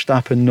 and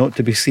Verstappen not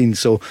to be seen.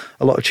 So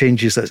a lot of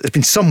changes. It's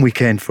been some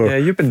weekend for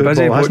you've been football,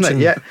 busy hasn't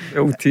watching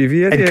old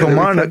TV. And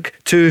Kilmarnock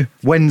 2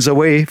 wins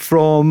away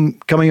from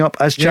coming up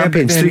as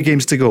champions. 3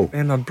 games to go.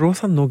 Bernard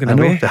Brother not going I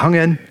know away. They hung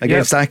in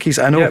against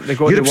Accies. I know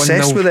you're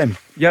obsessed with him.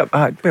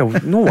 Well,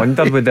 no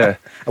wonder with the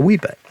a wee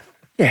bit.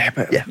 Yeah,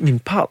 but I mean,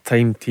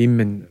 part-time team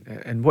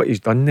and what he's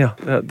done there,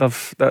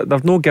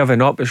 they've not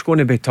given up. It's going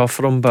to be tough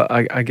for them, but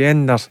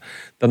again, they're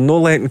not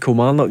letting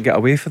Kilmarnock get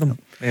away for them.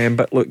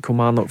 But look,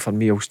 Kilmarnock for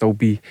me will still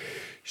be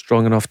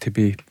strong enough to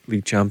be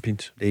league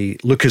champions. They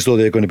look as though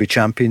they're going to be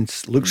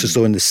champions. Looks as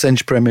though in the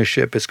Cinch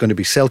Premiership it's going to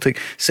be Celtic,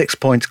 6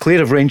 points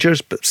clear of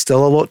Rangers, but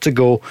still a lot to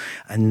go,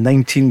 and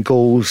 19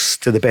 goals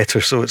to the better,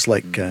 so it's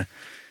like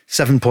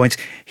 7 points.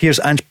 Here's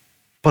Ange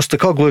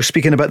Postecoglou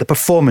speaking about the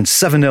performance,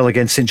 7-0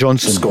 against St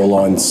Johnstone.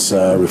 Scoreline's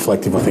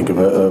reflective, I think, of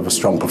a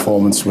strong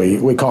performance.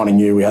 We kind of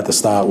knew we had to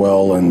start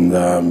well, and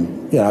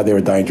they're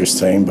a dangerous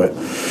team. But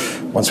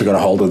once we got a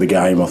hold of the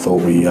game, I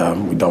thought we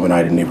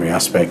dominated in every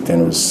aspect,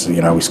 and it was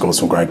we scored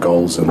some great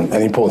goals. And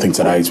the important thing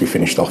today is we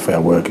finished off our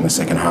work in the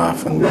second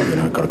half, and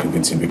got a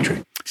convincing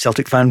victory.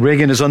 Celtic fan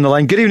Reagan is on the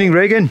line. Good evening,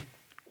 Reagan.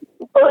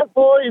 How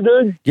are you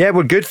doing? Yeah,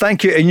 we're good,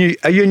 thank you. And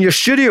are you in your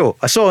studio?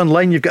 I saw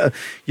online you've got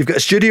a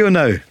studio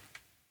now.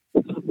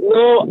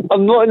 No,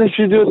 I'm not in the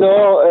studio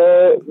now.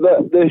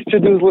 The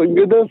studio's looking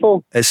good,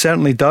 therefore. It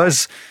certainly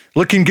does.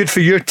 Looking good for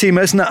your team,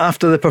 isn't it,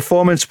 after the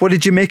performance? What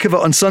did you make of it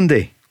on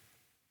Saturday?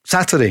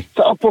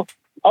 I thought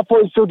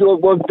the studio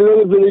was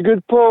really, really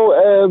good,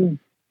 Paul.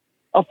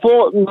 I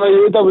thought my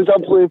header was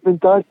absolutely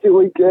fantastic,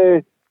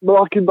 like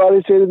Mark and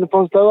Barry said in the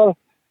first hour.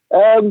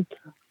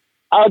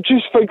 I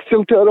just think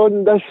Celtic are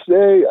on this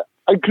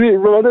a great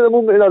run at the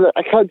moment, and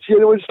I can't see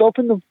anyone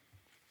stopping them.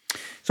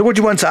 So what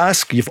do you want to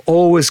ask? You've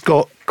always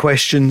got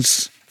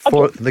questions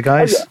for the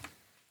guys.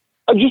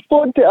 I just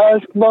want to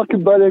ask Mark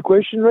and Barry a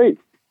question, right?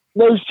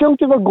 Now,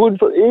 Celtic are going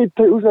for 8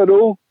 titles in a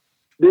row.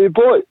 They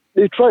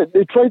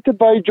tried to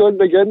buy John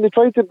McGinn. They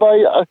tried to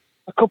buy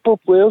a couple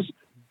of players.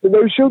 But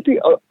now Celtic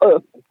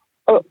are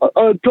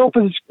top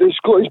of the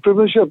Scottish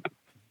Premiership.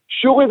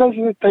 Surely this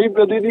is the time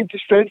where they need to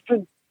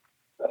strengthen.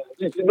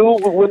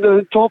 When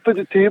they're top of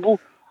the table.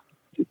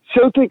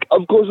 Celtic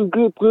have got some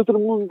good players at the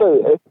moment,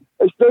 but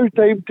it's now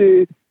time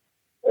to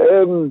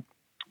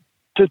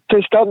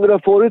stamp their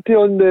authority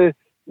on the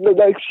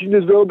next scene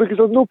as well, because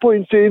there's no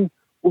point in saying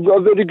we've got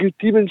a very good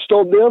team and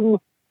stop there,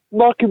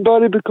 Mark and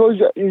Barry, because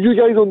you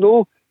guys will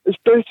know it's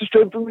best to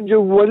strengthen when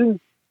you're winning.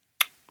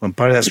 Well,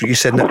 Barry, that's what you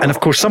said, and of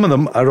course some of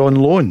them are on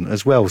loan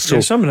as well.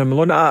 So some of them are on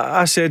loan.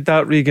 I said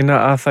that, Regan.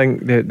 I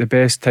think the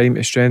best time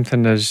to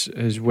strengthen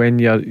is when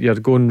you're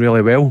going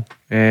really well.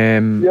 I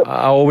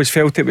always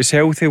felt it was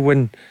healthy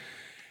when,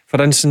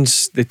 for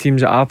instance, the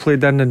teams that I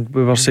played in and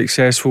we were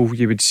successful,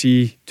 you would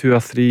see 2 or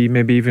 3,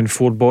 maybe even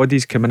 4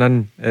 bodies coming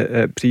in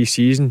at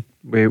pre-season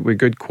with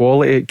good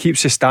quality. It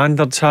keeps the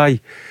standards high.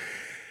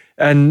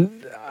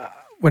 And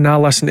when I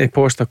listen to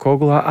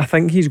Postecoglou, I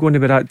think he's going to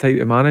be that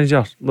type of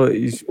manager. Look,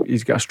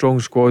 he's got a strong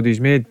squad. He's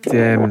made,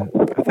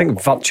 I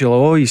think virtually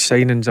all his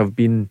signings have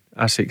been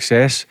a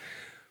success.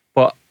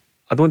 But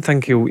I don't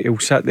think he'll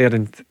sit there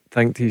and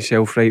think to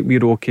himself, right,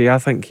 we're okay. I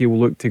think he'll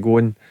look to go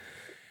and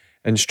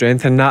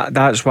strengthen.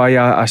 That's why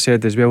I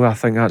said as well, I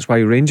think that's why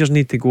Rangers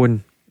need to go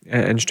and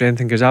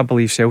strengthen, because I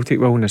believe Celtic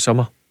will in the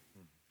summer.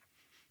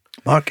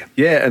 Mark?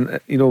 Yeah, and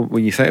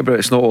when you think about it,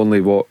 it's not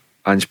only what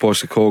Ange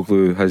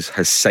Postecoglou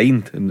has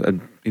signed, and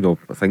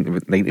I think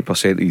about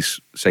 90% of these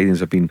signings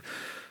have been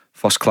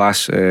first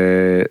class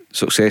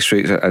success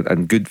rates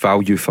and good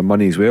value for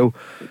money as well.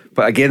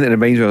 But again, it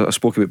reminds me, I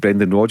spoke about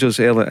Brendan Rodgers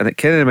earlier, and it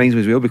kind of reminds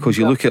me as well, because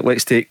you look at,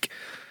 let's take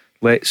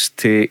the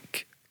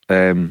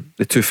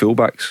two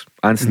fullbacks,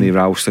 Anthony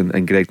Ralston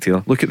and Greg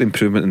Taylor. Look at the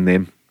improvement in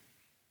them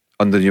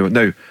under new.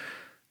 Now,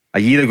 a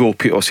year ago,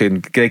 people were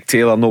saying Greg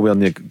Taylor nowhere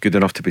near good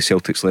enough to be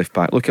Celtic's left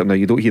back. Look at him now,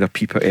 you don't hear a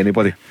peep at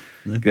anybody.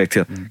 Greg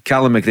Taylor.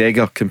 Callum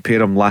McGregor,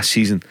 compare him last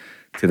season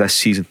to this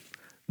season,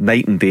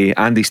 night and day.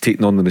 And he's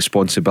taken on the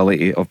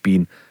responsibility of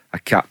being a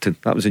captain.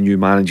 That was a new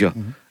manager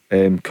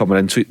coming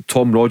in. So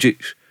Tom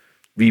Rogic,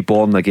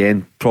 reborn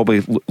again,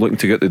 probably looking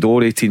to get the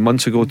door 18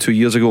 months ago, 2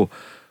 years ago.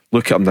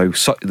 Look at him now.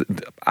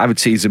 I would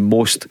say he's the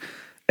most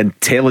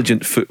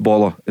intelligent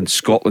footballer in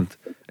Scotland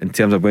in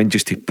terms of when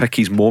just to pick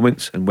his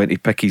moments and when to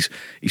pick his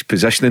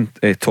positioning.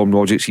 Tom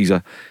Rogic,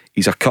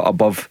 he's a cut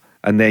above.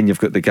 And then you've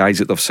got the guys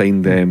that they've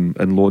signed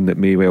in loan that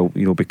may well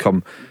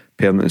become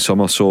permanent in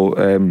summer. So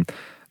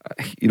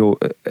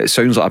it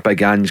sounds like a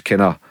big Ange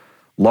kind of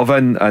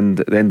loving,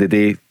 and at the end of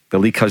the day, the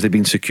league hasn't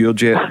been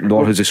secured yet,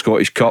 nor has the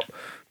Scottish Cup.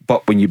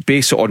 But when you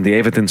base it on the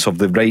evidence of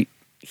the right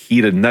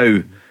here and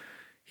now,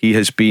 he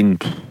has been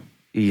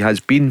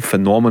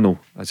phenomenal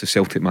as a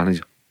Celtic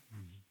manager.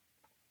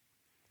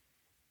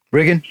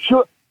 Regan?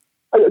 Sure,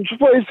 I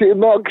just want to say,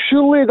 Mark,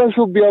 surely this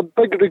will be a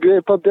big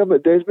regret for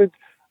Dermot Desmond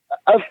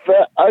if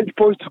Ange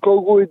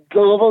Postecoglou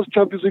delivers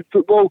Champions League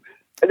football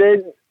and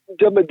then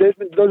Dermot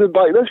Desmond doesn't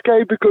back this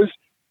guy, because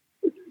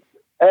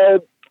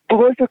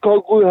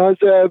Postecoglou has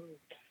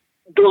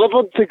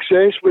delivered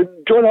success. When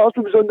John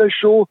Hartson was on this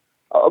show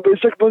about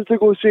 6 months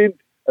ago saying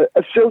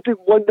if Celtic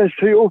won this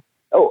title,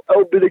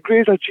 it'll be the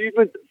greatest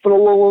achievement for a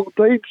long, long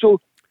time. So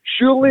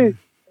surely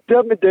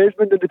Dermot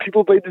Desmond and the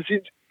people behind the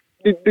scenes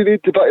need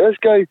to back this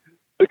guy,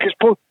 because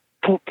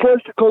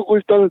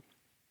Postecoglou's done it.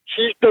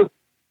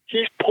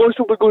 He's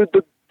possibly going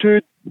to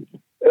do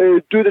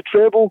the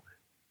treble.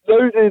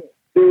 Now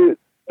the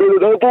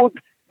Rebels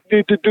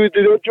need to do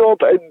their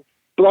job and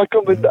black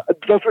him in a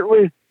different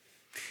way.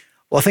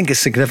 Well, I think it's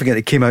significant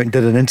he came out and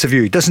did an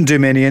interview. He doesn't do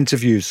many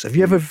interviews. Have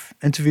you ever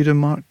interviewed him,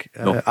 Mark?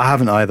 No. I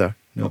haven't either.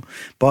 No.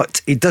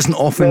 But he doesn't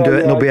often do it,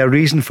 and there'll be a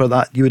reason for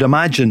that. You would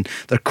imagine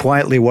they're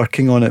quietly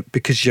working on it,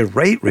 because you're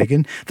right,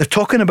 Regan. They're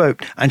talking about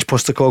Ange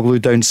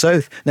Postecoglou down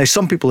south. Now,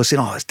 some people are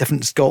saying, it's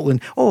different in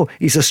Scotland. Oh,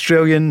 he's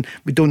Australian.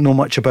 We don't know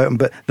much about him,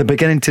 but they're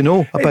beginning to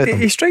know about him.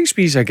 He strikes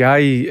me as a guy,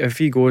 if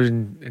he goes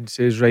and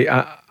says, right,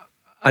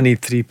 I need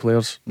 3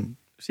 players.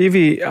 See if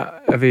he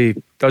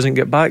doesn't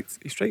get backed,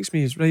 he strikes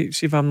me as, right,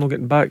 see if I'm not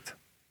getting backed,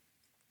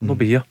 I'll not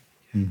be here.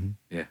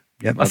 Yeah.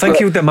 Yep. I think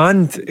he'll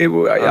demand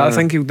I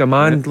think he'll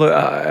demand, look,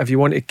 if you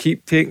want to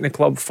keep taking the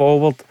club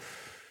forward,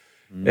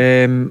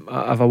 if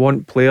I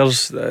want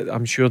players,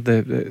 I'm sure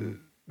they'll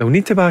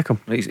need to back him.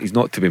 He's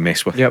not to be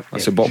messed with.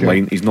 That's the bottom sure.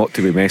 line. He's not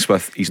to be messed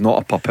with. He's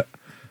not a puppet.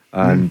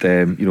 And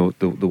and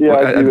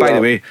by the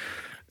way,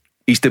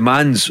 his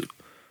demands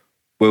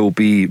will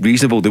be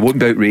reasonable. They won't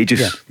be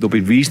outrageous. There'll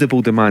be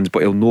reasonable demands,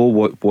 but he'll know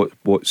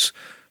what's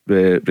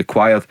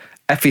required.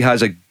 If he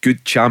has a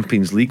good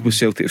Champions League with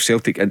Celtic, if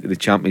Celtic into the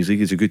Champions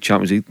League is a good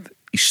Champions League,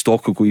 his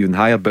stock will go even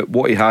higher. But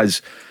what he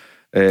has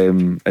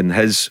in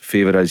his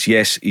favour is,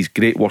 yes, he's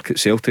great work at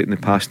Celtic in the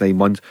past 9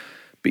 months,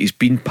 but he's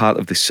been part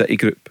of the City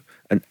group,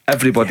 and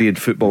everybody in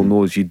football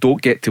knows you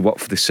don't get to work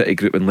for the City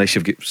group unless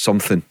you've got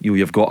something,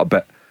 you've got a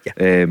bit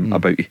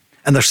about you.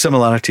 And there's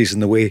similarities in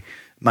the way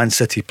Man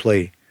City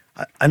play.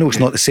 I know it's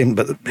not the same,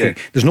 but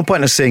there's no point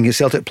in us saying it's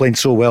Celtic playing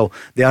so well.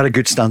 They are a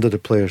good standard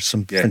of players,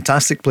 some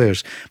fantastic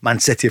players. Man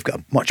City have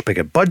got a much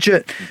bigger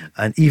budget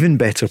and even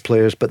better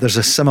players, but there's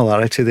a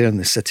similarity there in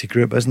the City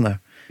group, isn't there?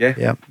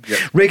 Yeah.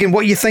 Regan,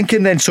 what are you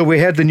thinking then? So we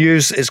heard the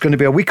news, it's going to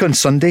be a week on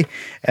Sunday,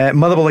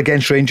 Motherwell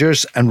against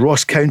Rangers and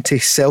Ross County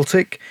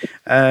Celtic.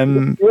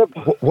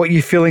 What are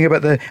you feeling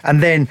about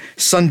and then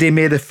Sunday,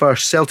 May the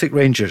 1st, Celtic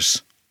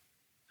Rangers?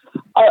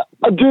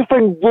 I do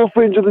think both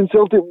Rangers and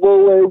Celtic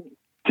will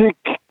take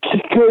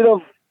care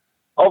of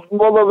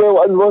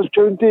Motherwell and Ross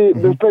County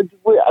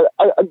respectively.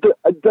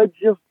 I did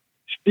hear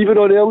Stephen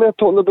on earlier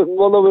talking about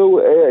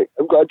Motherwell.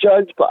 I've got a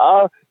chance, but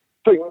I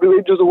think the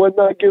Rangers will win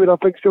that game, and I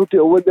think Celtic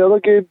will win the other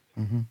game.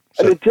 And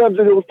in terms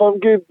of the Old Firm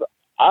game,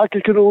 I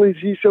can only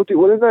see Celtic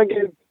winning that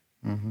game.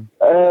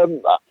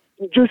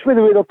 Just with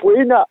the way they're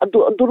playing, I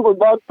don't know what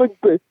Mark thinks,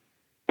 but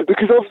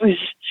because obviously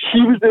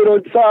he was there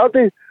on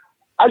Saturday,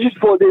 I just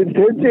thought the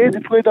intensity they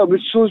played that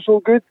was so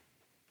good.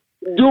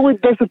 The only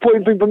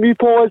disappointing thing for me,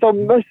 Paul, is I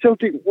missed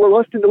Celtic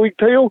listing the league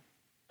title,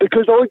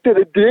 because I looked at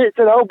the dates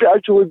and I'll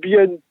actually be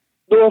in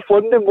North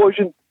London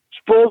watching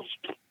Spurs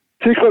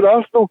take on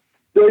Arsenal,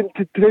 then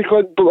to take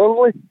on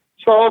Burnley.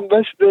 So I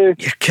missed the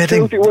You're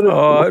kidding. Celtic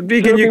one.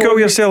 Regan, you call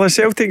yourself a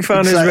Celtic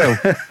fan as well.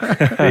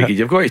 Regan,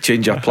 you've got to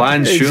change your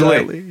plans,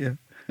 surely. Exactly,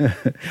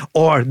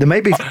 Or there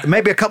might be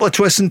a couple of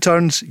twists and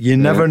turns. You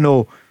never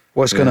know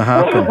what's going to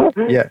happen.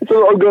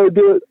 So I'm going to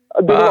do it. I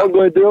don't know what I'm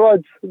going to do,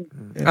 lads.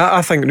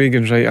 I think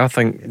Regan's right. I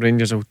think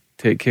Rangers will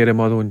take care of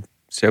Motherwell and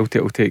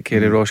Celtic will take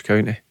care of Ross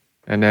County.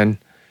 And then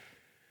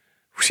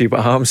see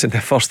what happens in the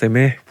 1st of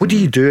May. What do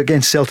you do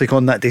against Celtic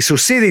on that day? So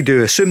say they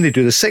do, assume they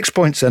do, the 6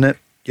 points in it,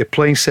 you're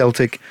playing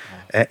Celtic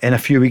in a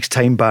few weeks'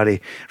 time,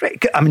 Barry.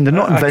 Right, I mean, they're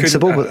not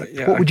invincible, but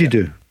what would you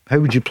do? How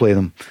would you play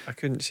them? I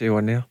couldn't say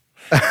one there.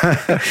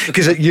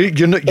 Because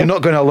you're not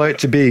going to allow it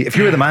to be. If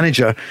you were the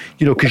manager,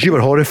 because you were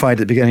horrified at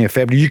the beginning of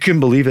February, you couldn't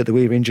believe it, the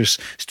way Rangers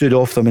stood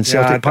off them and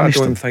Celtic punished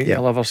them. I don't think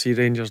you'll ever see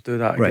Rangers do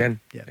that again.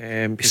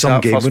 Some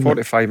that game, first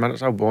 45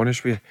 minutes, I'll be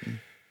honest with you,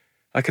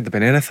 that could have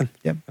been anything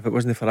if it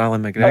wasn't for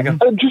Alan McGregor.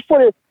 I just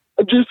want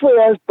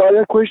to ask Barry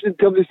a question in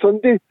terms of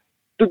Sunday.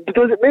 Does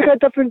it make a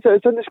difference that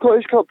it's in the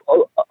Scottish Cup,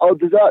 or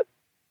does that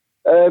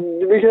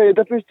make any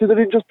difference to the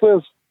Rangers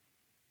players?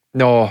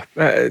 No,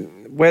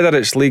 whether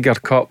it's League or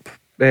Cup,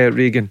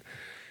 Regan,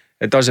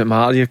 it doesn't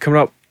matter. You're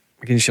coming up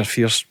against your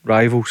fierce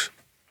rivals,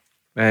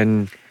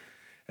 and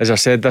as I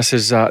said, this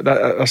is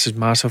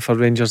massive for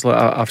Rangers. Like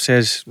I've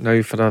said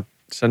now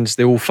since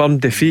the Old Firm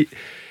defeat,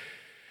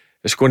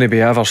 it's going to be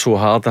ever so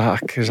hard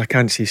because I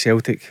can't see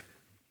Celtic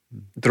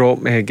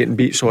getting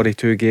beat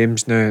 2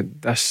 games now.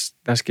 This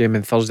game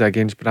on Thursday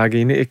against Braga,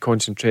 you need to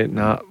concentrate on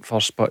that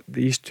first, but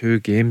these 2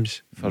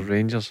 games for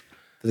Rangers.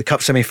 The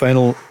Cup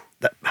semi-final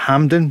at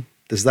Hampden,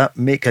 does that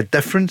make a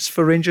difference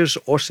for Rangers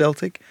or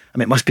Celtic? I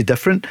mean, it must be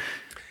different.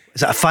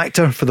 Is that a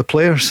factor for the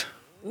players?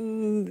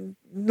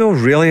 No,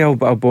 really. I'll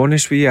be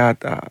honest with you. I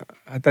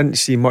didn't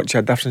see much of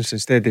a difference.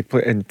 Instead, they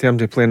play in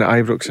terms of playing at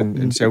Ibrox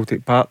and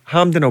Celtic Park.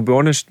 Hampden, I'll be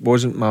honest,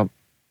 wasn't my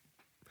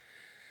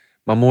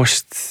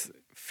most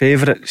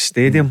favourite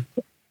stadium,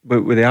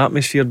 but with the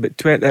atmosphere. But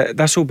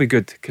this will be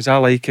good because I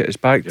like it. It's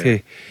back to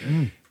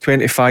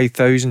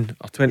 25,000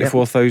 or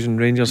 24,000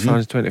 Rangers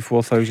fans,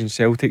 24,000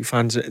 Celtic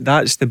fans.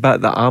 That's the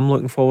bit that I'm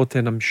looking forward to,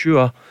 and I'm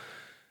sure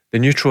the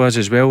neutral is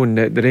as well, and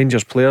the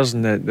Rangers players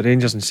and the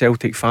Rangers and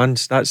Celtic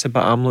fans. That's the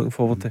bit I'm looking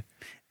forward to.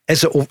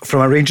 Is it,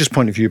 from a Rangers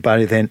point of view,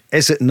 Barry, then,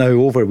 is it now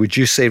over? Would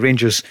you say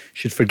Rangers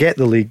should forget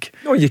the league?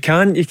 No, you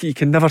can't. You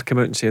can never come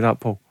out and say that,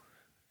 Paul.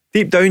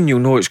 Deep down you'll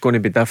know it's going to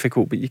be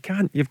difficult, but you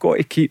can't. You've got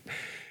to keep,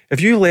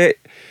 if you let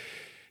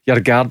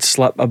your guard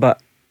slip a bit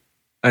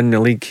in the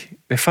league,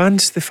 the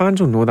fans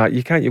will know that.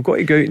 You can't. You've got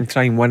to go out and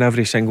try and win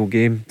every single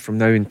game from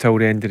now until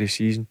the end of the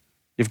season.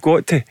 You've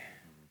got to.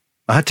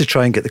 I had to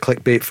try and get the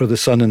clickbait for the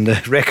Sun and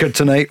the Record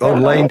tonight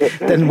online.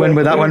 Didn't win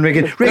with that one,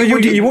 Regan. No,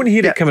 you won't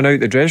hear it coming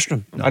out the dressing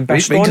room. No.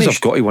 Rangers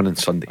have got to win on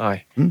Sunday.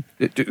 Aye.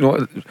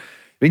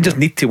 Rangers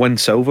need to win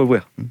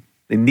silverware.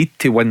 They need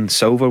to win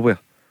silverware.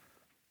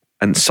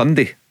 And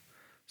Sunday's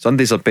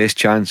their best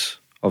chance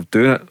of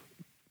doing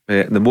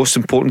it. The most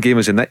important game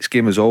is the next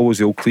game, is always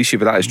the old cliche,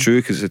 but that is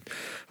true because there's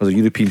a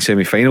European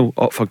semi-final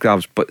up for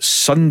grabs. But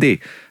Sunday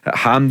at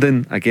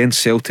Hampden against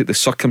Celtic, the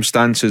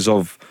circumstances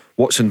of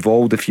what's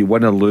involved if you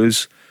win or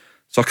lose,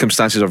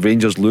 circumstances of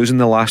Rangers losing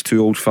the last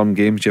 2 Old Firm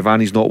games.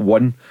 Giovanni's not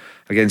won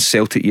against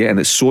Celtic yet, and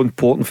it's so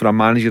important for a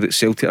manager at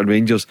Celtic or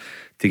Rangers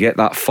to get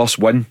that first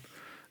win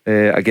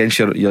against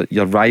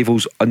your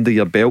rivals under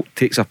your belt.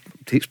 Takes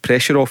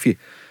pressure off you.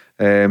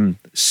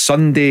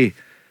 Sunday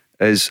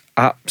is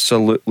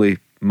absolutely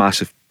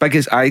massive.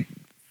 I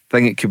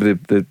think it could be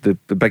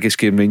the biggest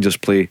game Rangers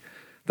play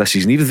this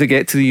season, even if they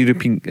get to the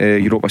European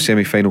Europa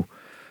semi-final.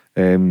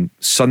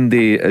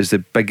 Sunday is the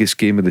biggest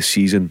game of the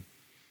season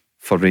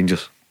for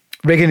Rangers.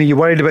 Regan, are you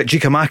worried about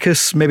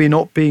Giakoumakis maybe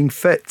not being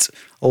fit?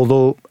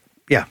 Although,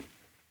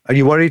 are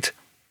you worried?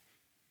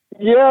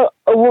 Yeah,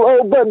 a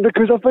little bit,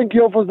 because I think he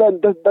offers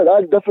that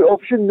different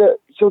option that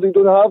Celtic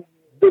don't have.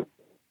 But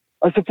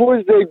I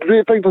suppose the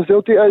great thing for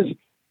Celtic is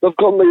they've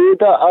got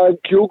Maeda and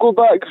Kyogo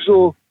back,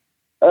 so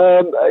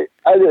and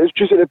it's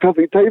just at the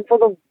perfect time for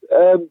them.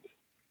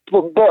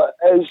 But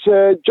it's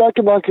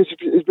Giakoumakis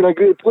has been a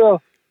great player,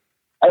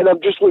 and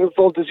I'm just looking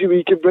forward to see what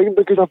he can bring,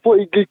 because I thought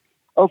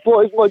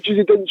as much as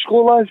he didn't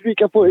score last week,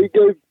 I thought he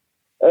gave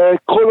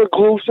Conor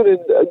Closer and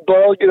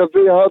Berg in a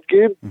very hard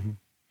game. Mm-hmm.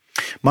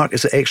 Mark,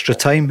 is it extra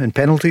time and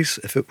penalties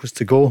if it was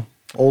to go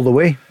all the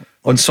way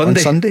on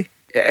Sunday?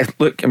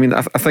 Look, I mean,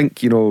 I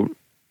think,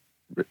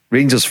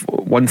 Rangers,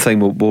 one thing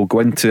will go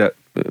into it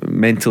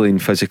mentally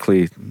and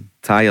physically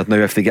tired. Now,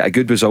 if they get a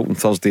good result on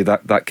Thursday,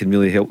 that can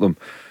really help them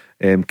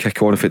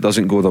kick on. If it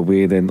doesn't go their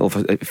way, then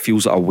it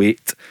feels like a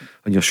weight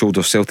on your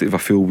shoulders. Celtic have a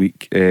full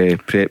week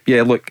prep.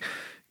 Yeah, look,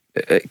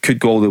 it could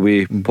go all the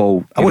way,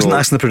 Paul. I wasn't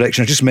asking the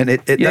prediction, I just meant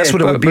it. That's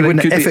what it would be,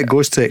 wouldn't it? If it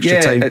goes to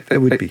extra time,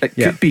 it would be. It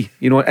could be,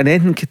 and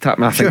anything could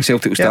happen. I think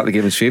Celtic will start the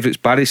game as favourites.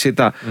 Barry said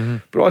that. Mm-hmm.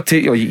 But I'll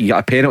take you get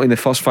a penalty in the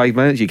first 5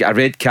 minutes, you get a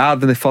red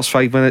card in the first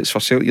 5 minutes for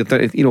Celtic.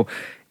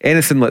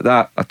 Anything like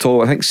that at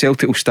all. I think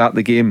Celtic will start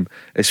the game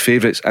as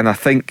favourites, and I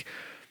think,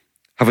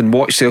 having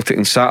watched Celtic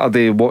on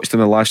Saturday, watched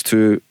them in the last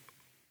 2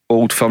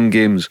 Old Firm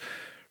games,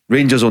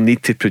 Rangers will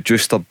need to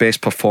produce their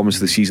best performance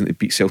of the season to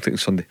beat Celtic on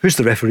Sunday. Who's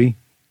the referee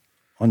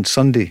on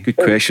Sunday? Good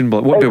question, but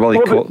it won't be Willie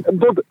Cott.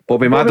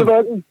 Bobby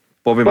Madden.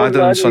 Bobby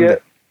Madden on Sunday.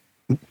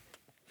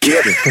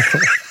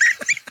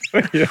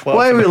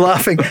 Why are we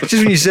laughing? Just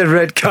when you said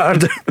red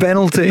card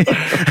penalty,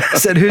 I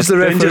said, who's the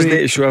referee? Rangers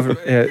need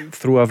to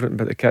throw everything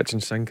but the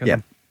kitchen sink at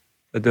them.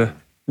 They do.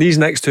 These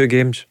next 2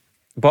 games.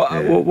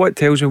 But what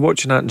tells me,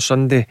 watching that on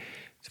Sunday,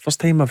 It's the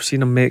first time I've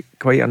seen him make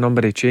quite a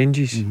number of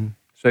changes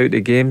throughout the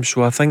game,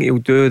 so I think he'll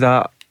do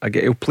that.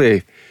 He'll play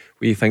what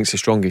he thinks the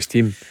strongest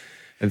team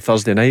on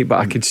Thursday night, but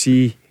I could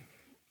see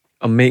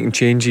him making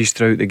changes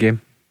throughout the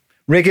game.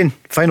 Regan,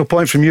 final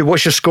point from you.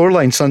 What's your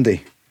scoreline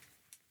Sunday?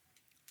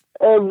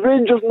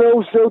 Rangers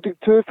 0, Celtic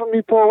 2 for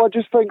me, Paul. I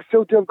just think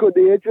Celtic have got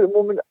the edge at the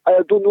moment. I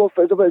don't know if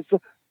it's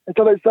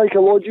a bit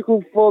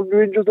psychological for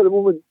Rangers at the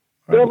moment.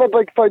 Right. The other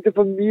big factor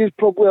for me is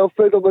probably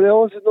Alfredo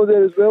Morelos is not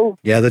there as well.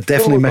 Yeah, they're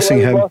definitely missing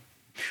him.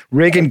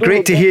 Regan,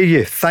 great to hear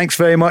you. Thanks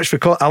very much for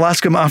calling. I'll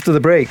ask him after the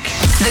break.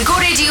 The Go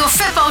Radio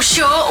Football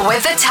Show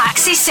with the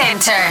Taxi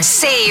Centre.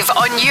 Save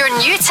on your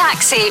new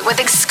taxi with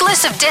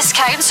exclusive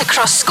discounts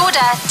across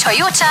Skoda,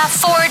 Toyota,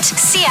 Ford,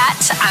 Seat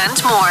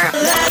and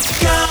more.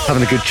 Let's go.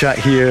 Having a good chat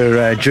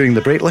here during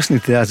the break, listening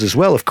to that as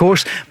well, of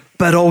course,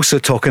 but also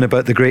talking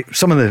about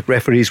some of the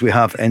referees we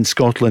have in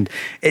Scotland.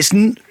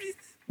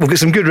 We've got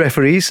some good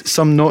referees,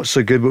 some not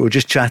so good, but we're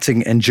just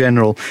chatting in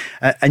general.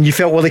 And you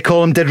felt Willie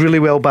Collum did really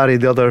well, Barry,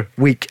 the other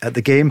week at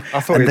the game. I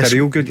thought he did a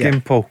real good game,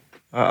 Paul.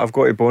 I've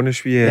got to be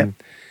honest with you.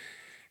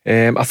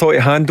 And, I thought he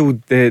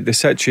handled the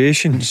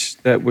situations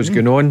that was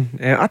going on.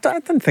 I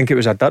didn't think it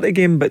was a dirty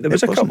game, but there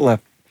was a couple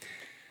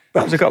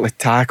of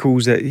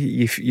tackles that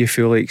you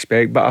fully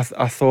expect. But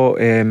I thought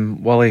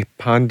Willie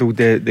handled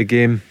the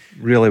game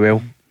really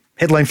well.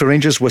 Headline for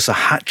Rangers was a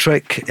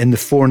hat-trick in the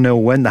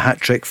 4-0 win, the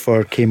hat-trick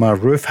for Kemar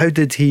Roofe. How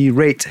did he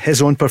rate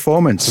his own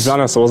performance? To be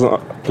honest, I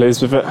wasn't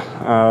pleased with it.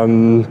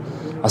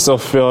 I still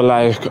feel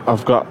like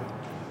I've got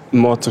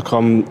more to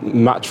come.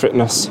 Match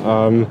fitness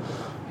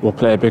will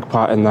play a big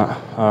part in that.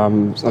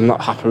 I'm not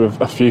happy with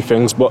a few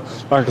things, but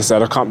like I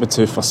said, I can't be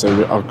too fussy.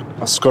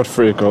 I scored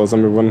 3 goals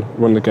and we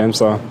won the game,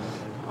 so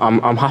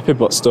I'm happy,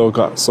 but still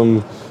got some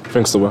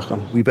things to work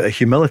on. A wee bit of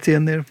humility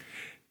in there?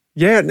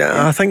 Yeah,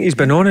 I think he's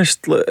been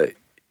honest. Look,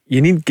 you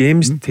need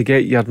games to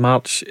get your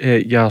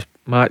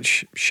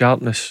match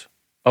sharpness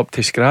up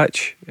to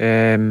scratch,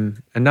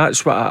 and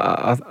that's what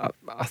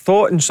I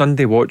thought on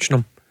Sunday watching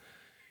him.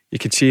 You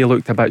could see he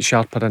looked a bit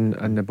sharper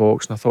in the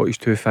box, and I thought his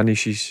 2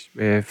 finishes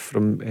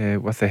from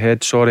with the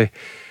head,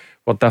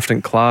 were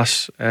different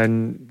class.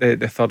 And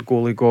the third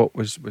goal he got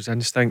was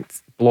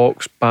instinct,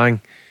 blocks,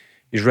 bang.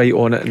 He's right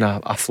on it in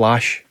a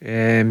flash.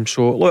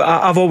 So look,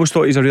 I've always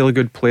thought he's a really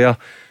good player.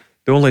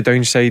 The only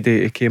downside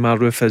of Kemar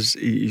Roofe is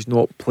he's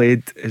not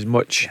played as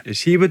much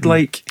as he would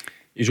like.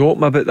 He's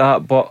open about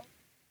that, but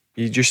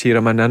you just hear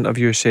him in an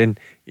interview saying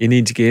he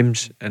needs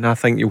games, and I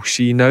think you'll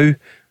see now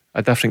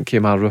a different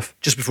Kemar Roofe.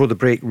 Just before the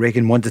break,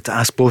 Regan wanted to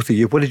ask both of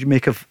you, what did you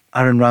make of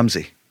Aaron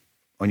Ramsey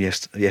on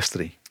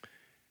yesterday?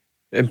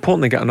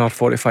 Important to get another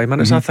 45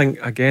 minutes. I think,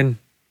 again,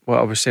 what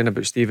I was saying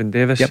about Stephen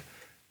Davis,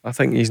 I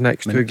think his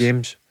next 2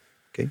 games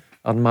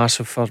are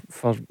massive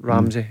for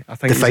Ramsey. I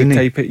think Defining.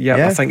 He's the type of,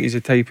 I think he's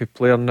the type of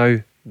player now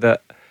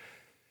that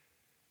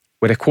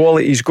with the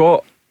quality he's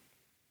got,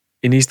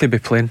 he needs to be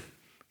playing.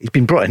 He's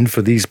been brought in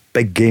for these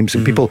big games,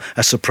 and people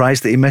are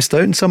surprised that he missed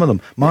out on some of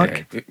them.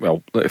 Mark? Yeah,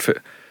 well, if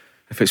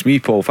it's me,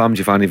 Paul, if I'm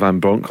Giovanni Van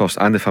Bronckhorst,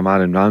 and if I'm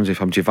Aaron Ramsey,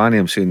 if I'm Giovanni,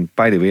 I'm saying,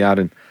 by the way,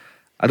 Aaron,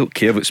 I don't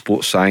care about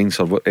sports science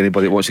or what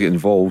anybody that wants to get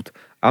involved.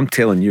 I'm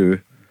telling you,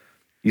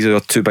 these are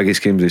our 2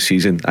 biggest games of the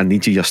season. I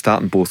need you. You're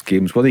starting both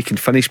games. Whether you can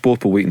finish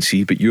both, we'll wait and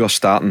see. But you are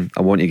starting.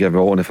 I want you to give it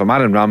all. And if I'm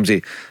Aaron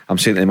Ramsey, I'm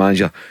saying to the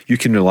manager, you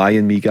can rely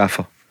on me,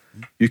 Gaffer.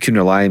 You can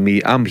rely on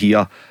me. I'm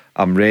here.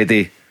 I'm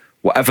ready.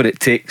 Whatever it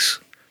takes,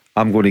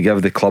 I'm going to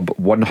give the club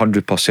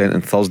 100%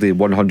 on Thursday,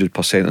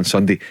 100% on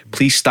Sunday.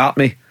 Please start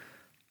me.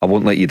 I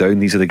won't let you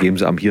down. These are the games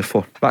that I'm here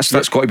for. That's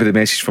got to be the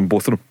message from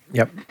both of them.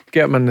 Yep.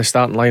 Get them in the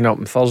starting lineup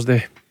on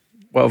Thursday.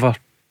 Whatever.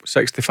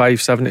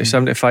 65, 70,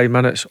 75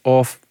 minutes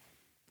off.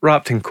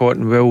 Wrapped in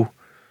cotton wool,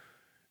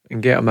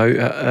 and get him out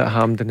at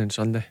Hampden on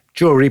Sunday.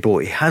 Joe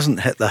Aribo, he hasn't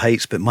hit the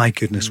heights, but my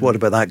goodness, what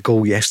about that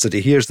goal yesterday?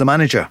 Here's the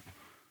manager.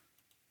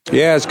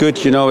 Yeah, it's good.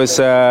 It's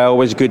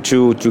always good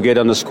to get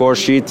on the score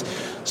sheet,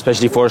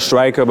 especially for a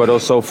striker, but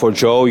also for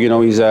Joe.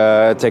 He's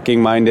a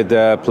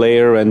attacking-minded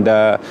player, and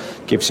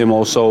gives him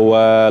also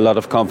a lot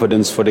of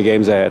confidence for the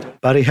games ahead.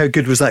 Barry, how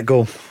good was that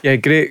goal? Yeah,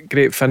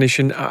 great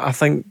finishing. I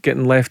think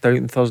getting left out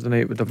on Thursday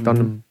night would have done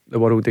him the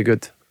world of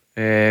good.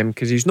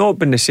 Because he's not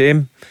been the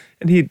same,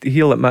 and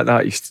he'll admit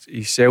that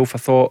himself. I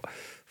thought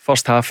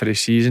first half of the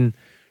season,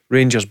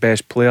 Rangers'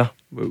 best player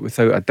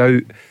without a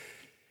doubt.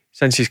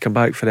 Since he's come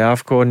back for the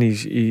AFCON,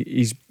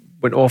 he's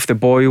went off the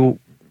boil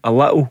a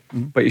little,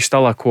 but he's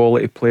still a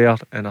quality player,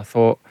 and I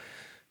thought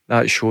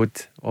that showed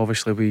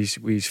obviously with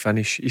his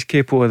finish. He's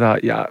capable of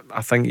that. Yeah,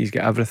 I think he's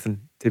got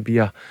everything to be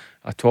a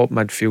top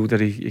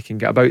midfielder. He can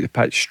get about the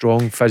pitch,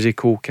 strong,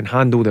 physical, can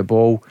handle the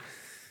ball,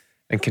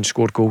 and can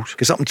score goals.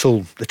 Because up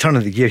until the turn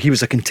of the year, he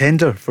was a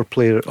contender for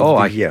player of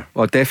the year.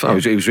 Oh, definitely.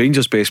 He was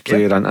Rangers' best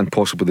player and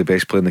possibly the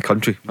best player in the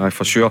country,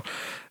 for sure.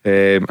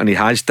 And he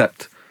has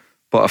dipped.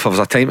 But if there was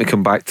a time to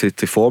come back to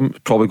form,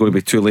 probably going to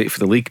be too late for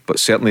the league. But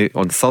certainly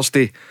on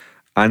Thursday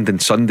and on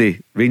Sunday,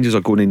 Rangers are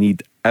going to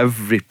need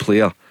every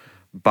player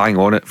bang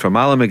on it, from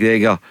Alan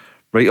McGregor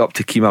right up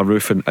to Kemar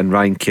Roofe and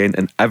Ryan Kent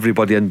and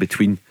everybody in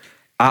between.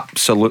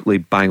 absolutely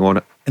bang on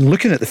it. And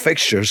looking at the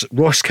fixtures,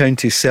 Ross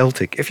County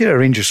Celtic, if you're a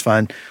Rangers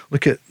fan,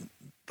 look at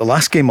the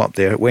last game up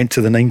there. It went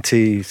to the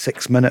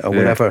 96th minute or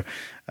whatever.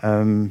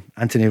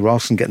 Anthony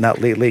Ralston getting that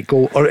late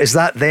goal. Or is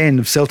that then,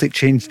 have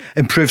Celtic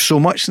improved so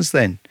much since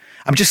then?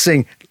 I'm just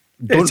saying,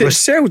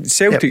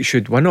 Celtic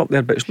should win up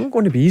there, but it's not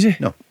going to be easy.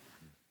 No,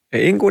 it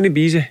ain't going to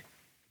be easy,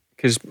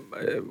 because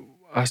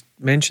I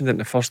mentioned it in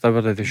the first hour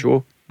of the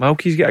show,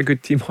 Malky's got a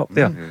good team up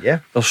there.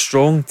 They're a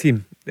strong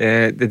team.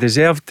 They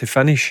deserve to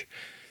finish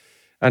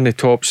in the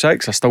top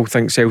 6. I still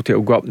think Celtic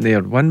will go up there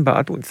and win, but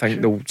I don't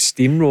think they'll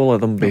steamroller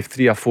them by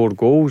 3 or 4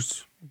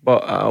 goals.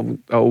 But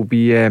it'll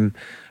be a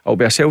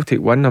Celtic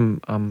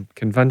win. I'm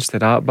convinced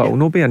of that. But it'll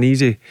not be an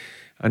easy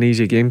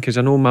game, because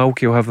I know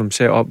Malky will have them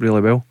set up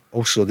really well.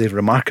 Also, they're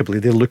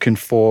looking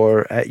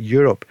for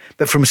Europe.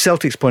 But from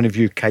Celtic's point of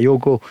view,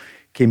 Kyogo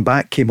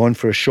came on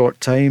for a short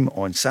time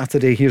on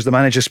Saturday. Here's the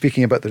manager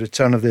speaking about the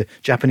return of the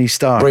Japanese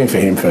star. Brilliant for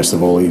him, first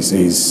of all. He's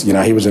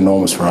he was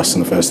enormous for us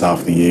in the first half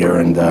of the year,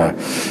 and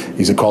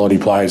he's a quality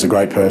player. He's a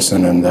great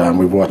person, and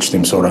we've watched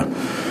him sort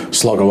of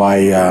slog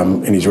away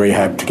in his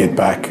rehab to get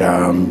back.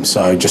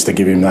 So just to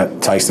give him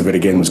that taste of it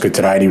again was good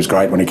today. And he was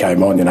great when he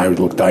came on. He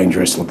looked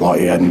dangerous, looked like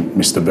he hadn't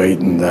missed a beat,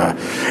 and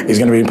he's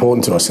going to be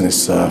important to us in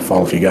this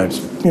final few games.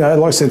 Like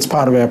I said, it's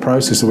part of our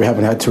process that we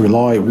haven't had to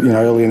rely.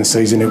 Early in the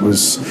season it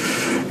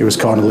was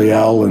kind of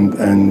Liel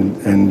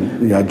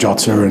and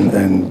Jota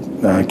and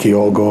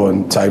Kyogo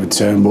and David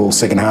Turnbull.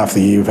 Second half of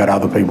the year we've had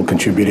other people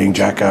contributing,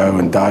 Jacko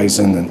and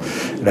Dazen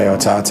and Leo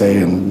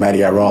Tate and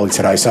Matty O'Reilly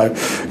today. So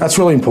that's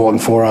really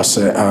important for us.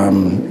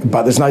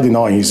 But there's no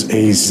denying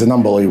he's an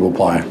unbelievable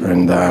player,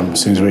 and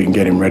as soon as we can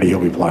get him ready,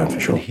 he'll be playing for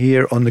sure.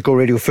 Here on the Go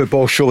Radio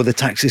Football Show with the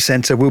Taxi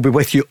Centre, we'll be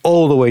with you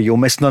all the way. You'll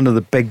miss none of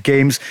the big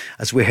games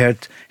as we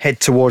head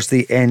towards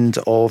the end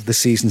of the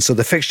season. So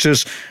the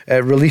fixtures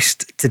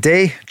released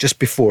today just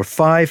before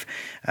 5,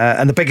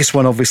 and the biggest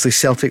one obviously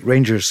Celtic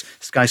Rangers.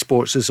 Sky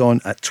Sports is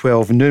on at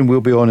 12 noon.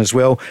 We'll be on as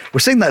well. We're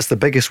saying that's the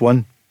biggest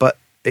one, but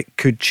it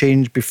could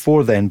change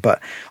before then, but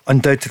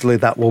undoubtedly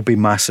that will be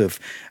massive.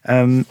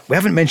 We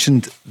haven't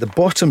mentioned the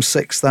bottom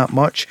 6 that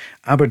much.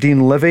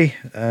 Aberdeen Livy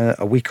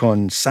a week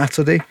on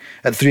Saturday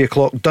at 3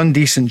 o'clock.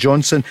 Dundee St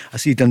Johnstone. I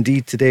see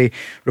Dundee today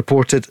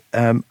reported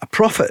a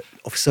profit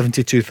of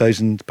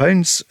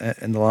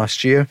 £72,000 in the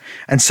last year,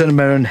 and St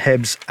Mirren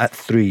Hibs at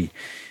 3.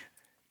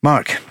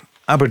 Mark,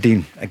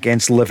 Aberdeen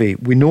against Livy.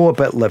 We know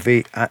about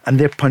Livy, and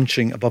they're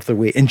punching above their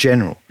weight in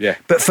general. Yeah.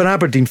 But for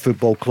Aberdeen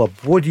Football Club,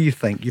 what do you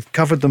think? You've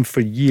covered them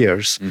for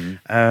years.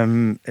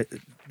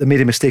 They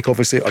made a mistake,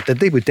 obviously, or did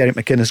they, with Derek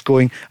McInnes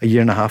going a year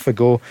and a half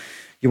ago?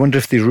 You wonder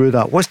if they rue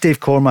that. What's Dave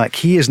Cormack?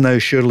 He is now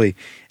surely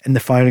in the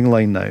firing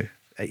line now.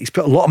 He's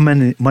put a lot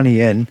of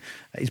money in.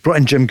 He's brought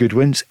in Jim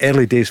Goodwin. It's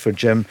early days for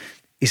Jim.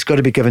 He's got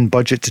to be given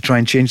budget to try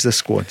and change this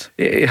squad.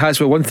 It has.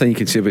 But one thing you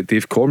can say about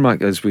Dave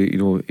Cormack is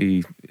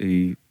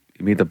he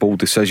made a bold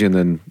decision,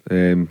 and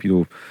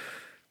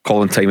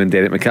calling time and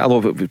Derek McInnes. I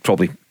know it was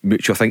probably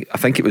mutual. I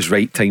think it was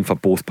right time for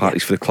both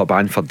parties, for the club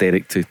and for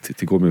Derek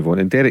to go move on.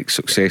 And Derek's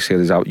success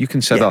here is out. You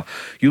consider,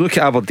 you look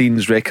at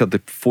Aberdeen's record the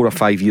 4 or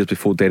 5 years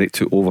before Derek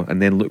took over,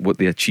 and then look what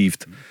they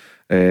achieved.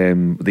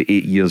 The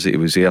 8 years that he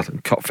was there,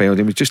 and cup final.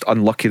 He was just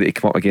unlucky that he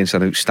came up against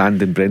an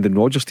outstanding Brendan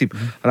Rodgers team,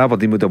 and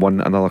Aberdeen would have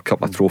won another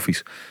couple of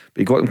trophies.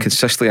 But he got them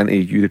consistently into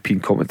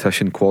European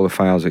competition,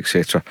 qualifiers,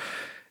 etc.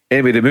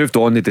 Anyway, they moved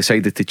on. They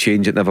decided to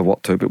change. It never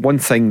worked out. But one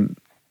thing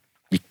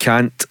you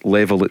can't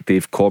level at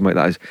Dave Cormack,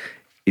 that is,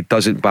 he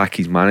doesn't back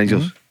his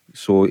managers.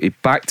 So he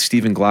backed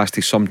Stephen Glass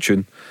to some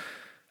tune.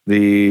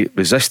 They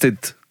resisted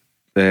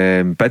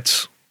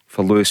bids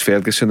for Lewis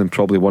Ferguson and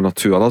probably 1 or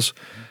 2 others.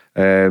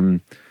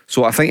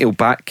 So I think he'll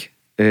back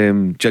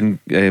Jim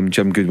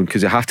Goodwin,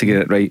 because they have to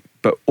get it right.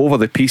 But over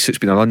the piece, it's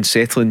been an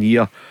unsettling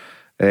year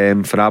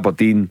for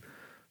Aberdeen.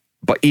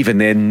 But even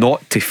then,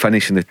 not to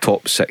finish in the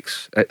top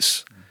 6,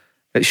 it's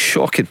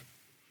shocking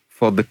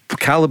for the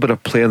calibre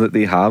of player that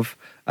they have,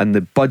 and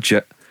the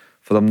budget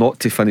for them not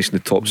to finish in the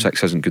top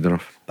 6 isn't good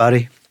enough.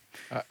 Barry?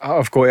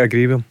 I've got to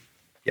agree with him.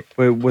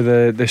 Yep.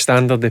 With the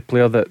standard of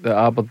player that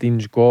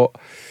Aberdeen's got,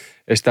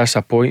 it's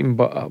disappointing.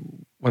 But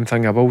one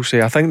thing I will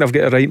say, I think they've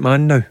got the right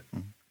man now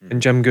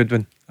in Jim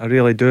Goodwin. I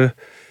really do.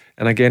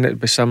 And again,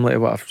 it'd be similar to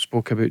what I've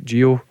spoke about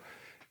Gio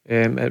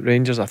at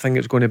Rangers. I think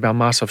it's going to be a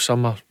massive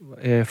summer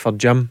for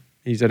Jim.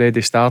 He's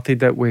already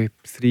started it with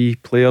 3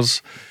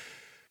 players.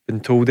 Been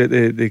told that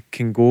they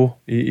can go.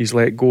 He's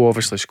let go,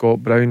 obviously,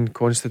 Scott Brown,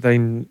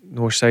 Constantine,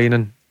 no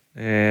signing.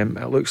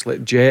 It looks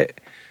like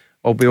Jet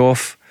will be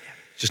off.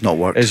 Just not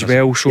worked as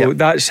well. So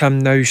that's him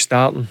now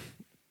starting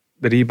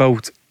the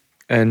rebuild.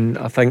 And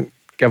I think,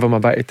 give him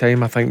a bit of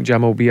time, I think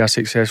Jim will be a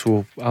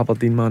successful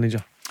Aberdeen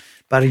manager.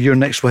 Barry, you're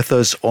next with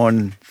us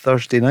on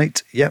Thursday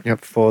night.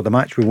 Yep. For the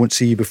match. We won't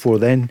see you before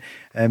then.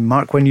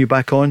 Mark, when are you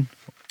back on?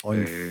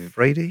 On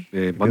Friday?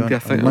 Monday, I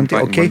think. Monday.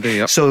 Okay. Monday,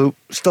 yep. So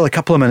still a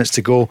couple of minutes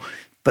to go.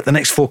 But the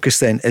next focus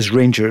then is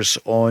Rangers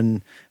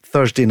on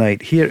Thursday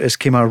night. Here is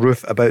Kemar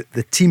Roof about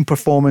the team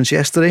performance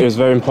yesterday. It was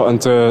very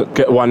important to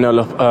get 1-0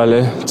 up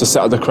early to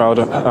set up the crowd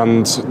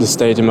and the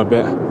stadium a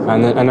bit,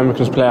 and then we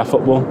can just play our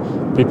football,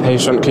 be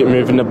patient, keep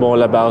moving the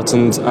ball about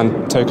and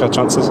take our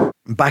chances.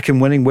 Back in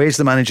winning ways,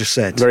 the manager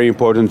said. Very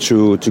important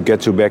to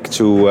get back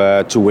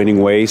to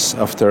winning ways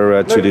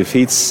after 2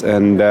 defeats,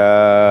 and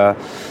it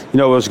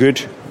was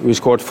good. We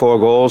scored 4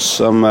 goals,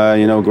 some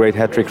great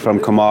hat-trick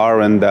from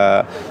Kamar, and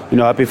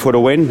happy for the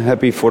win,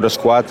 happy for the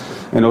squad,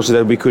 and also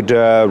that we could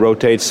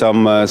rotate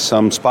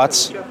some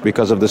spots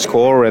because of the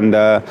score, and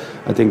I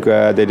think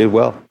they did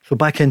well. So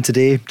back in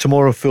today,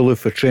 tomorrow Fulham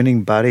for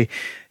training, Barry.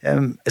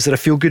 Is there a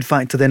feel-good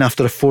factor then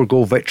after a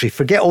 4-goal victory?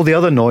 Forget all the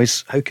other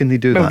noise. How can they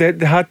do that? Well,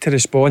 they had to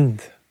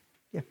respond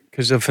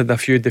because they've had a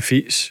few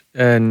defeats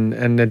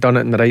and they've done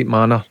it in the right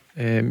manner.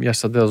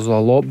 Yesterday there's a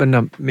lot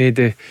been made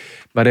of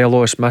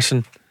Morelos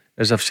missing.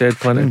 As I've said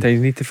plenty of times,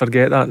 you need to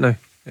forget that now.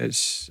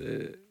 It's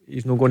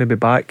he's not going to be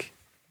back.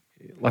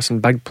 Listen,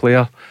 big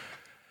player,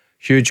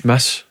 huge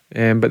miss,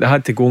 but they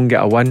had to go and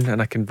get a win,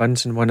 and a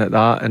convincing one at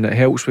that, and it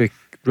helps with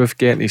Roof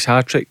getting his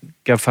hat-trick,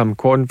 give him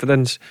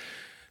confidence.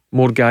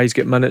 More guys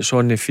get minutes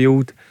on the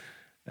field,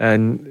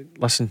 and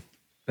listen,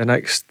 the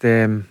next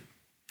 5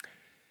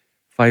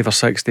 or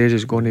 6 days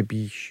is going to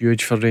be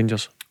huge for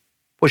Rangers.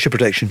 What's your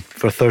prediction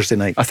for Thursday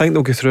night? I think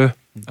they'll go through.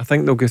 I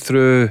think they'll go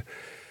through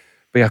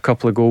by a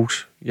couple of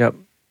goals. Yep.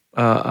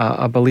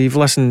 I believe.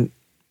 Listen,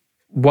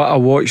 what I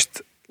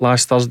watched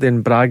last Thursday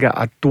in Braga,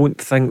 I don't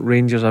think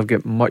Rangers have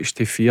got much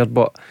to fear,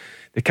 but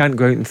they can't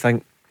go out and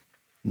think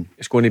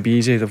it's going to be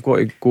easy. They've got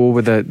to go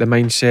with the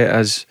mindset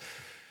as,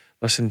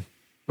 listen,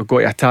 we've got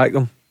to attack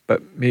them,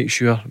 but make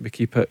sure we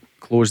keep it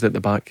closed at the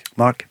back.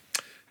 Mark?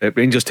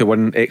 Rangers to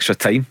win extra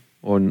time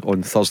on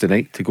Thursday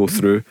night to go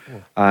through,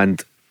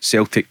 and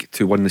Celtic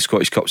to win the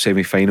Scottish Cup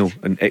semi-final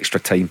in extra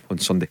time on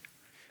Sunday.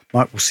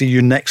 Mark, we'll see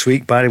you next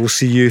week. Barry, we'll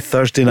see you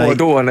Thursday night. I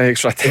don't want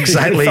extra time.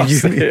 Exactly.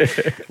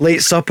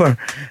 Late supper.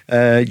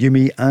 You,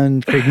 me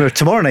and Craig Moore.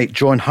 Tomorrow night,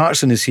 John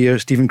Hartson is here,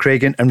 Stephen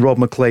Craigan and Rob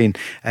McLean.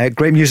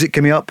 Great music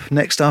coming up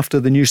next after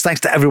the news.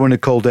 Thanks to everyone who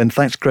called in.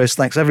 Thanks, Chris.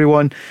 Thanks,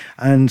 everyone.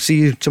 And see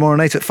you tomorrow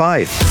night at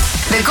 5.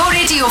 The Go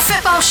Radio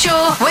Football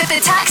Show with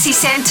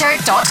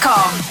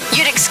thetaxicentre.com.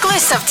 Your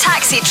exclusive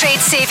taxi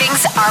trade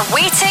savings are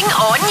waiting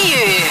on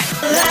you.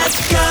 Let's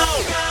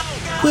go!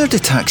 Where do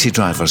taxi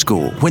drivers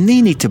go when they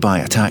need to buy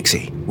a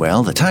taxi?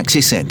 Well, the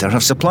Taxi Centre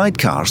have supplied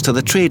cars to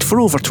the trade for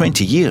over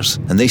 20 years,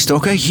 and they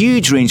stock a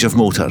huge range of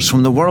motors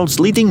from the world's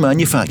leading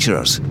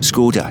manufacturers: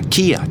 Skoda,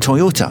 Kia,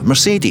 Toyota,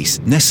 Mercedes,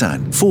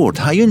 Nissan, Ford,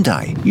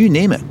 Hyundai, you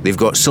name it. They've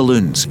got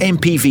saloons,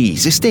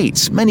 MPVs,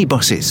 estates,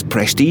 minibuses,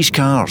 prestige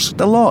cars,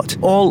 the lot,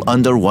 all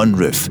under one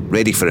roof,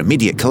 ready for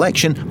immediate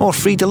collection or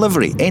free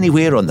delivery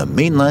anywhere on the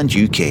mainland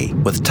UK.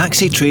 With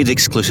taxi trade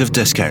exclusive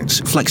discounts,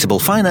 flexible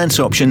finance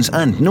options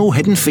and no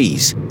hidden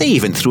fees. They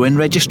even throw in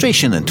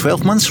registration and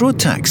 12 months road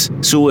tax.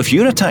 So if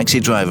you're a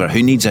taxi driver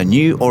who needs a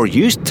new or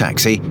used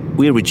taxi,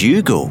 where would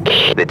you go?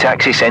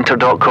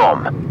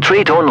 Thetaxicentre.com.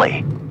 Trade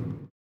only.